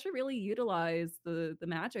 I actually really utilized the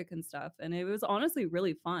magic and stuff, and it was honestly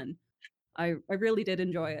really fun. I really did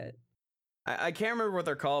enjoy it. I can't remember what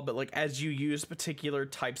they're called, but like as you use particular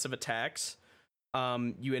types of attacks,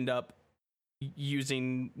 you end up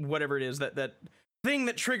using whatever it is that thing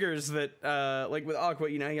that triggers that. Like with Aqua,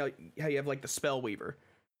 you know how you have like the Spell Weaver.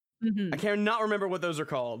 I cannot remember what those are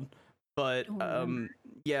called, but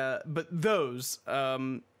yeah, but those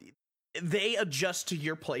they adjust to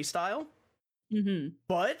your playstyle.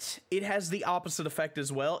 But it has the opposite effect as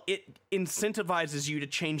well. It incentivizes you to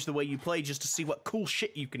change the way you play just to see what cool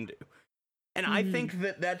shit you can do. And I think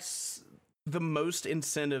that's the most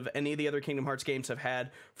incentive any of the other Kingdom Hearts games have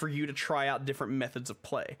had for you to try out different methods of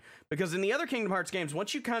play. Because in the other Kingdom Hearts games,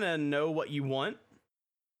 once you kind of know what you want,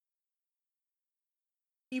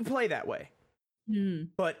 you play that way.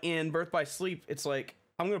 But in Birth by Sleep, it's like,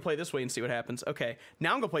 I'm going to play this way and see what happens. Okay,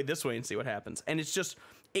 now I'm going to play this way and see what happens. And it's just,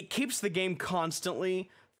 it keeps the game constantly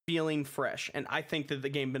feeling fresh. And I think that the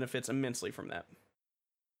game benefits immensely from that.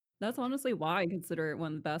 That's honestly why I consider it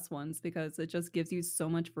one of the best ones, because it just gives you so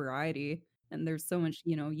much variety and there's so much,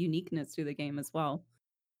 uniqueness to the game as well.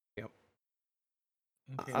 Yep.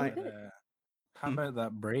 Okay, how about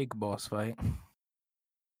that break boss fight?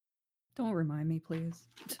 Don't remind me, please.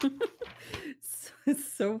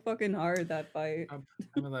 It's so fucking hard, that fight. How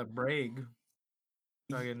about that break?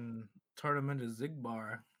 Fucking tournament of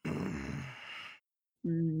Zigbar.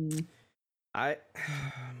 I'm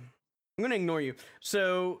gonna ignore you.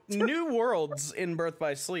 So new worlds in Birth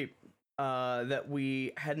by Sleep that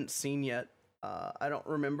we hadn't seen yet. I don't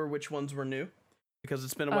remember which ones were new because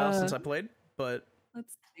it's been a while since I played. But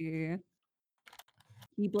let's see.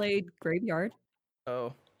 Keyblade Graveyard.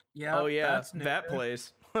 Oh yeah, that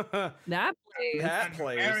plays. That plays. That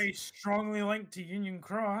plays. Very strongly linked to Union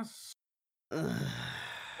Cross.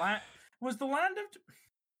 Was the Land of...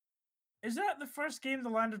 Is that the first game the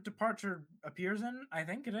Land of Departure appears in? I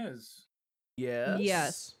think it is.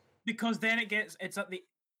 Yes. Because then it's at the...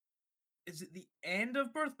 Is it the end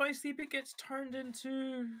of Birth by Sleep it gets turned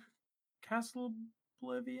into Castle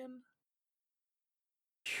Oblivion?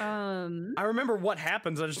 I remember what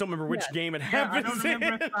happens, I just don't remember which game it happens I don't remember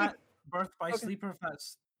in. if that's Birth by Sleep or if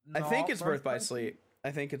that's I think it's Birth by Sleep.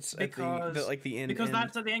 I think it's Because- at the end. because end.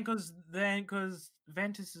 that's at the end. Because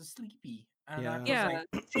Ventus is sleepy, and Yeah. I was Yeah.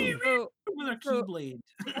 like, So with her So- keyblade.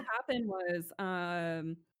 what happened was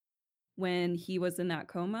when he was in that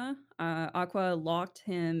coma, Aqua locked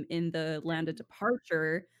him in the land of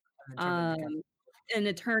departure, And then turned into and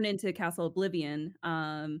it turned into Castle Oblivion.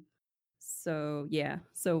 So yeah,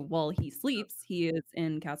 so while he sleeps, he is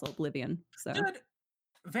in Castle Oblivion. So Dude,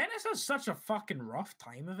 Venice has such a fucking rough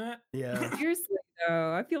time of it. Yeah. seriously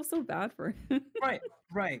though, I feel so bad for him.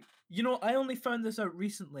 Right. You know, I only found this out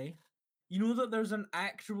recently. You know that there's an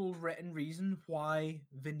actual written reason why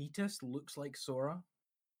Vanitas looks like Sora?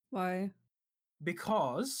 Why?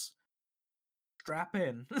 Because strap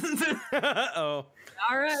in. Oh.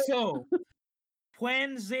 All right. So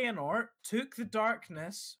when Xehanort took the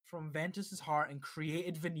darkness from Ventus's heart and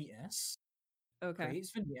created Vanitas, Okay.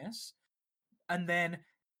 creates Vanitas, and then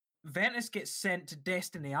Ventus gets sent to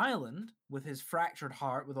Destiny Island with his fractured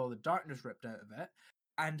heart with all the darkness ripped out of it,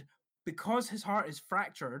 and because his heart is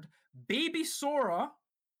fractured, baby Sora,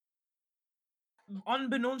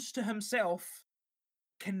 unbeknownst to himself,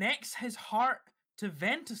 connects his heart to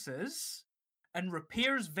Ventus's and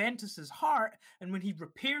repairs Ventus's heart. And when he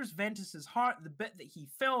repairs Ventus's heart, the bit that he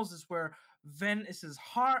fills is where Ventus's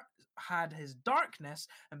heart had his darkness,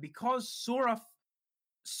 and because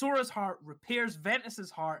Sora's heart repairs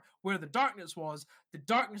Ventus's heart where the darkness was, the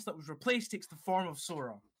darkness that was replaced takes the form of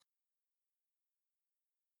Sora.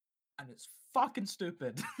 And it's fucking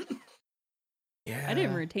stupid. Yeah. I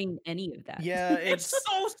didn't retain any of that. Yeah, It's it's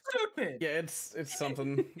so stupid. yeah, it's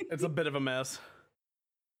something. It's a bit of a mess.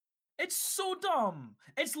 It's so dumb.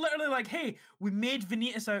 It's literally like, hey, we made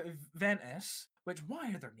Vanitas out of Ventus, which, why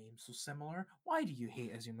are their names so similar? Why do you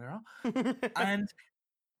hate Azumura? And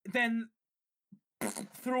then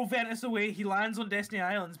throw Ventus away, he lands on Destiny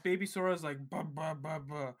Islands, baby Sora's like, bah, bah, bah,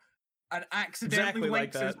 bah, and accidentally Exactly like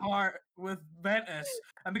links his that. heart with Ventus.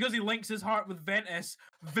 And because he links his heart with Ventus,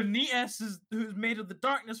 Vanitas, who's made of the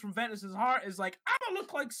darkness from Ventus's heart, is like, I'm gonna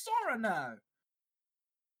look like Sora now.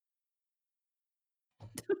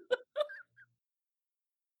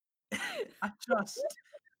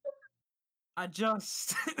 I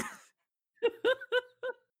just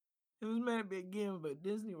it was meant to be a game about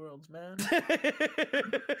Disney Worlds, man.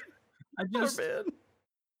 Poor man.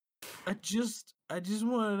 I just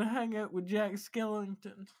wanted to hang out with Jack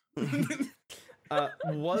Skellington.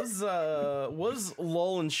 Was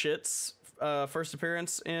Lol and Shit's first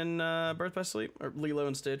appearance in Birth by Sleep, or Lilo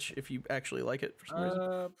and Stitch, if you actually like it for some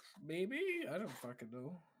reason? Maybe, I don't fucking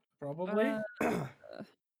know. Probably.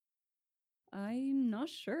 I'm not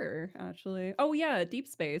sure actually. Oh yeah, Deep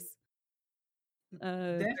Space.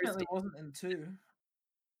 there's Definitely wasn't in 2.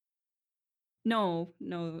 No,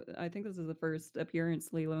 I think this is the first appearance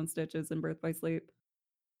Lilo and Stitch is in Birth by Sleep.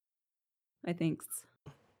 I think.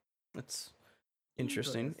 That's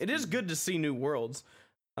interesting. It is good to see new worlds,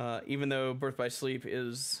 even though Birth by Sleep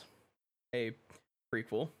is a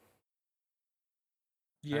prequel.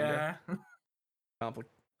 Yeah.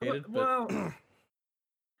 Complicated. Well,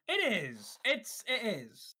 it is. It's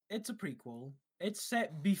a prequel. It's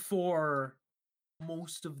set before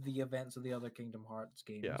most of the events of the other Kingdom Hearts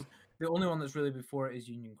games. Yeah. The only one that's really before it is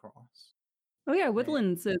Union Cross. Oh yeah,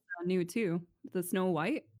 Woodlands is new too. The Snow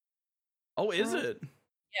White. Oh, is it?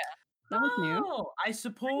 That was new. Oh, I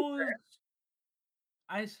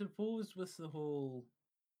suppose with the whole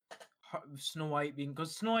Snow White being,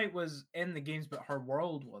 because Snow White was in the games, but her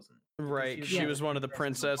world wasn't. Right. She Yeah. was one of the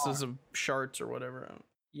princess princesses of Sharts or whatever.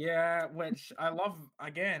 Yeah, which I love.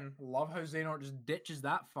 Again, love how Xehanort just ditches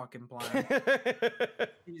that fucking plan.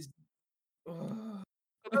 He's. Ugh.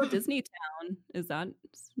 What about Disney Town? Is that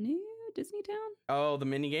new? Disney Town? Oh, the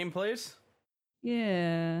mini game place?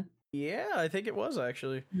 Yeah. Yeah, I think it was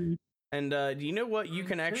actually. Hmm. And do you know what you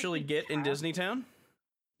can actually Disney get in Town? Disney Town?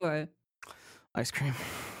 What? Ice cream.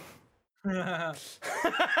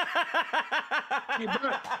 Hey,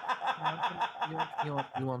 bro.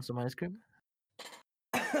 You want some ice cream?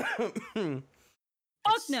 Fuck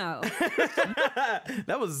no.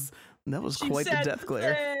 that was She quite the said death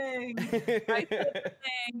glare. thing. I said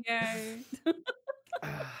Dang, yay.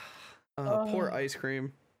 Poor ice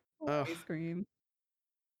cream. Oh. Ice cream.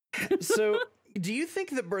 So, do you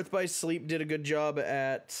think that Birth by Sleep did a good job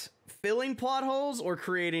at filling plot holes or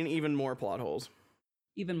creating even more plot holes?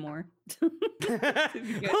 Even more. Look be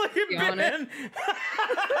at honest. Ben.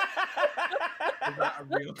 Is that a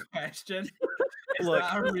real question? Is Look,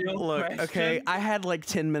 that a real question? okay, I had like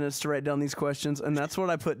 10 minutes to write down these questions, and that's what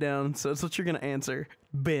I put down, so that's what you're gonna answer.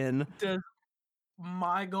 Ben.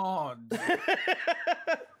 My God.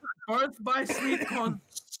 Birth by Sleep caused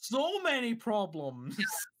so many problems.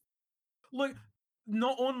 Look,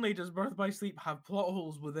 not only does Birth by Sleep have plot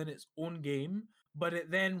holes within its own game, but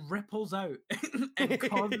it then ripples out and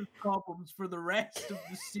causes problems for the rest of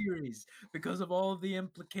the series because of all of the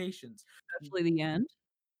implications. Especially the end.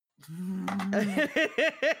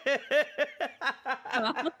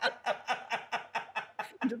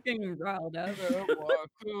 I'm just getting riled up. Walk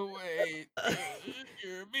away.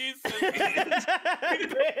 You're me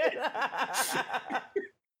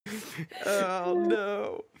Oh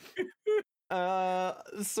no.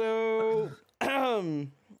 So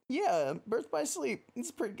yeah, Birth by Sleep. It's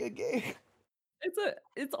a pretty good game.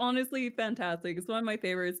 It's honestly fantastic. It's one of my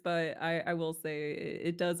favorites, but I will say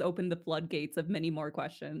it does open the floodgates of many more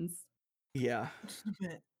questions. Yeah.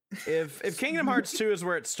 If Kingdom Hearts 2 is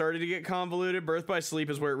where it started to get convoluted, Birth by Sleep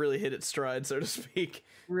is where it really hit its stride, so to speak.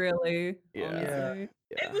 Really? Yeah. Honestly.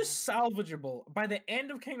 It was salvageable. By the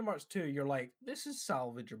end of Kingdom Hearts 2, you're like, this is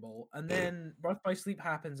salvageable. And then Birth by Sleep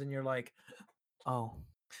happens, and you're like, oh,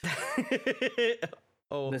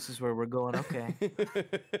 Oh. this is where we're going. Okay.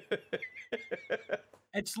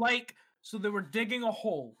 It's like, so they were digging a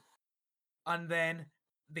hole, and then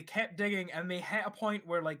they kept digging, and they hit a point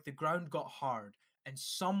where like the ground got hard, and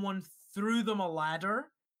someone threw them a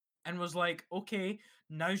ladder and was like, okay,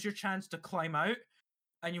 now's your chance to climb out.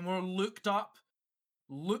 And you more looked up,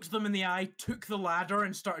 looked them in the eye, took the ladder,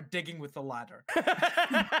 and started digging with the ladder.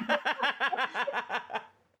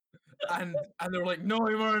 And they were like, no,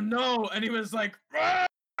 Emer, no. And he was like, "Ah!"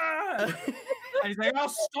 And he's like, I'll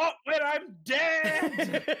stop when I'm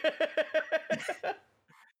dead.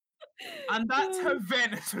 And that's how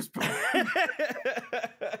Venice was born.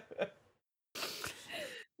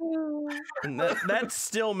 And that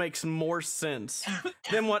still makes more sense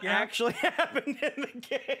than what Yeah. actually happened in the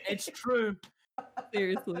game. It's true.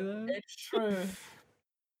 Seriously though. It's true.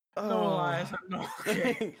 No Oh. lies. I'm not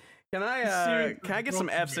okay. Can I Serious get some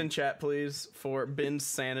broken F's in chat, please, for Ben's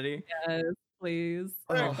sanity? Yes, please.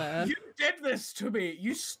 Oh. Love that. You did this to me.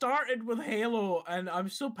 You started with Halo, and I'm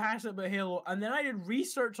so passionate about Halo. And then I did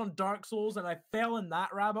research on Dark Souls, and I fell in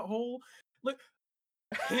that rabbit hole. Look,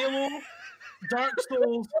 Halo, Dark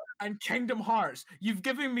Souls, and Kingdom Hearts. You've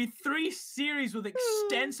given me 3 series with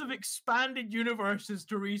extensive, expanded universes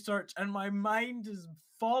to research, and my mind is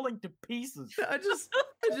falling to pieces. I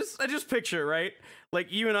just picture, right?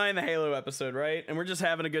 Like you and I in the Halo episode, right? And we're just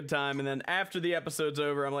having a good time, and then after the episode's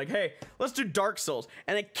over, I'm like, hey, let's do Dark Souls.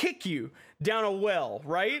 And I kick you down a well,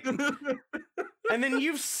 right? And then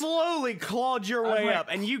you've slowly clawed your way like, up,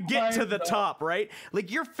 and you get to climbed the up. top, right?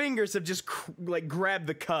 Like your fingers have just like grabbed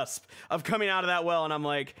the cusp of coming out of that well, and I'm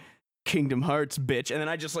like, Kingdom Hearts, bitch. And then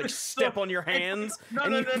I just like step on your hands,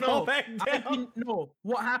 and you fall back down. No,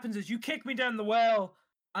 what happens is you kick me down the well,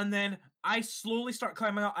 and then I slowly start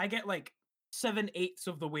climbing up. I get like 7/8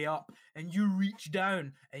 of the way up, and you reach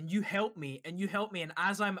down, and you help me, and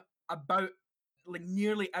as I'm about like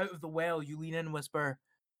nearly out of the well, you lean in and whisper,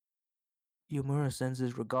 Yomura sends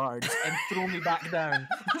his regards, and throw me back down.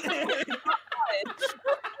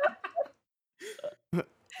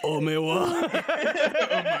 Omewa.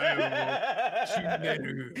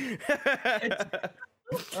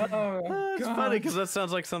 Oh, It's funny because that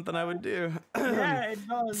sounds like something I would do. yeah, it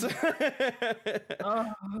does.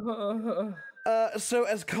 Oh. So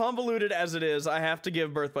as convoluted as it is, I have to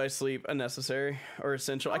give Birth by Sleep a necessary or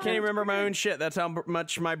essential. I can't even remember my own shit. That's how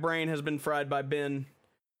much my brain has been fried by Ben.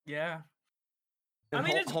 Yeah. And I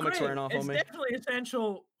mean, it's Hulmick's great. wearing off It's on me. definitely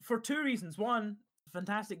essential for 2 reasons. 1,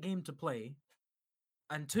 fantastic game to play.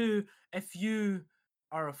 And 2, if you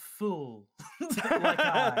are a fool like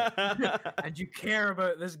I, and you care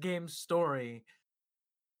about this game's story,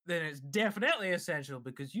 then it's definitely essential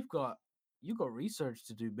because you got research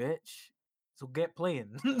to do, bitch. So get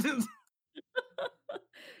playing.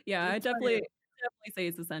 Yeah, I Good for definitely you. say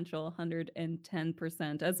it's essential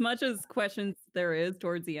 110%. As much as questions there is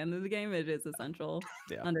towards the end of the game, it is essential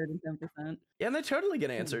Yeah. 110%. Yeah, and they totally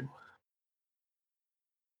get answered.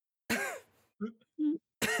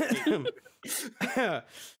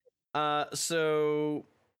 So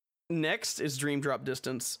next is Dream Drop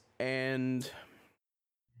Distance, and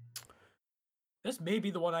This may be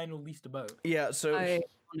the one I know least about. yeah, so I don't know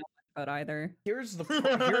much about either. here's the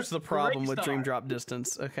problem with Dream start. Drop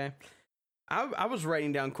Distance. Okay, I was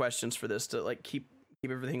writing down questions for this to like keep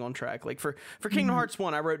everything on track. Like for Kingdom Hearts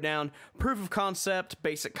 1, I wrote down proof of concept,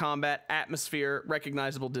 basic combat, atmosphere,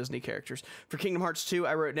 recognizable Disney characters. For Kingdom Hearts 2,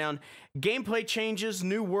 I wrote down gameplay changes,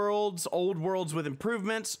 new worlds, old worlds with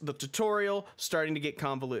improvements, the tutorial starting to get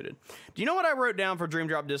convoluted. Do you know what I wrote down for Dream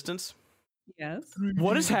Drop Distance? Yes.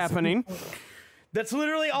 What is happening? That's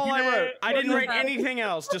literally all I wrote. I didn't write anything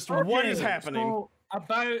else. Just what is Okay, happening? So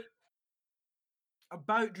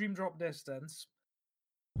about Dream Drop Distance,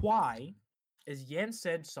 why is Yen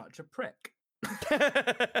said such a prick?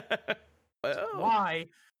 Well, Why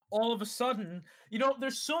all of a sudden,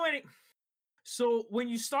 there's so many. So when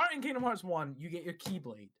you start in Kingdom Hearts 1, you get your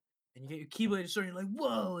Keyblade. And you get your Keyblade, and you're like,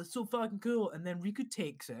 whoa, it's so fucking cool. And then Riku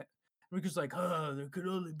takes it. Riku's like, there could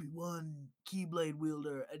only be one Keyblade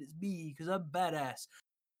wielder, and it's me, because I'm badass.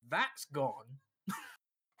 That's gone.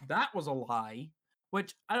 That was a lie.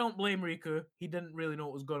 Which I don't blame Riku. He didn't really know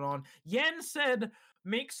what was going on. Yen said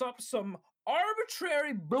makes up some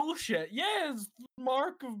arbitrary bullshit. Yes,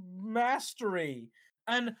 mark of mastery.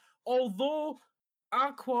 And although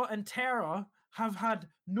Aqua and Terra have had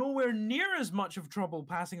nowhere near as much of trouble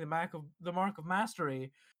passing the mark of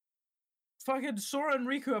mastery, fucking Sora and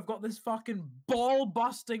Riku have got this fucking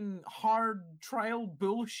ball-busting hard trial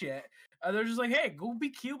bullshit. And they're just like, hey, go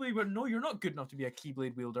be Keyblade, but no, you're not good enough to be a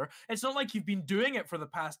Keyblade wielder. It's not like you've been doing it for the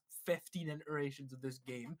past 15 iterations of this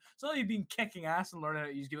game. It's not like you've been kicking ass and learning how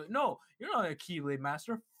to use Keyblade. No, you're not a Keyblade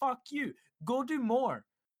master. Fuck you. Go do more.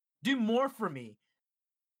 Do more for me.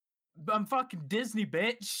 I'm fucking Disney,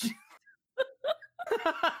 bitch.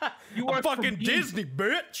 You I'm work for fucking me. Disney,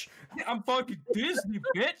 bitch. I'm fucking Disney,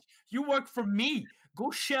 bitch. You work for me. Go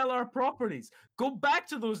shell our properties. Go back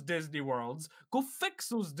to those Disney worlds. Go fix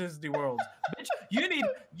those Disney worlds, bitch.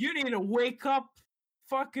 You need to wake up,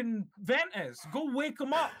 fucking Ventus. Go wake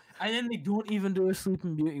them up. And then they don't even do a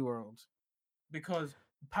Sleeping Beauty world because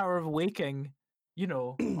Power of Waking,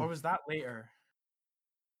 or was that later?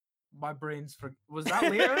 My brain's was that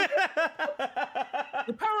later?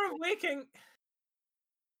 The Power of Waking.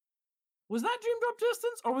 Was that Dream Drop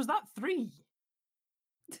Distance or was that 3?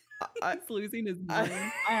 He's losing his mind.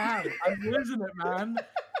 I am. I'm losing it, man.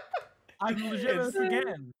 I'm legitimately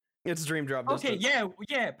forgetting. It's Dream Drop Distance. Okay,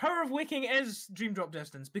 yeah. Power of Waking is Dream Drop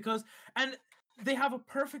Distance because, and they have a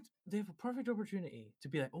perfect opportunity to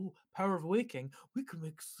be like, oh, Power of Waking, we could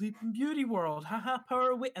make Sleeping Beauty world, haha,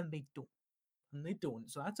 Power of Waking, and they don't.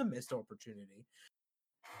 So that's a missed opportunity.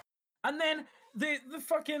 And then the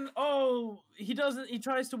fucking he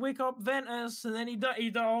tries to wake up Ventus, and then he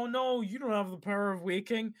oh no, you don't have the power of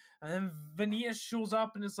waking. And then Vanitas shows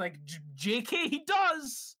up, and it's like, JK, he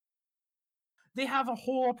does. They have a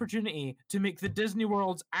whole opportunity to make the Disney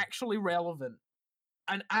worlds actually relevant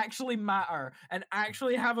and actually matter and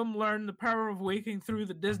actually have him learn the power of waking through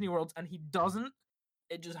the Disney worlds, and he doesn't.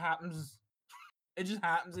 It just happens. He's,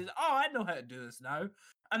 oh, I know how to do this now.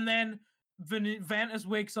 And then Ventus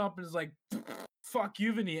wakes up and is like, fuck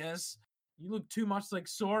you, Vanitas. You look too much like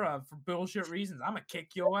Sora for bullshit reasons. I'm gonna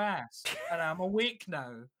kick your ass. And I'm awake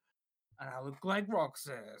now. And I look like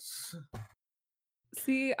Roxas.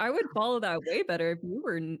 See, I would follow that way better if you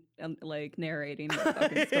were like narrating the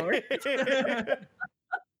fucking story.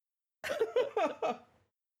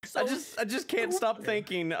 I just can't stop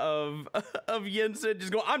thinking of Yensid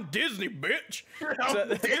just going, I'm Disney, bitch.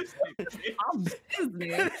 I'm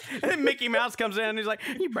Disney. And then Mickey Mouse comes in and he's like,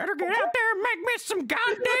 you better get out there and make me some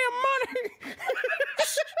goddamn money.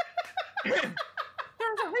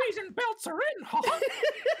 There's a reason belts are in, huh?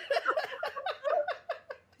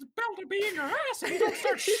 This belt will be in your ass and you don't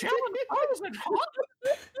start shelling frozen, huh?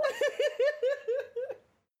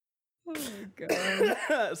 Oh my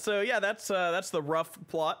god. So yeah, that's the rough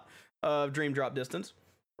plot of Dream Drop Distance.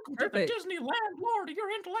 Welcome to the Disney landlord of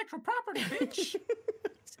your intellectual property, bitch.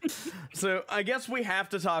 So I guess we have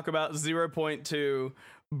to talk about 0.2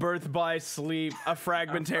 Birth by Sleep, a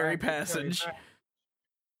fragmentary passage.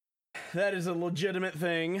 That is a legitimate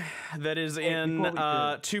thing that is in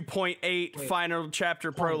 2.8 final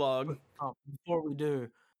chapter prologue. Before we do,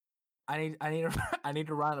 I need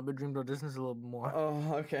to round up a Dream Drop Distance a little bit more.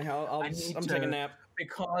 Oh, okay. I'm taking a nap.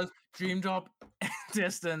 Because Dream Drop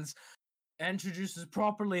Distance introduces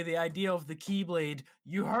properly the idea of the Keyblade.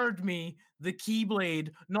 You heard me, the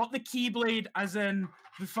Keyblade, not the Keyblade as in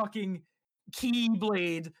the fucking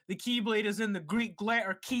Keyblade. The Keyblade is in the Greek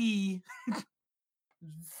letter key.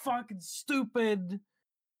 Fucking stupid.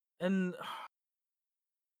 And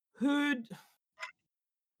who'd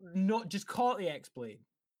not just call it the X-Blade?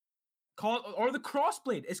 Call it, or the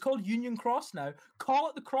Crossblade. It's called Union Cross now. Call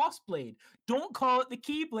it the Crossblade. Don't call it the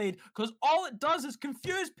Keyblade, because all it does is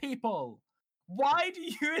confuse people. Why do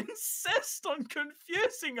you insist on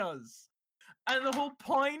confusing us? And the whole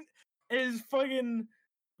point is fucking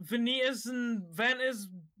Vanitas and Ventus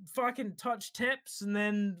fucking touch tips and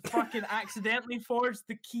then fucking accidentally forge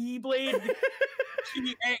the Keyblade, the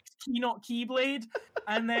key X key not Keyblade,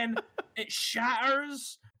 and then it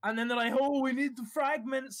shatters. And then they're like, oh, we need the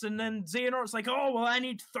fragments. And then Xehanort's like, oh, well, I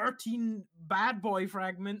need 13 bad boy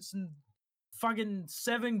fragments and fucking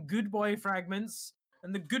 7 good boy fragments.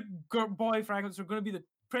 And the good boy fragments are going to be the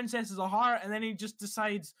Princesses of Heart, and then he just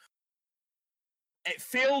decides it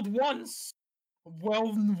failed once.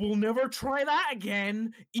 Well, we'll never try that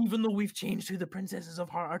again, even though we've changed who the Princesses of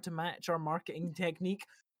Heart are to match our marketing technique.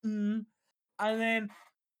 And then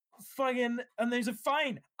and there's a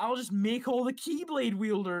fine. I'll just make all the Keyblade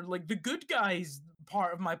wielder, like the good guys,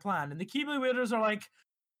 part of my plan. And the Keyblade wielders are like,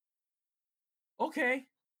 okay.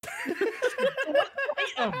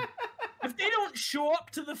 Fight them. If they don't show up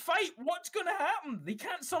to the fight, what's going to happen? They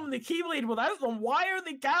can't summon the Keyblade without them. Why are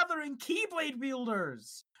they gathering Keyblade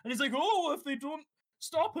wielders? And he's like, oh, if they don't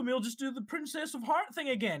stop him, he'll just do the Princess of Heart thing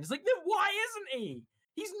again. It's like, then why isn't he?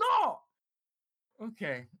 He's not.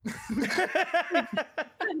 Okay.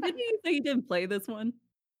 Didn't you say you didn't play this one?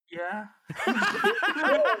 Yeah.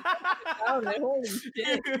 Holy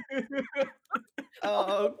shit.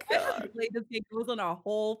 Oh god. Played this game, goes on a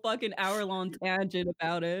whole fucking hour-long tangent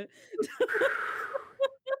about it.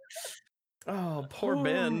 Oh, poor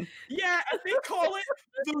Ben. Yeah, and they call it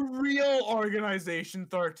the real Organization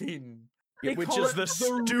 13. Yeah, which is the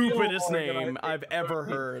stupidest name I've ever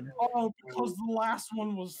heard. Oh, because the last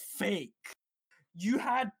one was fake. You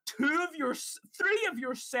had three of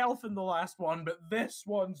yourself in the last one, but this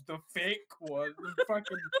one's the fake one. The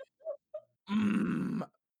fucking.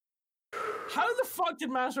 How the fuck did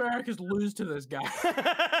Master Ericus lose to this guy?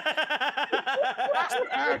 Master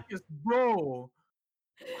Ericus, bro.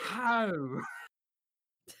 How?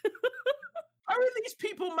 How are these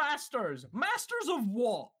people masters? Masters of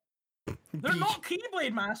what? They're not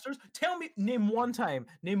Keyblade masters. Tell me, name one time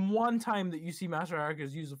that you see Master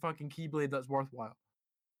Ericus use a fucking Keyblade that's worthwhile.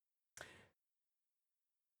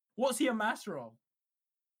 What's he a master of?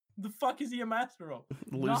 The fuck is he a master of?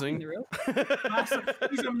 Losing.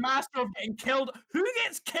 He's a master of getting killed. Who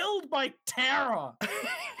gets killed by Terra?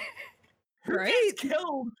 Who gets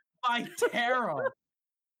killed by Terra?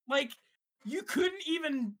 Like, you couldn't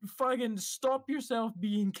even fucking stop yourself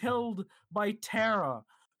being killed by Terra,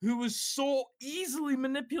 who was so easily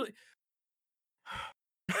manipulated.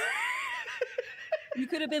 You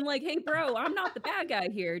could have been like, hey, bro, I'm not the bad guy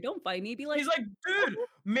here. Don't fight me. Be like, he's like, dude,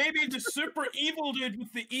 maybe the super evil dude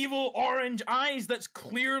with the evil orange eyes that's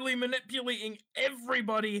clearly manipulating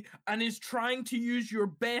everybody and is trying to use your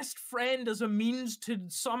best friend as a means to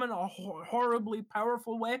summon a horribly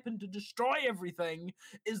powerful weapon to destroy everything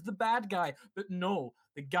is the bad guy. But no,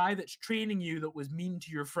 the guy that's training you that was mean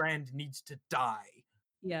to your friend needs to die.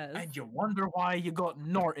 yes. And you wonder why you got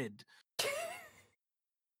norted.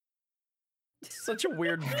 Such a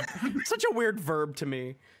weird verb to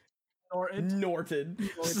me. Norted. Norted.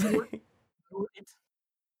 Norted.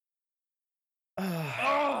 Do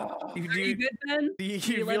Are you good, Ben? do you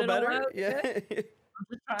you let feel it all better? out? Yeah. I'm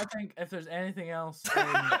just trying to think if there's anything else.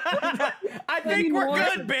 I think we're Anymore?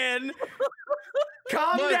 good, Ben.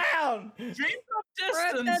 Calm Look, down. Dream Brett, Drop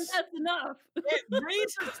Ben, Distance. that's enough. It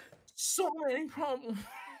raises so many problems.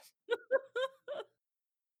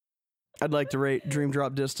 I'd like to rate Dream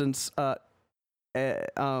Drop Distance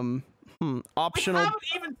optional We haven't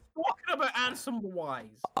even spoken about Ansem the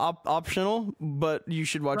Wise. optional, but you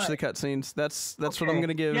should watch the Right. cutscenes. That's what I'm Okay,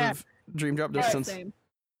 gonna give yeah. Dream Drop Right. Distance. Same.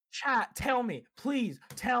 Chat, tell me, please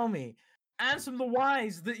tell me. Ansem the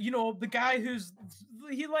Wise, the guy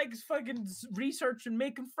he likes fucking research and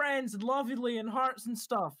making friends and lovely and hearts and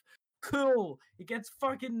stuff. Cool. He gets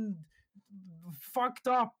fucking fucked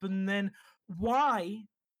up, and then why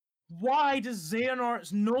does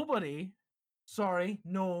Xehanort's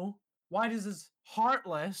why does this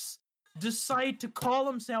Heartless decide to call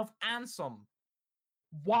himself Ansem?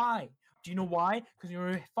 Why? Do you know why? Because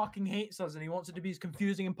he fucking hates us and he wants it to be as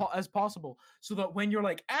confusing as possible. So that when you're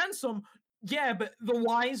like, Ansem, yeah, but the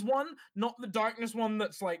wise one, not the darkness one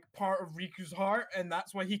that's like part of Riku's heart, and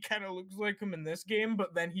that's why he kind of looks like him in this game,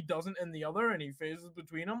 but then he doesn't in the other, and he phases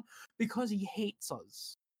between them, because he hates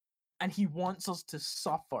us. And he wants us to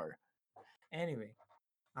suffer. Anyway.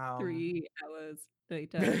 3 hours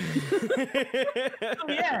later. So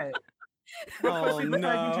yeah. Oh, Especially the no.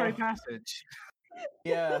 Fragmentary Passage.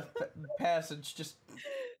 Yeah, passage just.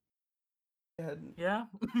 Yeah?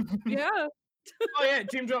 Yeah. Oh yeah,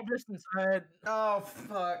 Dream Drop Distance. Oh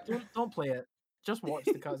fuck. Don't play it. Just watch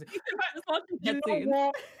the cutscene. Just watch the You know cutscenes.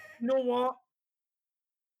 what? You know what?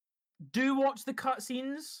 Do watch the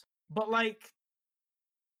cutscenes, but like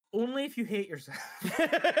only if you hate yourself.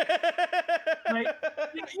 Like,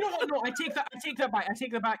 you know what? No, I take that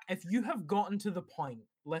back. If you have gotten to the point,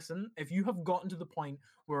 if you have gotten to the point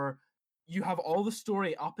where you have all the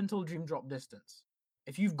story up until Dream Drop Distance,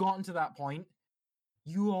 if you've gotten to that point,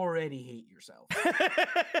 you already hate yourself.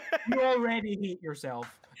 You already hate yourself,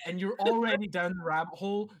 and you're already down the rabbit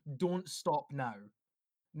hole. Don't stop now.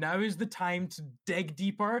 Now is the time to dig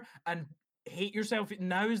deeper and hate yourself.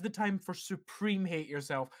 Now is the time for supreme hate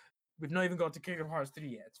yourself. We've not even got to Kingdom Hearts 3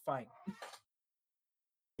 yet. It's fine.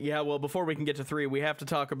 Yeah, well, before we can get to 3, we have to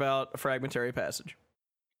talk about a Fragmentary Passage.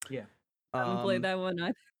 Yeah. I haven't played that one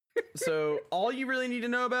either. So all you really need to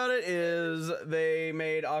know about it is they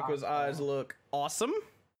made Aqua's Aqua. eyes look awesome,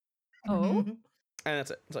 Oh, and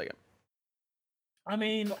that's it. That's all you got. I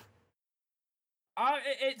mean,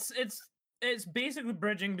 it's basically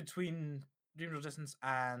bridging between Dream Resistance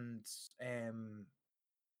and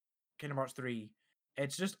Kingdom Hearts 3.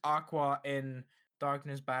 It's just Aqua in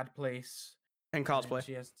Darkness Bad Place. And cosplay.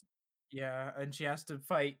 And she has to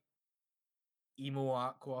fight Emo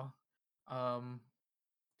Aqua.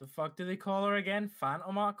 The fuck do they call her again?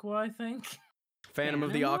 Phantom Aqua, I think. Phantom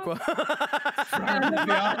of the Aqua. Phantom of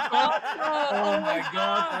the Aqua. Oh my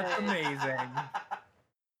god, that's amazing.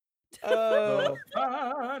 The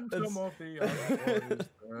Phantom of the Aqua is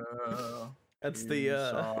there. That's the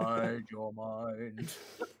inside your mind.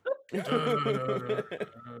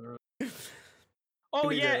 Oh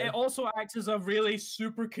yeah, it also acts as a really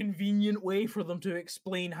super convenient way for them to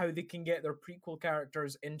explain how they can get their prequel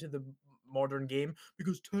characters into the modern game,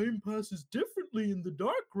 because time passes differently in the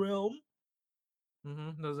Dark Realm.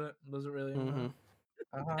 Does it? Does it really?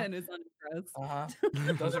 and is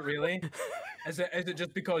unimpressed. Does it really? Is it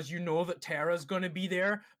just because you know that Terra's gonna be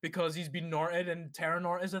there because he's been Norted and Terra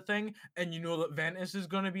Nort is a thing, and you know that Ventus is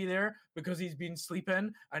gonna be there because he's been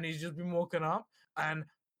sleeping and he's just been woken up, and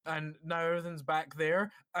now everything's back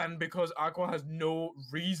there, and because Aqua has no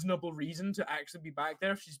reasonable reason to actually be back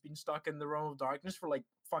there, she's been stuck in the realm of darkness for like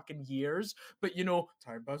fucking years, but you know,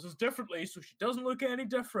 time passes differently, so she doesn't look any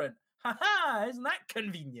different. Haha, isn't that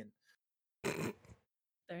convenient?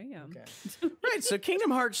 There you go. Okay. Right, so Kingdom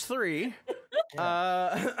Hearts 3.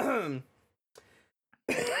 Yeah.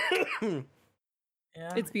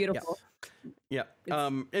 It's beautiful. Yeah.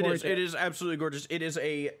 It's it is absolutely gorgeous. It is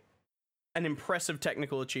an impressive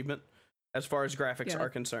technical achievement as far as graphics are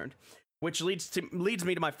concerned. Which leads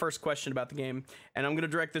me to my first question about the game, and I'm going to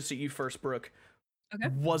direct this at you first, Brooke. Okay.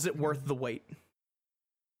 Was it worth the wait?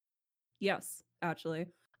 Yes, actually.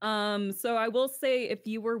 So I will say, if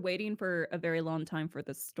you were waiting for a very long time for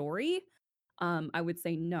the story, I would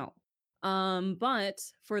say no. But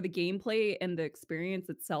for the gameplay and the experience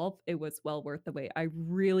itself, it was well worth the wait. I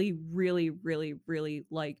really, really, really, really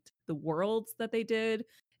liked the worlds that they did.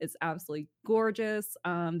 It's absolutely gorgeous.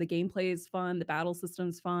 The gameplay is fun. The battle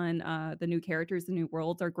system's fun. The new characters, the new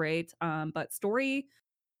worlds are great. But story,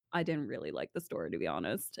 I didn't really like the story, to be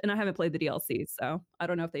honest. And I haven't played the DLC, so I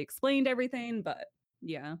don't know if they explained everything, but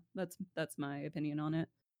yeah, that's my opinion on it.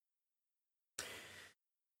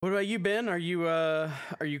 What about you, Ben? Are you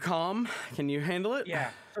calm? Can you handle it? Yeah.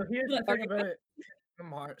 So here's the thing about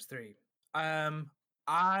Kingdom Hearts 3.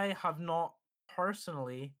 I have not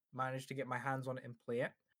personally managed to get my hands on it and play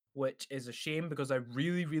it, which is a shame because I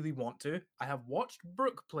really, really want to. I have watched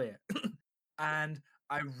Brooke play it, and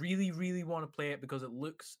I really, really want to play it because it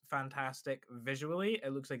looks fantastic visually.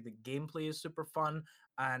 It looks like the gameplay is super fun,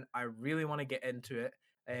 and I really want to get into it.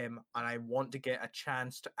 And I want to get a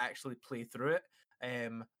chance to actually play through it.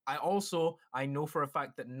 I know for a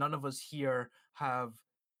fact that none of us here have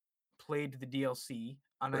played the DLC,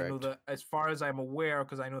 and Correct. I know that as far as I'm aware,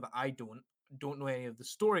 because I know that I don't know any of the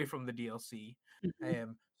story from the DLC.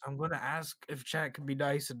 So I'm going to ask if chat can be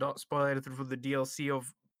nice and not spoil anything from the DLC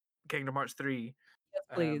of Kingdom Hearts 3. Yes,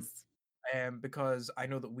 please. Because I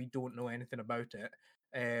know that we don't know anything about it.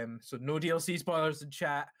 So no DLC spoilers in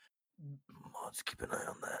chat. Let's keep an eye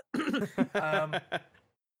on that.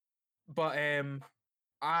 But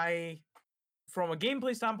from a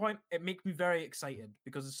gameplay standpoint, it makes me very excited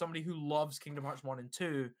because as somebody who loves Kingdom Hearts 1 and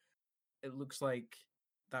 2, it looks like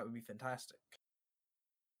that would be fantastic.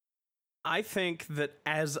 I think that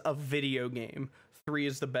as a video game, 3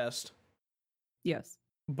 is the best. Yes.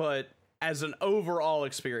 But as an overall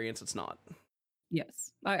experience, it's not.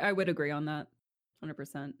 Yes. I would agree on that.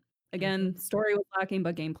 100%. Again, story was lacking,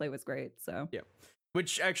 but gameplay was great. So yeah.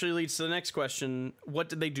 Which actually leads to the next question. What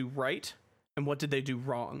did they do right? And what did they do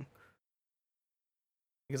wrong?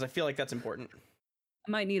 Because I feel like that's important.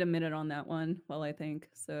 I might need a minute on that one while I think.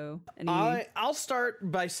 So I'll start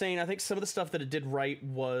by saying I think some of the stuff that it did right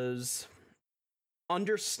was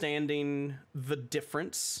understanding the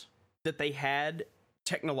difference that they had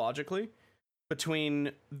technologically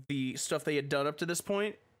between the stuff they had done up to this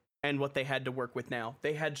point and what they had to work with now.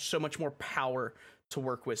 They had so much more power to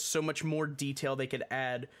work with, so much more detail they could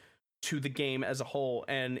add to the game as a whole,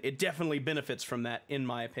 and it definitely benefits from that, in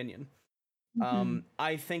my opinion.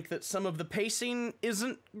 I think that some of the pacing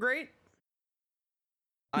isn't great.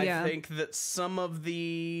 I Yeah. think that some of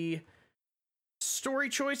the story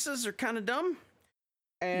choices are kind of dumb.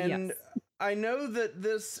 And Yes. I know that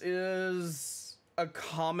this is a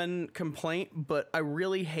common complaint, but I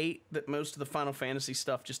really hate that most of the Final Fantasy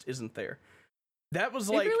stuff just isn't there. That was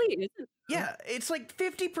like, it really isn't. though. yeah, it's like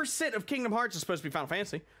 50% of Kingdom Hearts is supposed to be Final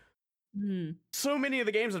Fantasy. Mhm. So many of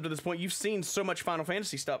the games up to this point, you've seen so much Final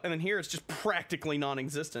Fantasy stuff, and then here it's just practically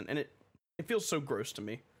non-existent, and it feels so gross to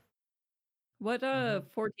me. What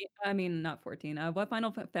Mhm. 14 I mean not 14. What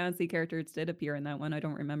Final Fantasy characters did appear in that one? I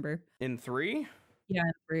don't remember. In 3, Yeah,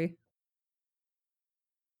 3.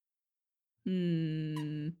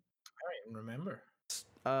 Hmm. I don't even remember.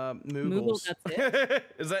 Moogle, Moogles. that's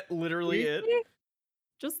it? Is that literally it? Seriously?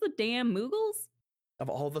 Just the damn Moogles? Of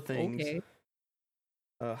all the things. Okay.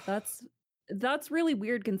 Ugh. That's really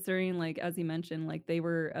weird considering, like, as you mentioned, like, they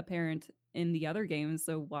were apparent in the other games,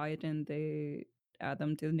 so why didn't they add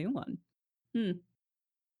them to the new one? I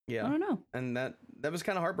Yeah. don't know. And that was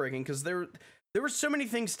kind of heartbreaking because there were so many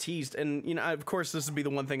things teased, and you know, of course, this would be the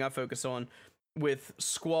one thing I focus on with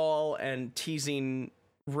Squall and teasing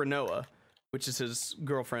Renoa, which is his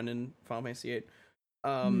girlfriend in Final Fantasy VIII.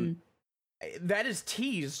 Mhm. That is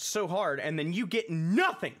teased so hard, and then you get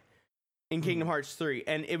nothing in Kingdom Hearts 3,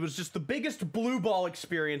 and it was just the biggest blue ball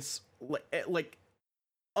experience like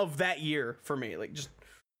of that year for me. Like, just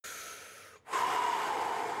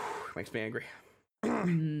makes me angry.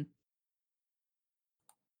 Mhm.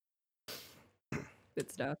 Good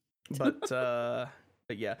stuff.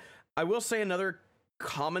 But yeah, I will say another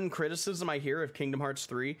common criticism I hear of Kingdom Hearts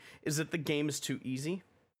 3 is that the game is too easy.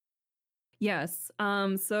 Yes.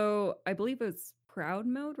 So I believe it's proud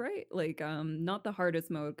mode, right? Like, not the hardest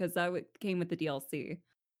mode because that came with the DLC.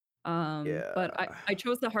 But Yeah. I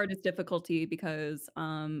chose the hardest difficulty because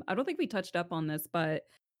I don't think we touched up on this, but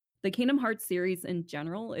the Kingdom Hearts series in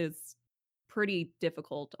general is pretty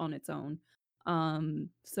difficult on its own.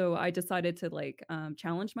 So I decided to like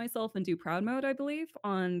challenge myself and do proud mode, I believe,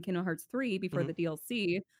 on Kingdom Hearts 3 before Mhm. the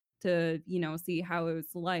DLC to, see how it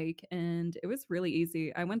was like. And it was really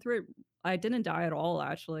easy. I went through it, I didn't die at all,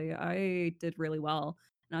 actually. I did really well.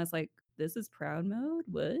 And I was like, this is proud mode?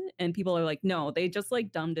 What? And people are like, no, they just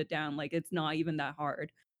like dumbed it down. Like it's not even that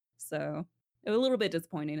hard. So it was a little bit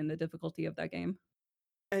disappointing in the difficulty of that game.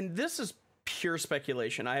 And this is pure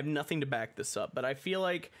speculation. I have nothing to back this up, but I feel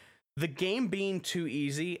like the game being too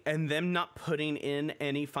easy and them not putting in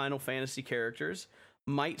any Final Fantasy characters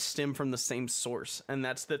might stem from the same source, and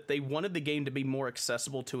that's that they wanted the game to be more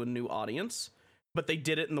accessible to a new audience, but they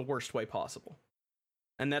did it in the worst way possible.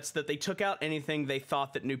 And that's that they took out anything they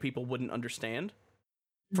thought that new people wouldn't understand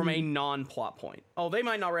from a non-plot point. Oh, they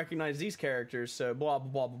might not recognize these characters, so blah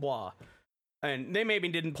blah blah blah. And they maybe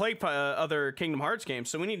didn't play other Kingdom Hearts games,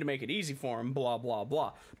 so we need to make it easy for them, blah blah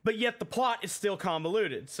blah. But yet the plot is still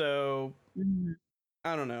convoluted, so Mhm.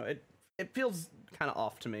 I don't know. It feels kind of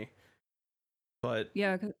off to me. But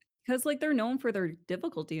Yeah, because like they're known for their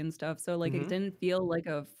difficulty and stuff. So like it Mhm. didn't feel like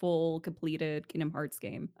a full completed Kingdom Hearts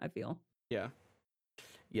game, I feel.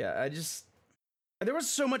 yeah, I just there was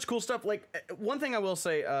so much cool stuff. Like one thing I will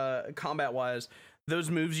say, combat wise, those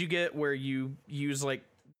moves you get where you use like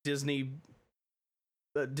Disney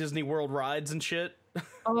World rides and shit.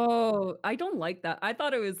 Oh, I don't like that. I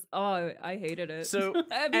thought it was I hated it. So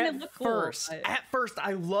I mean it at looked cool. first,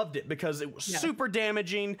 I loved it because it was Yeah. super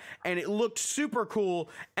damaging and it looked super cool.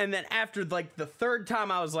 And then after like the third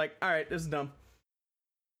time, I was like, all right, this is dumb.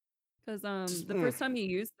 Because the first time you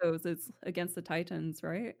use those is against the Titans,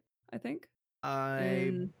 right? I think. I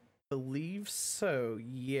And believe so.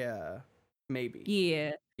 Yeah, maybe.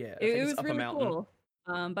 yeah, Yeah, I it think it's was up a really mountain. cool.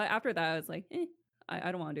 But after that I was like,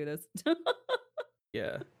 I don't want to do this.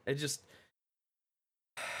 Yeah, it just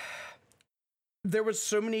there was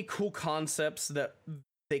so many cool concepts that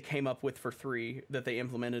they came up with for 3 that they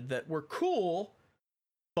implemented that were cool,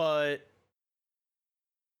 but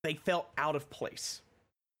they felt out of place.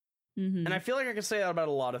 Mhm. And I feel like I can say that about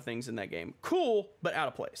a lot of things in that game. Cool, but out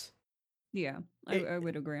of place. Yeah, I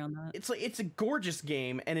would agree on that. It's like it's a gorgeous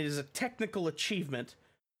game and it is a technical achievement,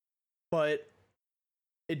 but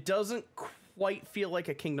it doesn't quite feel like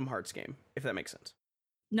a Kingdom Hearts game, if that makes sense.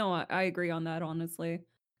 No, I agree on that, honestly,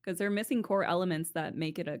 because they're missing core elements that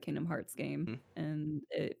make it a Kingdom Hearts game, Mhm. and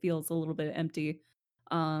it feels a little bit empty.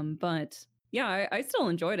 But yeah, I still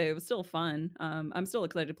enjoyed it. It was still fun. I'm still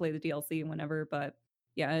excited to play the DLC whenever, but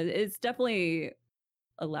yeah, it's definitely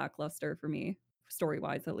a lackluster for me, story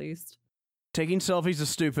wise at least. Taking selfies is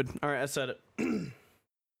stupid. All right, I said it.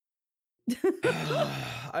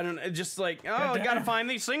 I don't know, just like, oh, I gotta Goddamn. find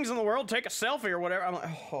these things in the world, take a selfie or whatever. I'm like,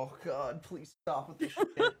 oh god, please stop with this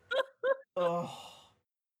shit. Oh,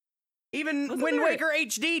 Even Wasn't Wind there- Waker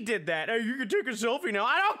HD did that. Hey, you can take a selfie now.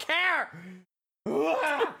 I don't care.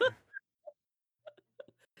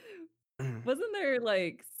 Wasn't there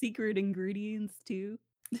like secret ingredients too?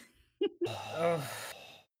 Ugh.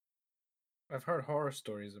 I've heard horror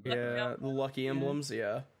stories about it. Yeah, the lucky emblems.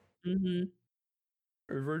 Yeah. Mm-hmm.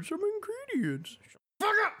 Reverse some ingredients.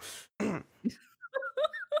 Fuck up.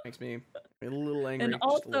 Makes me a little angry. And just a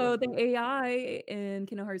also, little. the AI in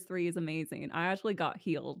Kingdom Hearts 3 is amazing. I actually got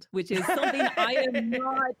healed, which is something I am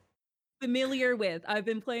not familiar with. I've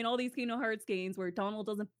been playing all these Kingdom Hearts games where Donald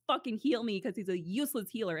doesn't fucking heal me because he's a useless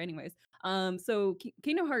healer, anyways. So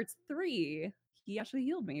Kingdom Hearts 3, he actually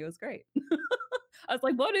healed me. It was great. I was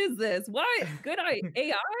like, "What is this? What good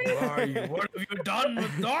AI?" Why? What have you done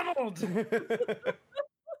with Donald?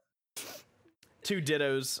 2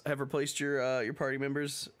 dittos have replaced your party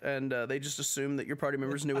members, and they just assumed that your party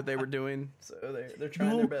members knew what they were doing, so they're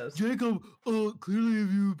trying their best. Jacob, clearly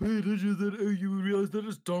if you pay attention then you would realize that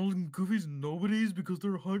it's Donald and Goofy's nobodies because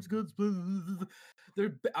their hearts got split.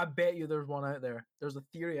 I bet you there's one out there. There's a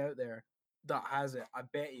theory out there that has it. I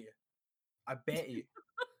bet you.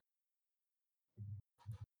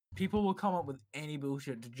 People will come up with any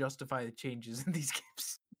bullshit to justify the changes in these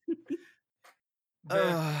games.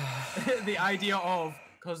 The idea of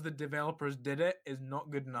because the developers did it is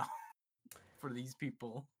not good enough for these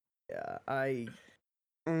people. Yeah,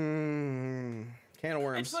 can of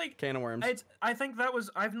worms. It's like- can of worms. I think that was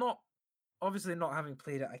obviously not having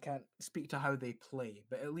played it, I can't speak to how they play,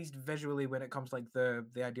 but at least visually when it comes to like the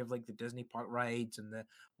idea of like the Disney park rides and the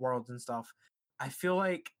worlds and stuff, I feel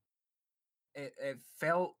like it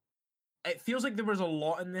feels like there was a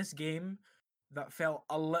lot in this game that felt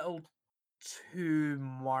a little too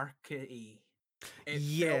markety. It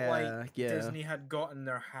felt like Disney had gotten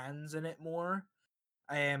their hands in it more.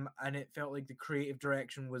 And it felt like the creative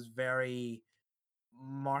direction was very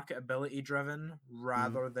marketability driven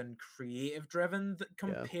rather than creative driven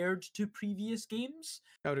compared to previous games.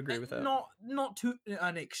 I would agree with that. Not to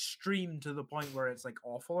an extreme to the point where it's like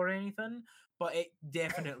awful or anything, but it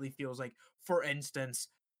definitely feels like, for instance,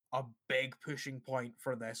 a big pushing point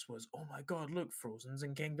for this was, oh my god, look, Frozen's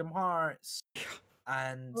in Kingdom Hearts.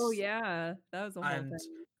 And Oh yeah, that was a whole and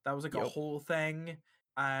thing. that was like a whole thing.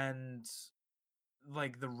 And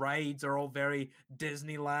like the rides are all very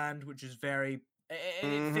Disneyland, which is very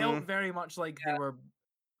it felt very much like they were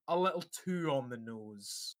a little too on the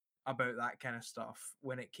nose about that kind of stuff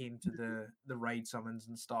when it came to the ride summons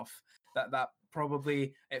and stuff. That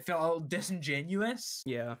probably it felt a little disingenuous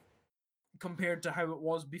compared to how it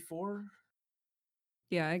was before.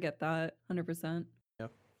 Yeah, I get that 100%. Yeah.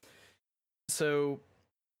 So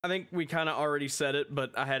I think we kind of already said it,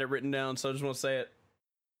 but I had it written down, so I just want to say it.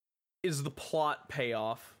 Is the plot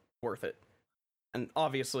payoff worth it? And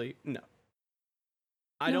obviously, no.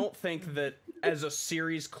 I don't think that as a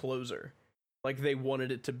series closer, like they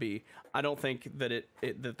wanted it to be, I don't think that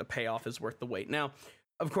that the payoff is worth the wait. Now,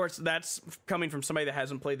 of course, that's coming from somebody that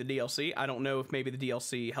hasn't played the DLC. I don't know if maybe the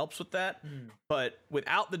DLC helps with that, but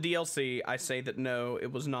without the DLC, I say that no,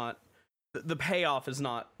 it was not. The payoff is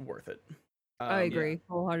not worth it. I agree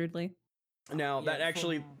wholeheartedly. Now, that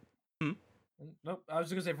actually... Nope, I was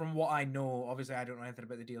just gonna say, from what I know, obviously I don't know anything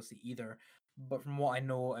about the DLC either, but from what I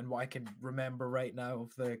know and what I can remember right now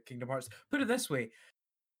of the Kingdom Hearts, put it this way,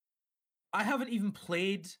 I haven't even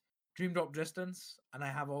played Dream Drop Distance, and I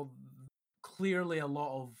have clearly a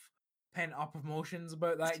lot of pent-up emotions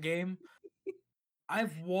about that game.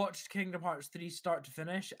 I've watched Kingdom Hearts 3 start to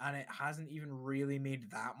finish, and it hasn't even really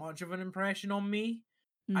made that much of an impression on me.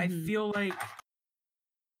 I feel like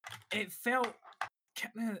it felt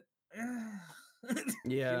kind of...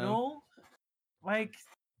 you know, like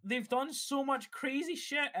they've done so much crazy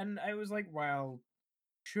shit, and I was like, well,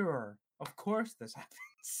 sure, of course this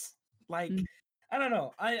happens. Like, I don't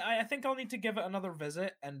know. I think I'll need to give it another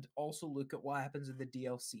visit and also look at what happens in the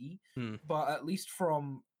DLC. But at least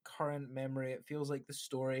from current memory, it feels like the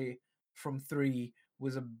story from 3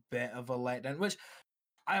 was a bit of a letdown, which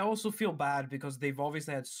I also feel bad because they've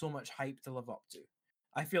obviously had so much hype to live up to.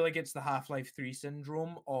 I feel like it's the Half-Life 3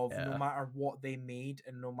 syndrome of no matter what they made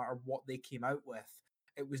and no matter what they came out with,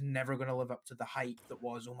 it was never going to live up to the hype that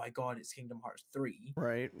was, oh my god, it's Kingdom Hearts 3.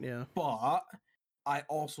 Right, yeah. But I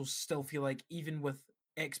also still feel like even with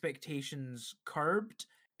expectations curbed,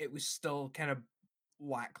 it was still kind of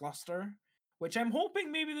lackluster, which I'm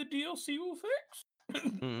hoping maybe the DLC will fix.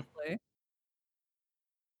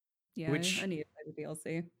 Yeah, I need to play the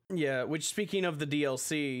DLC. Yeah, which, speaking of the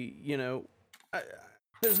DLC, you know,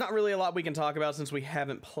 there's not really a lot we can talk about since we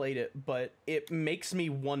haven't played it, but it makes me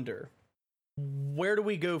wonder, where do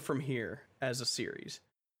we go from here as a series?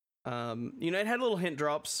 It had little hint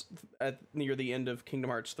drops at near the end of Kingdom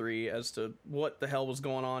Hearts 3 as to what the hell was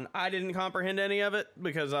going on. I didn't comprehend any of it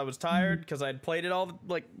because I was tired because I had played it all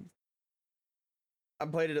I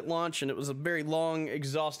played it at launch and it was a very long,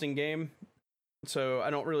 exhausting game. So I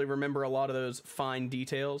don't really remember a lot of those fine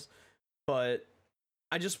details, but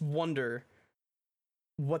I just wonder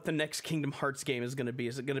what the next Kingdom Hearts game is going to be.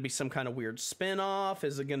 Is it going to be some kind of weird spin-off?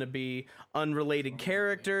 Is it going to be unrelated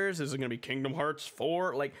characters? Is it going to be Kingdom Hearts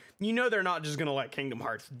 4? Like, they're not just going to let Kingdom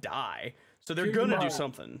Hearts die. So they're going to do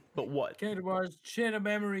something. But what? Kingdom Hearts Chain of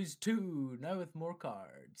Memories 2, now with more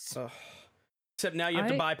cards. Except now you have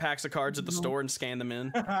to buy packs of cards at the store and scan them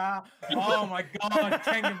in. Oh my god,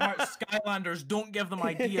 Kingdom Hearts Skylanders, don't give them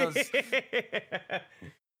ideas.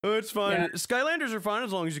 Oh, it's fine. Yeah. Skylanders are fine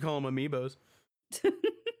as long as you call them amiibos.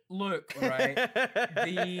 Look, right?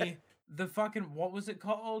 The fucking, what was it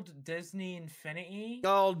called? Disney Infinity?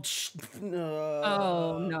 Oh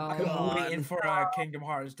no. I'm waiting for a Kingdom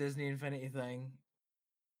Hearts Disney Infinity thing.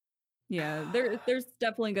 Yeah, there's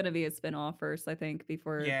definitely going to be a spin-off first, I think,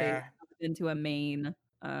 before they move into a main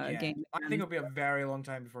game. I think it'll be a very long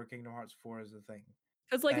time before Kingdom Hearts 4 is the thing.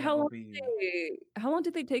 Because like how long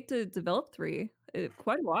did they take to develop 3?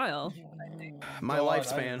 Quite a while. My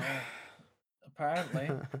lifespan. Apparently.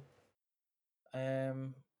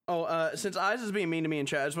 Since Eyes is being mean to me in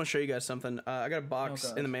chat, I just want to show you guys something. I got a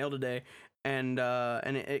box in the mail today, and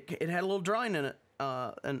it had a little drawing in it.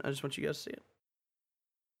 And I just want you guys to see it.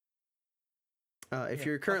 If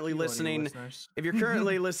you're currently listening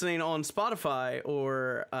on Spotify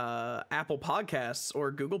or Apple Podcasts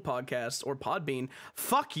or Google Podcasts or Podbean,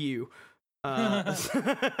 fuck you.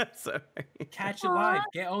 So catch it live,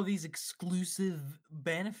 get all these exclusive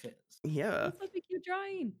benefits. Yeah, that's such a cute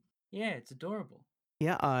drawing. Yeah, it's adorable.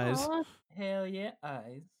 Yeah, Eyes. Aww. Hell yeah,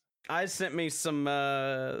 Eyes. Eyes sent me some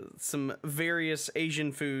various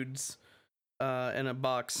Asian foods in a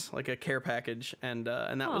box, like a care package, and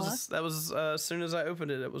that was as soon as I opened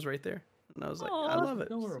it, it was right there, and I was like, I love it.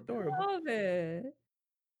 It's adorable. I love it.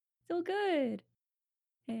 So good.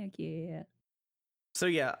 Heck yeah. So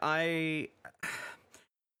yeah,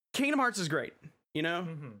 Kingdom Hearts is great,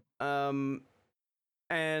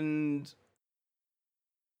 and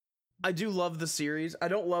I do love the series. I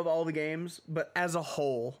don't love all the games, but as a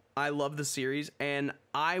whole, I love the series, and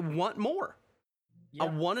I want more. Yeah. I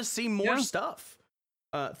want to see more stuff.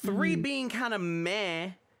 3 being kind of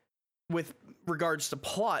meh with regards to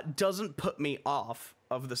plot doesn't put me off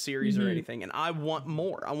of the series or anything, and I want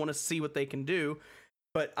more. I want to see what they can do,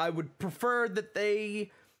 but I would prefer that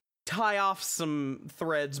they tie off some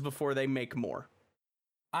threads before they make more.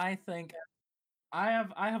 I think I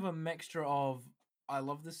have a mixture of I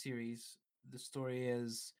love the series. The story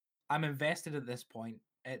is I'm invested at this point.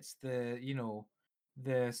 It's the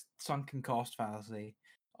sunken cost fallacy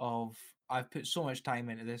of I've put so much time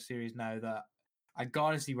into this series now that I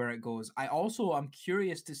gotta see where it goes. I'm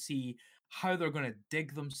curious to see how they're gonna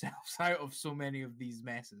dig themselves out of so many of these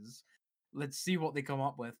messes. Let's see what they come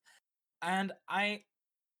up with. And I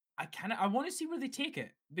want to see where they take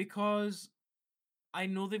it, because I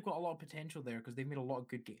know they've got a lot of potential there because they've made a lot of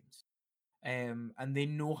good games. And they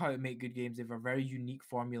know how to make good games. They have a very unique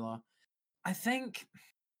formula. I think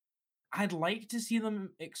I'd like to see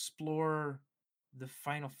them explore the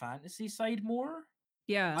Final Fantasy side more.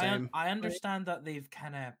 Yeah. I understand that they've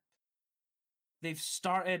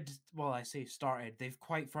started, well, I say started, they've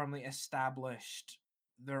quite firmly established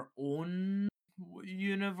their own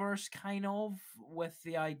universe, kind of, with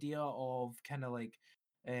the idea of kind of like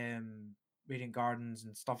Radiant Gardens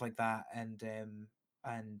and stuff like that, and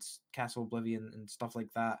Castle Oblivion and stuff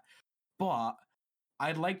like that. But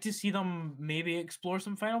I'd like to see them maybe explore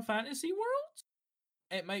some Final Fantasy worlds.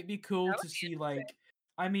 It might be cool to see, like,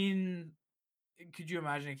 I mean, could you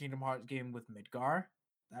imagine a Kingdom Hearts game with Midgar?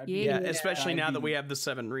 Yeah, especially now that we have the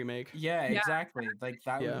 7 remake. Yeah, exactly. Like,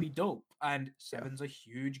 that would be dope. And 7's a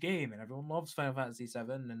huge game, and everyone loves Final Fantasy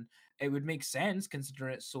 7, and it would make sense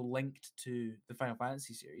considering it's so linked to the Final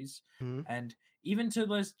Fantasy series. And even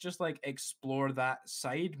to just like explore that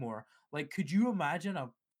side more. Like, could you imagine a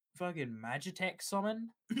fucking Magitech summon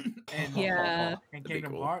in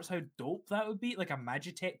Kingdom Hearts? How dope that would be! Like a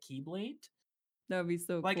Magitech Keyblade. That would be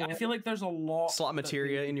so cool. I feel like there's a lot slot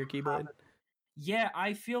materia in your Keyblade. Yeah,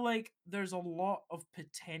 I feel like there's a lot of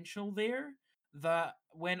potential there that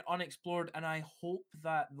went unexplored, and I hope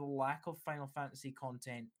that the lack of Final Fantasy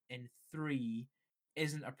content in 3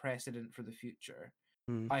 isn't a precedent for the future.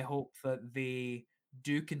 I hope that they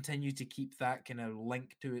do continue to keep that kind of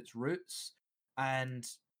link to its roots and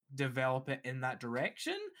develop it in that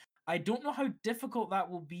direction. I don't know how difficult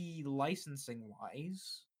that will be licensing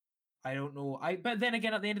wise. I don't know. But then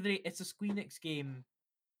again, at the end of the day, it's a Squeenix game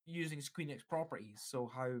using Squeenix properties.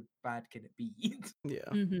 So how bad can it be? Yeah.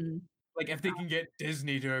 Mm-hmm. Like if they can get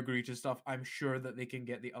Disney to agree to stuff, I'm sure that they can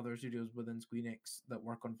get the other studios within Squeenix that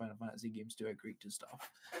work on Final Fantasy games to agree to stuff.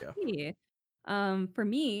 Yeah. For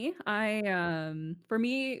me,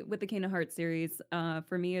 with the Kingdom Hearts series,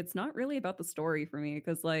 for me, it's not really about the story for me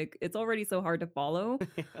because like it's already so hard to follow.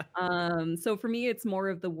 So for me, it's more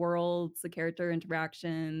of the worlds, the character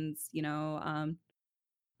interactions, the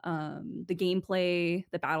gameplay,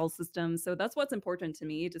 the battle system. So that's what's important to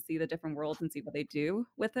me to see the different worlds and see what they do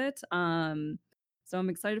with it. So I'm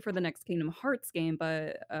excited for the next Kingdom Hearts game,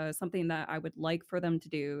 but something that I would like for them to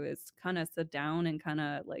do is kind of sit down and kind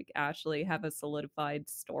of like actually have a solidified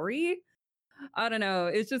story. I don't know.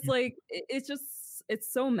 It's just like it's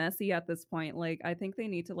so messy at this point. Like I think they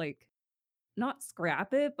need to like not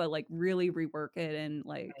scrap it, but like really rework it and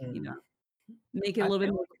like, make it a I little bit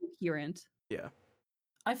feel more coherent. Yeah.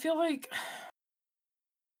 I feel like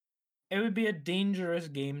it would be a dangerous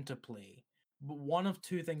game to play. But one of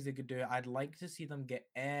two things they could do. I'd like to see them get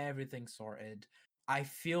everything sorted. I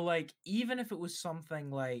feel like even if it was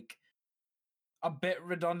something like a bit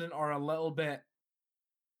redundant or a little bit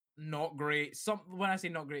not great, when I say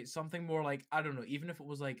not great, something more like, I don't know, even if it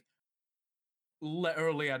was like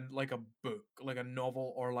literally like a book, like a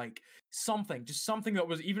novel, or like something, just something that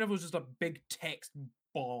was, even if it was just a big text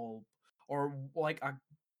bulb or like a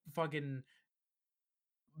fucking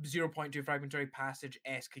 0.2 fragmentary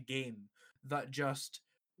passage-esque game that just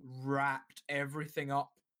wrapped everything up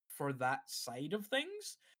for that side of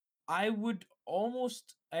things, I would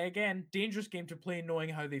almost, again, dangerous game to play knowing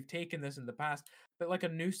how they've taken this in the past, but like a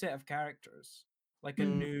new set of characters. Like a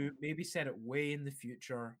new, maybe set it way in the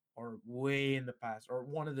future or way in the past, or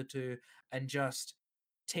one of the two, and just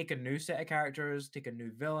take a new set of characters, take a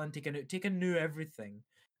new villain, take a new everything,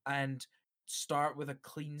 and start with a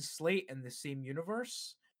clean slate in the same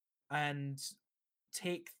universe, and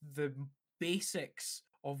take the basics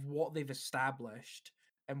of what they've established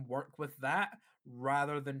and work with that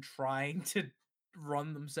rather than trying to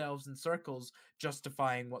run themselves in circles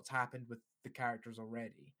justifying what's happened with the characters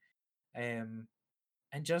already. And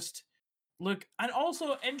just look, and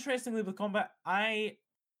also interestingly with combat,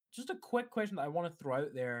 just a quick question that I want to throw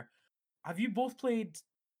out there. Have you both played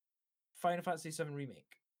Final Fantasy VII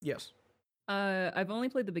Remake? Yes. I've only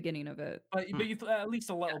played the beginning of it. But you've at least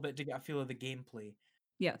a little bit to get a feel of the gameplay.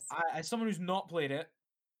 Yes. As someone who's not played it,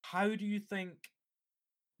 how do you think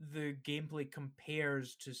the gameplay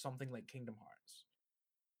compares to something like Kingdom Hearts?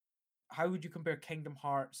 How would you compare Kingdom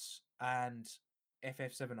Hearts and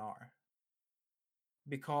FF7R?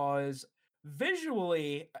 Because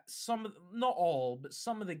visually, not all, but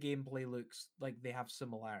some of the gameplay looks like they have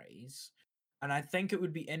similarities. And I think it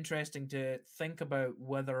would be interesting to think about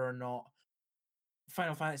whether or not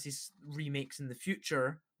Final Fantasy remakes in the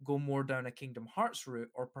future go more down a Kingdom Hearts route,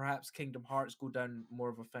 or perhaps Kingdom Hearts go down more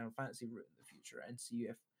of a Final Fantasy route in the future, and see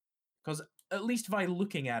if, because at least by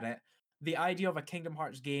looking at it, the idea of a Kingdom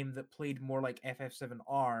Hearts game that played more like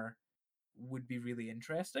FF7R would be really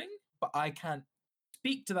interesting, but I can't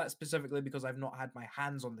speak to that specifically because I've not had my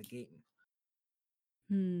hands on the game.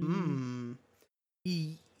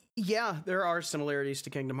 Yeah, there are similarities to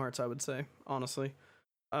Kingdom Hearts, I would say, honestly.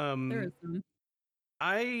 There is some.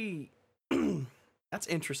 That's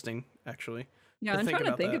interesting, actually. Yeah, I'm trying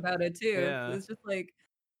to think about it too. Yeah. It's just like,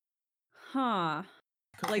 huh.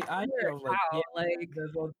 Like, the idea of like, how? Like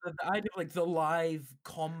the idea of like the live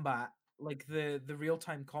combat, like the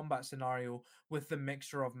real-time combat scenario with the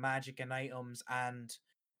mixture of magic and items, and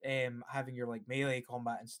having your like melee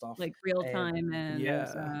combat and stuff, like real time and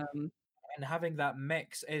and having that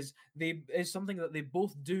mix is something that they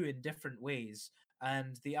both do in different ways.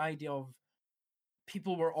 And the idea of,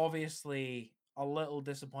 people were obviously a little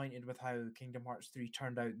disappointed with how Kingdom Hearts 3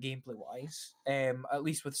 turned out gameplay wise, at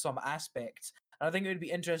least with some aspects. And I think it would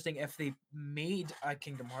be interesting if they made a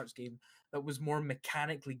Kingdom Hearts game that was more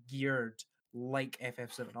mechanically geared like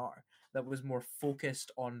FF7R, that was more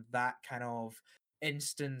focused on that kind of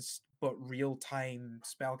instance but real-time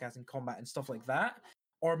spellcasting combat and stuff like that.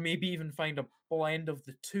 Or maybe even find a blend of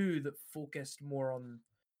the two that focused more on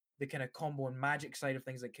the kind of combo and magic side of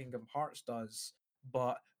things that Kingdom Hearts does,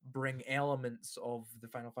 but bring elements of the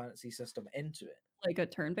Final Fantasy system into it. Like a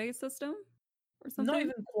turn-based system or something? Not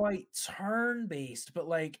even quite turn-based, but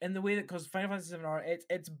like in the way that, because Final Fantasy VII are,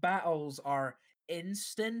 its battles are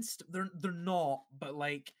instanced. They're not, but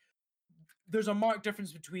like there's a marked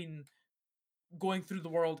difference between going through the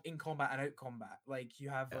world in combat and out combat. Like you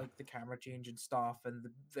have like the camera change and stuff, and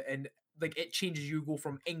and like it changes. You go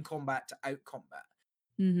from in combat to out combat,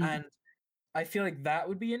 and I feel like that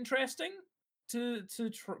would be interesting to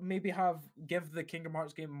maybe give the Kingdom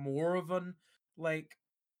Hearts game more of an like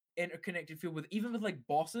interconnected feel with, even with like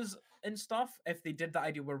bosses and stuff. If they did that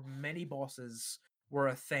idea where many bosses were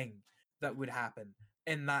a thing that would happen,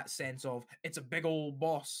 in that sense of it's a big old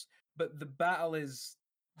boss, but the battle is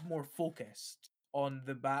more focused on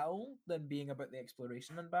the battle than being about the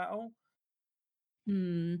exploration and battle.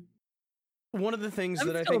 Hmm. One of the things I'm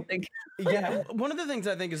that I still think, thinking. yeah, one of the things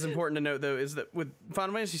I think is important to note though is that with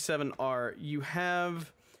Final Fantasy VII R, you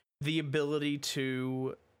have the ability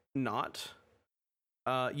to not.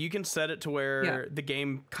 You can set it to where the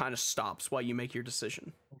game kind of stops while you make your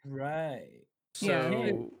decision. Right. So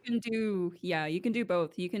You can do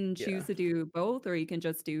both. You can Yeah. choose to do both, or you can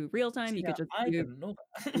just do real time. You Yeah, could just I do didn't know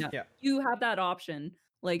that. yeah. Yeah. You have that option.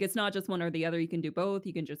 Like it's not just one or the other. You can do both.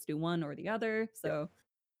 You can just do one or the other. So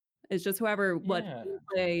it's just whoever what Yeah.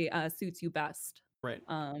 gameplay suits you best. right.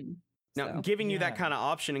 Now, So giving you that Yeah. kind of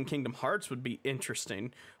option in Kingdom Hearts would be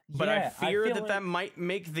interesting, but I Yeah, fear feel that that like might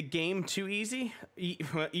make the game too easy,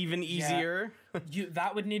 even Yeah. easier.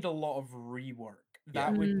 that would need a lot of rework.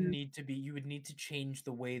 Yeah. That would Mm. need to be you would need to change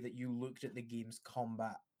the way that you looked at the game's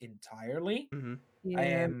combat entirely. hmm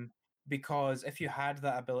yeah. Because if you had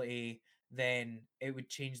that ability, then it would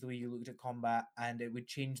change the way you looked at combat, and it would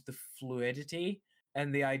change the fluidity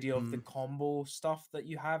and the idea of the combo stuff that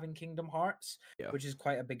you have in Kingdom Hearts, Yeah. which is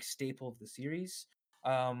quite a big staple of the series.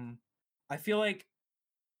 I feel like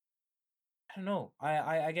I don't know.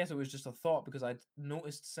 I guess it was just a thought because I'd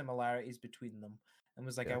noticed similarities between them and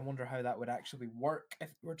was like, Yeah. I wonder how that would actually work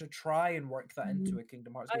if we were to try and work that into a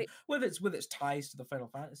Kingdom Hearts game. With its ties to the Final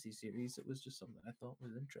Fantasy series, it was just something I thought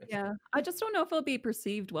was interesting. Yeah. I just don't know if it'll be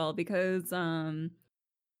perceived well because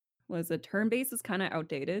was it turn-based is kind of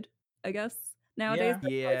outdated, I guess. Nowadays,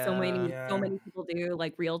 that's why so many people do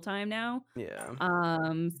like real time now. Yeah.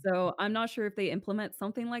 So I'm not sure if they implement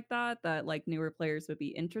something like that like newer players would be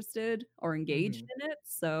interested or engaged in it.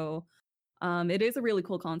 So it is a really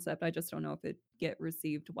cool concept. I just don't know if it get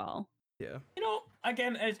received well. Yeah.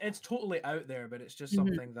 Again, it's totally out there, but it's just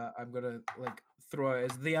something that I'm gonna like throw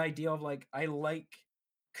out, is the idea of like I like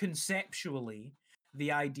conceptually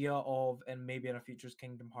the idea of, and maybe in a future's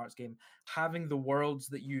Kingdom Hearts game, having the worlds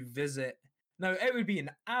that you visit. Now, it would be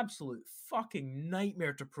an absolute fucking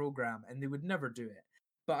nightmare to program, and they would never do it.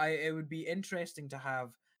 But it would be interesting to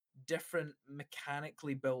have different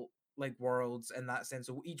mechanically built like worlds in that sense.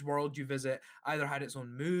 So each world you visit either had its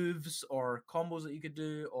own moves or combos that you could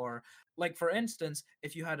do, or like for instance,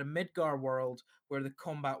 if you had a Midgar world where the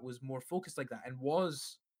combat was more focused like that and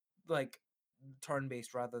was like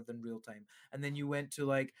turn-based rather than real time, and then you went to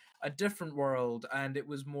like a different world and it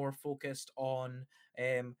was more focused on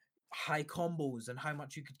high combos and how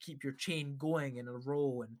much you could keep your chain going in a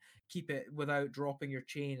row and keep it without dropping your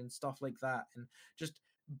chain and stuff like that, and just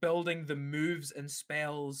building the moves and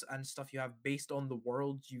spells and stuff you have based on the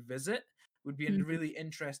world you visit would be a really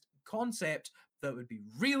interesting concept that would be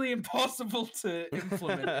really impossible to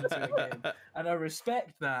implement into a game. And I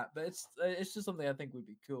respect that, but it's just something I think would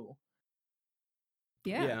be cool.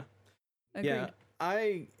 Yeah.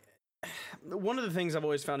 Yeah. One of the things I've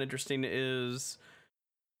always found interesting is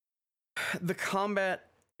the combat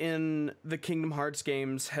in the Kingdom Hearts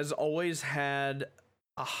games has always had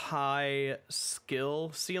a high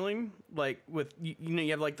skill ceiling. Like with you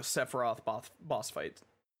have like the Sephiroth boss fight,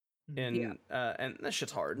 and that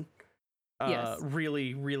shit's hard.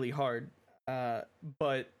 Really, really hard.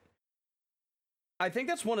 But I think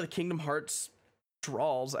that's one of the Kingdom Hearts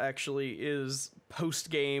draws actually is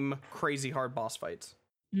post-game crazy hard boss fights.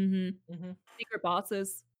 Secret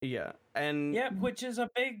bosses. Yeah, and which is a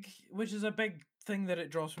big thing that it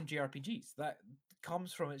draws from JRPGs. That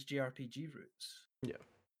comes from its JRPG roots. Yeah,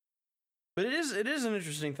 but it is an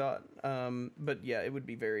interesting thought. But yeah, it would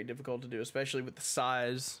be very difficult to do, especially with the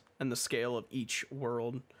size and the scale of each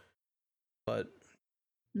world. But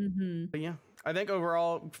yeah, I think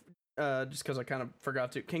overall, just because I kind of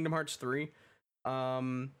forgot to, Kingdom Hearts 3,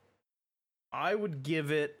 I would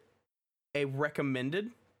give it a recommended,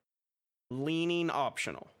 leaning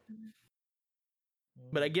optional.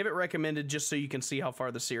 But I give it recommended just so you can see how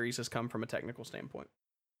far the series has come from a technical standpoint.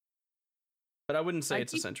 But I wouldn't say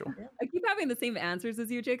it's essential. I keep having the same answers as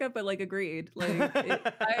you, Jacob, but like agreed. Like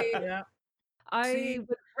I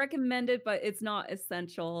would recommend it, but it's not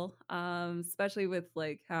essential. Especially with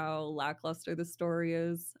like how lackluster the story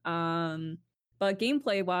is. But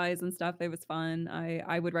gameplay wise and stuff, it was fun.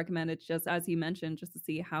 I would recommend it, just as you mentioned, just to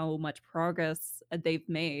see how much progress they've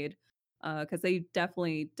made. Because they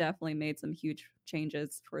definitely made some huge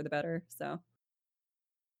changes for the better. So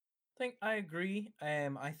I think I agree.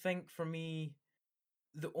 I think for me,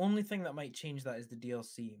 the only thing that might change that is the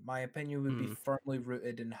DLC. My opinion would be firmly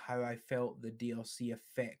rooted in how I felt the DLC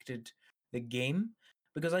affected the game,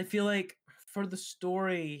 because I feel like for the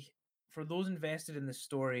story, for those invested in the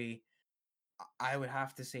story, I would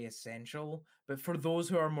have to say essential. But for those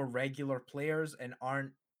who are more regular players and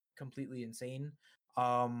aren't completely insane,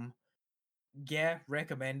 yeah,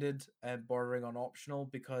 recommended and bordering on optional,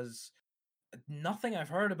 because nothing I've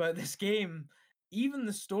heard about this game, even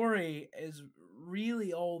the story, is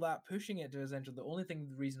really all that pushing it to essential. The only thing,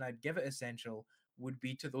 the reason I'd give it essential would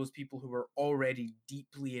be to those people who are already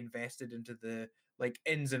deeply invested into the like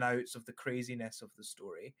ins and outs of the craziness of the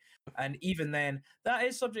story. And even then, that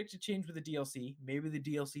is subject to change with the DLC. Maybe the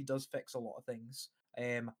DLC does fix a lot of things.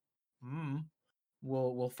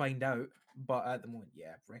 We'll find out. But at the moment,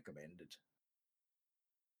 yeah, recommended.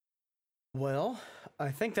 Well,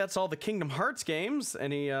 I think that's all the Kingdom Hearts games.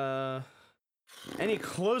 Any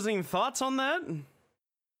closing thoughts on that?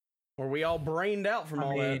 Or we all brained out from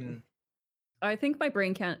all that? I think my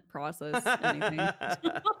brain can't process anything.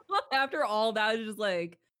 After all that, it's just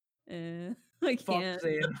like, I can't.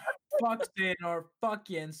 Fuck Zane, or fuck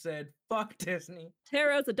Yen said, fuck Disney.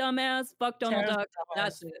 Terra's a dumbass, fuck Donald Duck,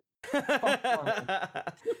 that's it.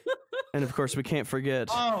 And of course, we can't forget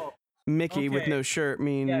Mickey with no shirt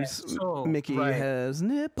means Mickey has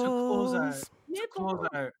nipples. To close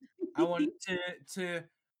out, I want to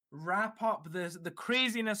wrap up the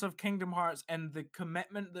craziness of Kingdom Hearts and the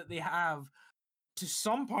commitment that they have to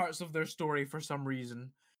some parts of their story for some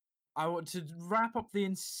reason. I want to wrap up the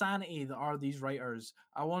insanity that are these writers.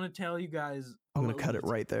 I want to tell you guys. I'm going to cut it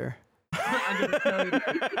right there. I'm going to tell you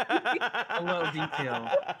guys a little detail.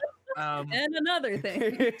 And another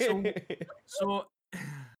thing. So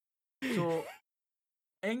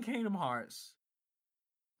in Kingdom Hearts,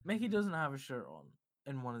 Mickey doesn't have a shirt on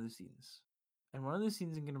in one of the scenes. In one of the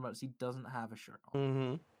scenes in Kingdom Hearts, he doesn't have a shirt on.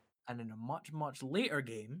 Mm-hmm. And in a much, much later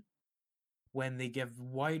game, when they give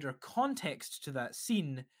wider context to that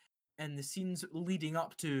scene, and the scenes leading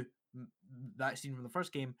up to that scene from the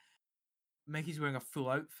first game, Mickey's wearing a full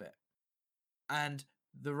outfit. And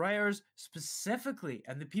the writers specifically,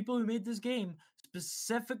 and the people who made this game,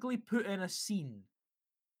 specifically put in a scene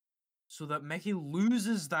so that Mickey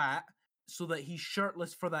loses that, so that he's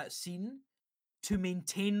shirtless for that scene, to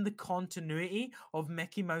maintain the continuity of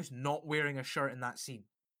Mickey Mouse not wearing a shirt in that scene.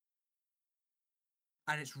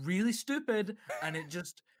 And it's really stupid, and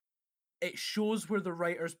it shows where the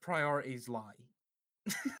writers' priorities lie.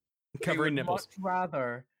 Covering nipples.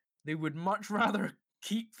 They would much rather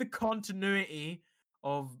keep the continuity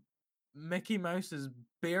of Mickey Mouse's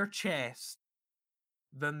bare chest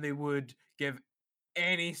than they would give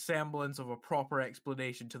any semblance of a proper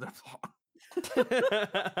explanation to their plot.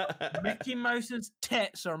 Mickey Mouse's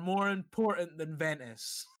tits are more important than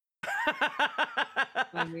Venice.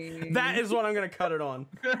 That is what I'm gonna cut it on.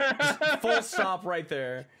 Full stop right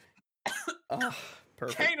there. Oh,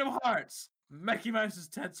 perfect. Kingdom Hearts. Mickey Mouse's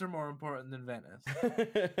tits are more important than Venice.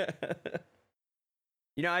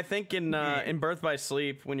 You know, I think in Birth by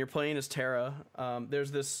Sleep, when you're playing as Terra,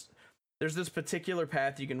 there's this particular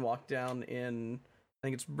path you can walk down in, I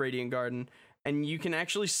think it's Radiant Garden, and you can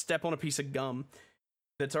actually step on a piece of gum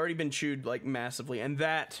that's already been chewed like massively, and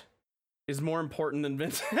that is more important than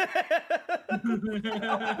Vince.